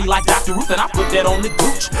down and dirty like Dr. Ruth, and I put that on the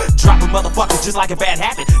gooch. Dropping motherfuckers just like a bad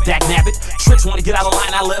habit. Dag nabbit, tricks wanna get out of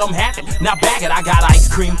line, I let them have it. Now bag it, I got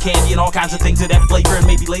ice cream, candy, and all kinds of things of that flavor, and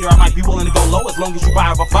maybe later I might be willing to go low as long as you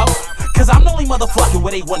buy a before. Cause I'm the only motherfucker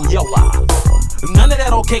where they want YOLA. None of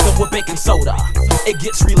that old cake up with baking soda. It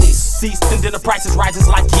gets released, ceased, and then the prices rises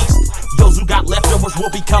like yeast. Those who got leftovers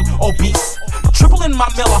will become obese. Tripling my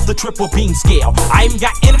mail off the triple beam scale. I even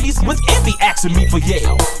got enemies with envy asking me for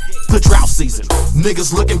Yale. The drought season,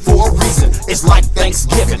 niggas looking for a reason. It's like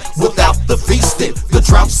Thanksgiving without the feasting. The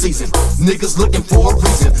drought season, niggas looking for a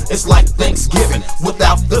reason. It's like Thanksgiving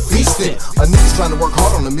without the feasting. A nigga's trying to work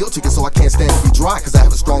hard on the meal ticket, so I can't stand to be dry. Cause I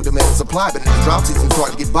have a strong demand and supply, but in the drought season it's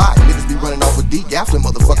hard to get by. Niggas be running off with deep gaffling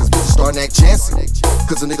motherfuckers, bitches starting to act chancy.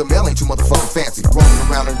 Cause a nigga mail ain't too motherfucking fancy. Rolling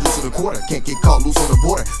around and loose in the quarter, can't get caught loose on the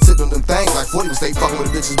border. Sitting on them things like 40 will stay fucking with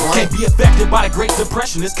a bitch's brain. Can't be affected by the Great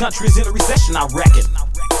Depression. This country is in a recession, I reckon.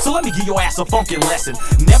 So let me give your ass a funkin' lesson.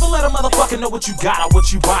 Never let a motherfucker know what you got or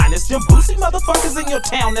what you buying. It's them boozy motherfuckers in your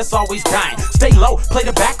town that's always dying. Stay low, play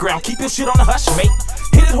the background, keep your shit on the hush, mate.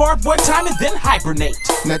 Hit it hard one time and then hibernate.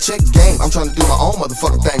 Now check game, I'm trying to do my own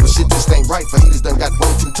motherfucking thing, but shit just ain't right. For haters done got way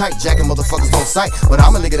too tight, jacking motherfuckers on sight. But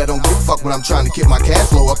I'm a nigga that don't give a fuck when I'm trying to keep my cash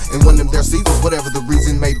flow up and win them their seasons, whatever the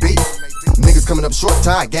reason may be. Niggas coming up short,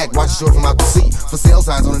 tied, gag, watch short from out the seat. For sale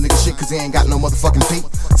signs on a nigga shit, cause he ain't got no motherfucking feet.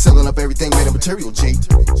 Selling up everything made of material, G.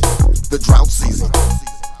 The drought season.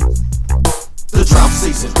 The drought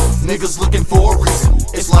season, niggas looking for a reason.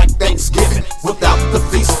 It's like Thanksgiving without the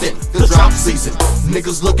feasting. The drought season,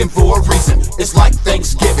 niggas looking for a reason. It's like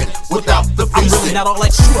Thanksgiving without the feasting. I'm really not all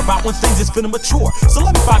that sure about when things is finna mature. So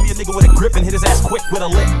let me find me a nigga with a grip and hit his ass quick with a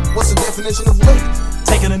lick. What's the definition of lick?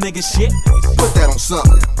 Taking a nigga's shit. Put that on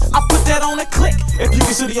something. I put that on a click. If you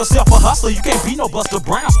consider yourself a hustler, you can't be no Buster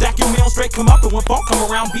Brown. Stack your meal straight, come up, and when folk come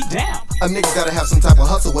around, be down. A nigga's gotta have some type of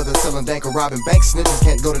hustle, whether it's selling dank or robbing banks. Snitches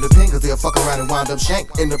can't go to the pen cause they'll fuck around and wind up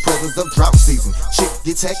shanked. In the weathers of drought season. Shit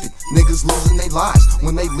gets hectic, niggas losing their lives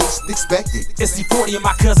when they least expect it. It's C40 and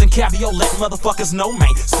my cousin Cabio letting motherfuckers know,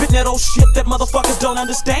 man. Spitting that old shit that motherfuckers don't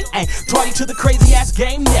understand. Ain't party to the crazy ass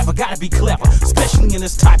game, never gotta be clever, especially in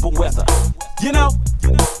this type of weather. You know,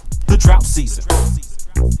 the drought season.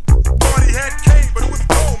 Party had came, but it was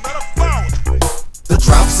cold, not a flower. The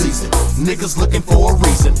drought season, niggas looking for a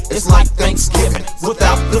reason. It's like Thanksgiving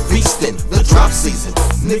without the feasting. The drought season,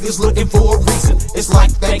 niggas looking for a reason. It's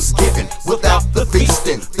like Thanksgiving without the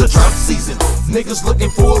feasting. The drought season, niggas looking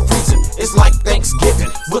for a reason. It's like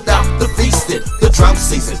Thanksgiving without the feasting. The drought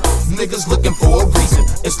season, niggas looking for a reason.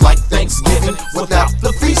 It's like Thanksgiving without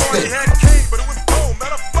the feasting.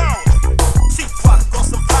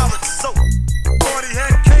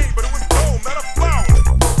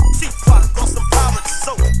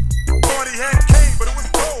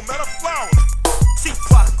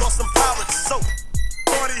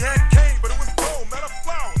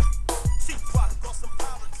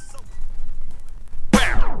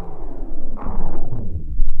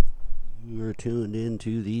 You're tuned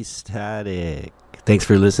into the Static. Thanks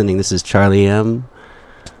for listening. This is Charlie M.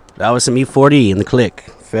 That was some E40 in the Click.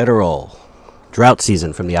 Federal. Drought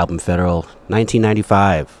Season from the album Federal,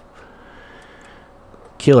 1995.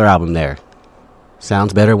 Killer album there.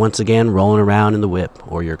 Sounds better once again, rolling around in the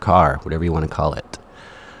whip or your car, whatever you want to call it.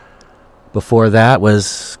 Before that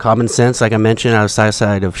was Common Sense, like I mentioned, out of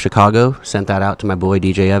Southside of Chicago. Sent that out to my boy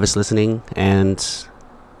DJ Evis listening, and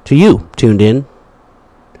to you tuned in.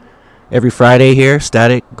 Every Friday here,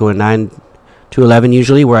 Static, going 9 to 11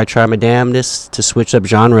 usually, where I try my damnedest to switch up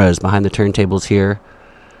genres behind the turntables here.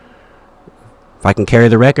 If I can carry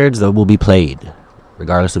the records, they will be played,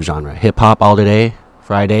 regardless of genre. Hip-hop all today,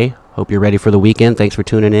 Friday. Hope you're ready for the weekend. Thanks for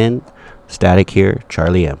tuning in. Static here,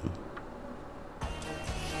 Charlie M.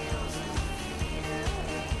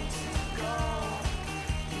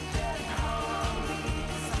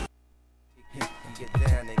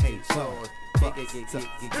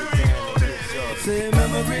 Say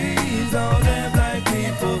memories don't live like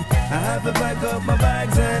people. I have to pack up my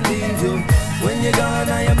bags and leave you. When you're gone,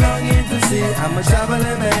 I am longing to see. I'm a traveling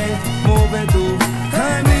man, moving through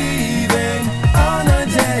time, leaving on a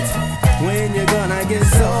jet. When you're gone, I get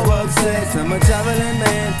so upset. I'm a traveling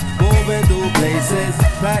man, moving through places.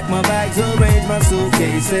 Pack my bags, arrange my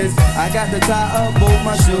suitcases. I got to tie up both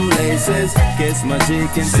my shoelaces. Kiss my cheek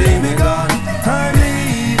and see me gone. I'm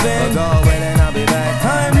leaving, but go away and I'll be back.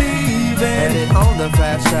 I'm leaving. Headed on the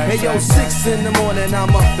fast track. Hey yo, 6 in the morning,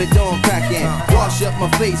 I'm up and dawn cracking. Wash up my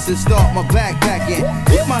face and start my backpacking.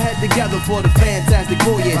 Get my head together for the fantastic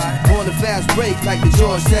voyage. On the fast break like the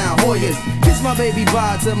Georgetown Hoyas. Kiss my baby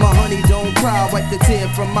bye till my honey don't cry. Wipe the tear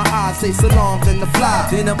from my eyes, say so long, then the fly.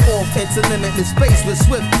 Then I'm off into limitless space with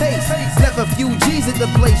swift pace. Left a few G's at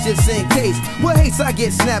the place just in case. What hates I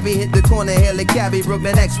get snappy, hit the corner, hail a cabbie,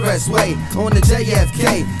 Brooklyn Expressway on the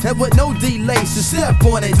JFK. And with no delay, so step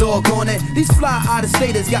on it, dog on it. These fly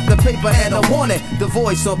out-of-staters got the paper and I want it. The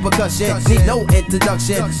voice on percussion, need no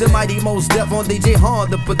introduction. The mighty Mos Def on DJ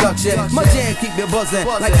Hard, the production. My jam keep me buzzing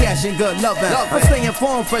like cash and good loving. I'm staying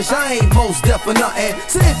form fresh, I ain't Mos Def for nothing.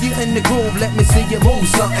 So if you in the groove, let me see you move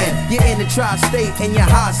something. You're in the tri-state and you're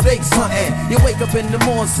high stakes hunting. You wake up in the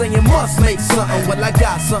morning saying you must make something. Well, I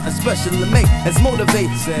got something special to make that's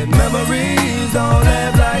motivate. Said memories don't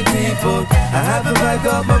live like people. I have to pack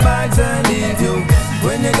up my bags and leave you.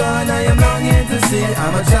 When you're gone, I am longing to see.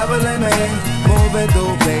 I'm a traveling man, moving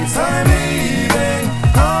through place. I'm leaving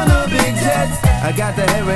on a big jet. I got the hair